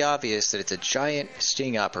pretty obvious that it's a giant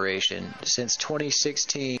sting operation. Since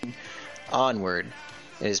 2016 onward,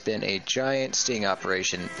 it has been a giant sting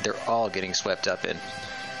operation they're all getting swept up in.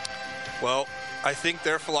 Well, I think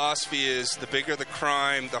their philosophy is the bigger the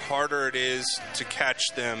crime, the harder it is to catch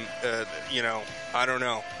them. I don't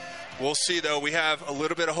know. We'll see, though. We have a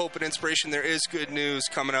little bit of hope and inspiration. There is good news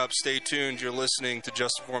coming up. Stay tuned. You're listening to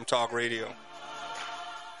Just Informed Talk Radio.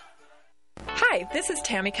 Hi, this is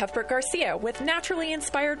Tammy Cuthbert Garcia with Naturally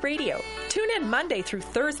Inspired Radio. Tune in Monday through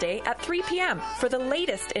Thursday at 3 p.m. for the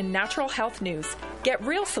latest in natural health news. Get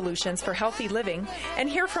real solutions for healthy living and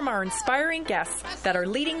hear from our inspiring guests that are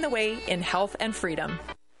leading the way in health and freedom.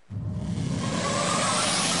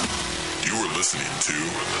 You are listening to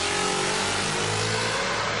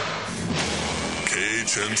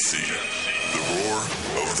KHNC, the roar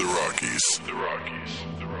of the Rockies.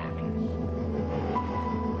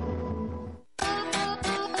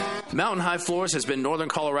 Mountain High Floors has been Northern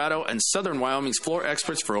Colorado and Southern Wyoming's floor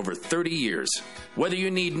experts for over 30 years. Whether you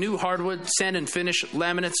need new hardwood, sand and finish,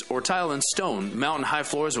 laminates, or tile and stone, Mountain High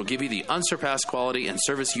Floors will give you the unsurpassed quality and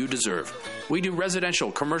service you deserve. We do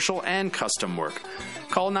residential, commercial, and custom work.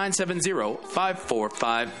 Call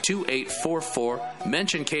 970-545-2844,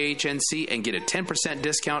 mention KHNC, and get a 10%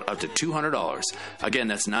 discount up to $200. Again,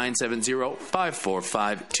 that's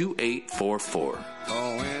 970-545-2844.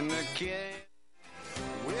 Oh, in the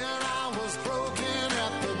when I was broken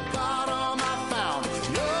at the bottom, I found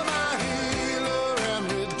you're my healer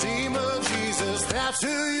and redeemer, Jesus. That's who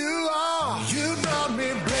you are. You brought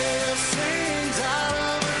me blessings out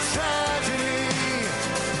of a tragedy.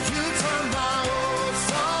 You turned my old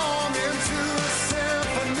song into a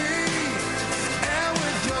symphony. And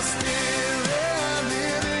with your spirit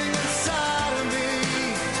living inside of me,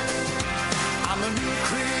 I'm a new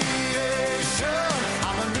creation.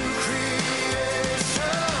 I'm a new creation.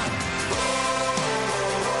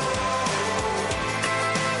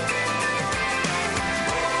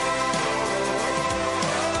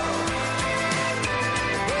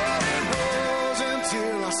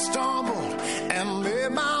 Until I stumbled and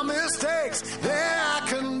made my mistakes, then I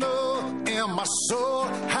could know in my soul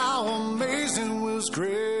how amazing was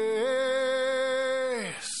grace.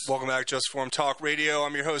 Welcome back to Just Informed Talk Radio.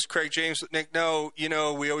 I'm your host, Craig James with Nick No.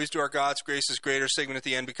 We always do our God's Grace is Greater segment at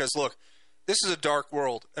the end because, look, this is a dark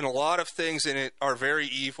world, and a lot of things in it are very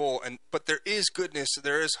evil, but there is goodness,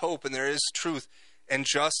 there is hope, and there is truth and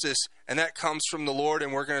justice, and that comes from the Lord,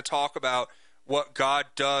 and we're going to talk about what God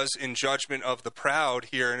does in judgment of the proud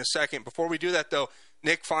here in a second. Before we do that, though,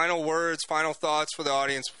 Nick, final words, final thoughts for the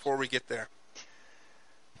audience before we get there.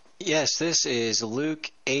 Yes, this is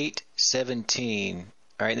Luke 8:17.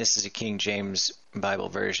 All right, this is a King James Bible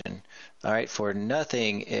version. All right, for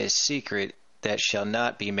nothing is secret that shall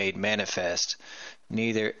not be made manifest,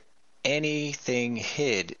 neither anything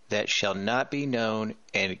hid that shall not be known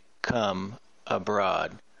and come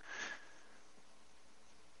abroad.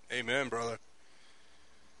 Amen, brother.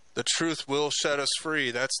 The truth will set us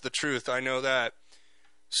free. That's the truth. I know that.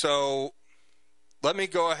 So let me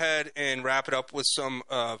go ahead and wrap it up with some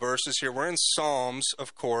verses here. We're in Psalms,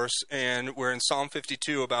 of course, and we're in Psalm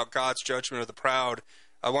 52 about God's judgment of the proud.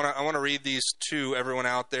 I want to read these to everyone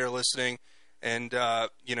out there listening, and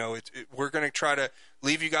we're going to try to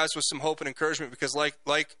leave you guys with some hope and encouragement because, like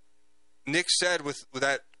Nick said with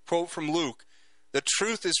that quote from Luke, the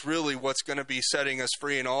truth is really what's going to be setting us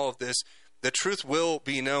free in all of this. The truth will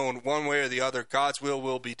be known one way or the other. God's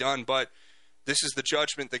will be done, but this is the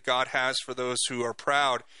judgment that God has for those who are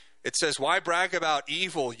proud. It says, "Why brag about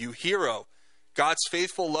evil, you hero? God's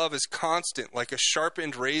faithful love is constant, like a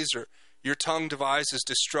sharpened razor. Your tongue devises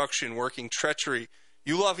destruction, working treachery.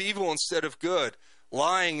 You love evil instead of good,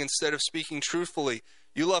 lying instead of speaking truthfully.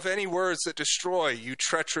 You love any words that destroy, you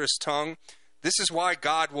treacherous tongue. This is why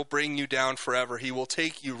God will bring you down forever. He will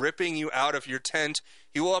take you, ripping you out of your tent.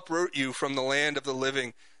 He will uproot you from the land of the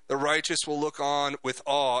living. The righteous will look on with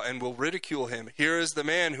awe and will ridicule him. Here is the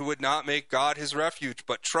man who would not make God his refuge,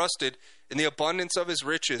 but trusted in the abundance of his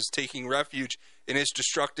riches, taking refuge in his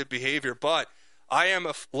destructive behavior. But I am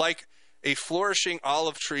like a flourishing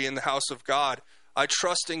olive tree in the house of God. I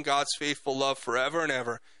trust in God's faithful love forever and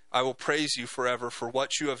ever. I will praise you forever for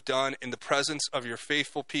what you have done in the presence of your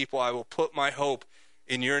faithful people. I will put my hope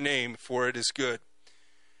in your name, for it is good."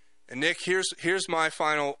 And Nick, here's my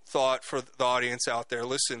final thought for the audience out there.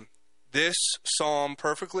 Listen, this psalm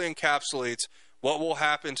perfectly encapsulates what will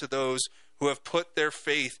happen to those who have put their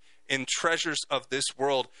faith in treasures of this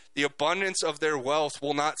world. The abundance of their wealth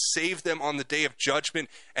will not save them on the day of judgment,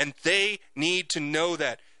 and they need to know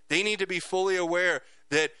that. They need to be fully aware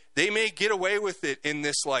that they may get away with it in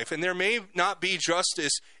this life, and there may not be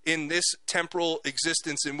justice in this temporal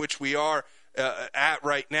existence in which we are at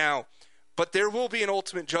right now. But there will be an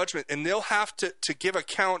ultimate judgment, and they'll have to give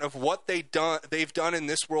account of what they've done in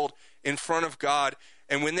this world in front of God.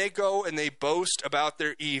 And when they go and they boast about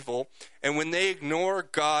their evil, and when they ignore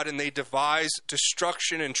God and they devise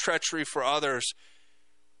destruction and treachery for others,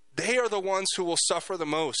 they are the ones who will suffer the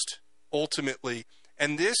most, ultimately.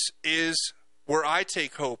 And this is where I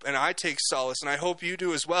take hope and I take solace, and I hope you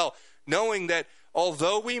do as well, knowing that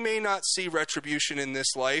although we may not see retribution in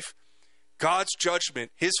this life, God's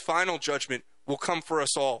judgment, his final judgment, will come for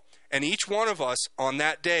us all. And each one of us on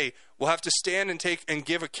that day will have to stand and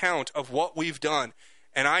give account of what we've done.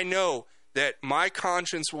 And I know that my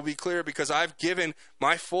conscience will be clear because I've given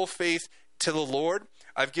my full faith to the Lord.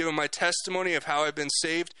 I've given my testimony of how I've been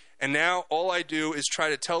saved. And now all I do is try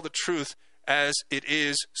to tell the truth as it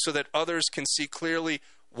is so that others can see clearly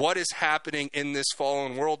what is happening in this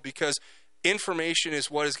fallen world, because information is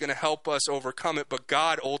what is going to help us overcome it, but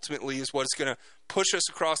God ultimately is what is going to push us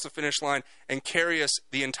across the finish line and carry us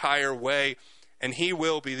the entire way, and he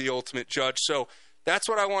will be the ultimate judge. So that's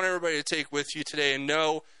what I want everybody to take with you today, and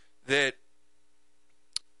know that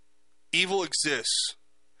evil exists.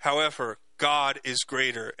 However, God is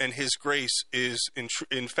greater, and his grace is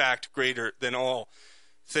in fact greater than all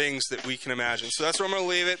things that we can imagine. So that's where I'm going to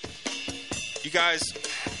leave it. You guys,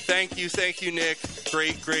 thank you, Nick.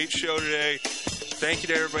 Great show today. Thank you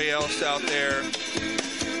to everybody else out there,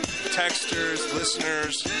 texters,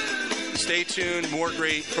 listeners. Stay tuned. More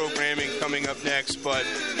great programming coming up next. But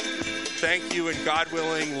thank you, and God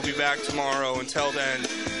willing, we'll be back tomorrow. Until then,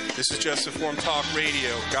 this is Just Informed Talk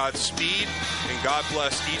Radio. Godspeed, and God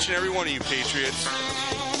bless each and every one of you,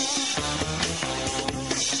 Patriots.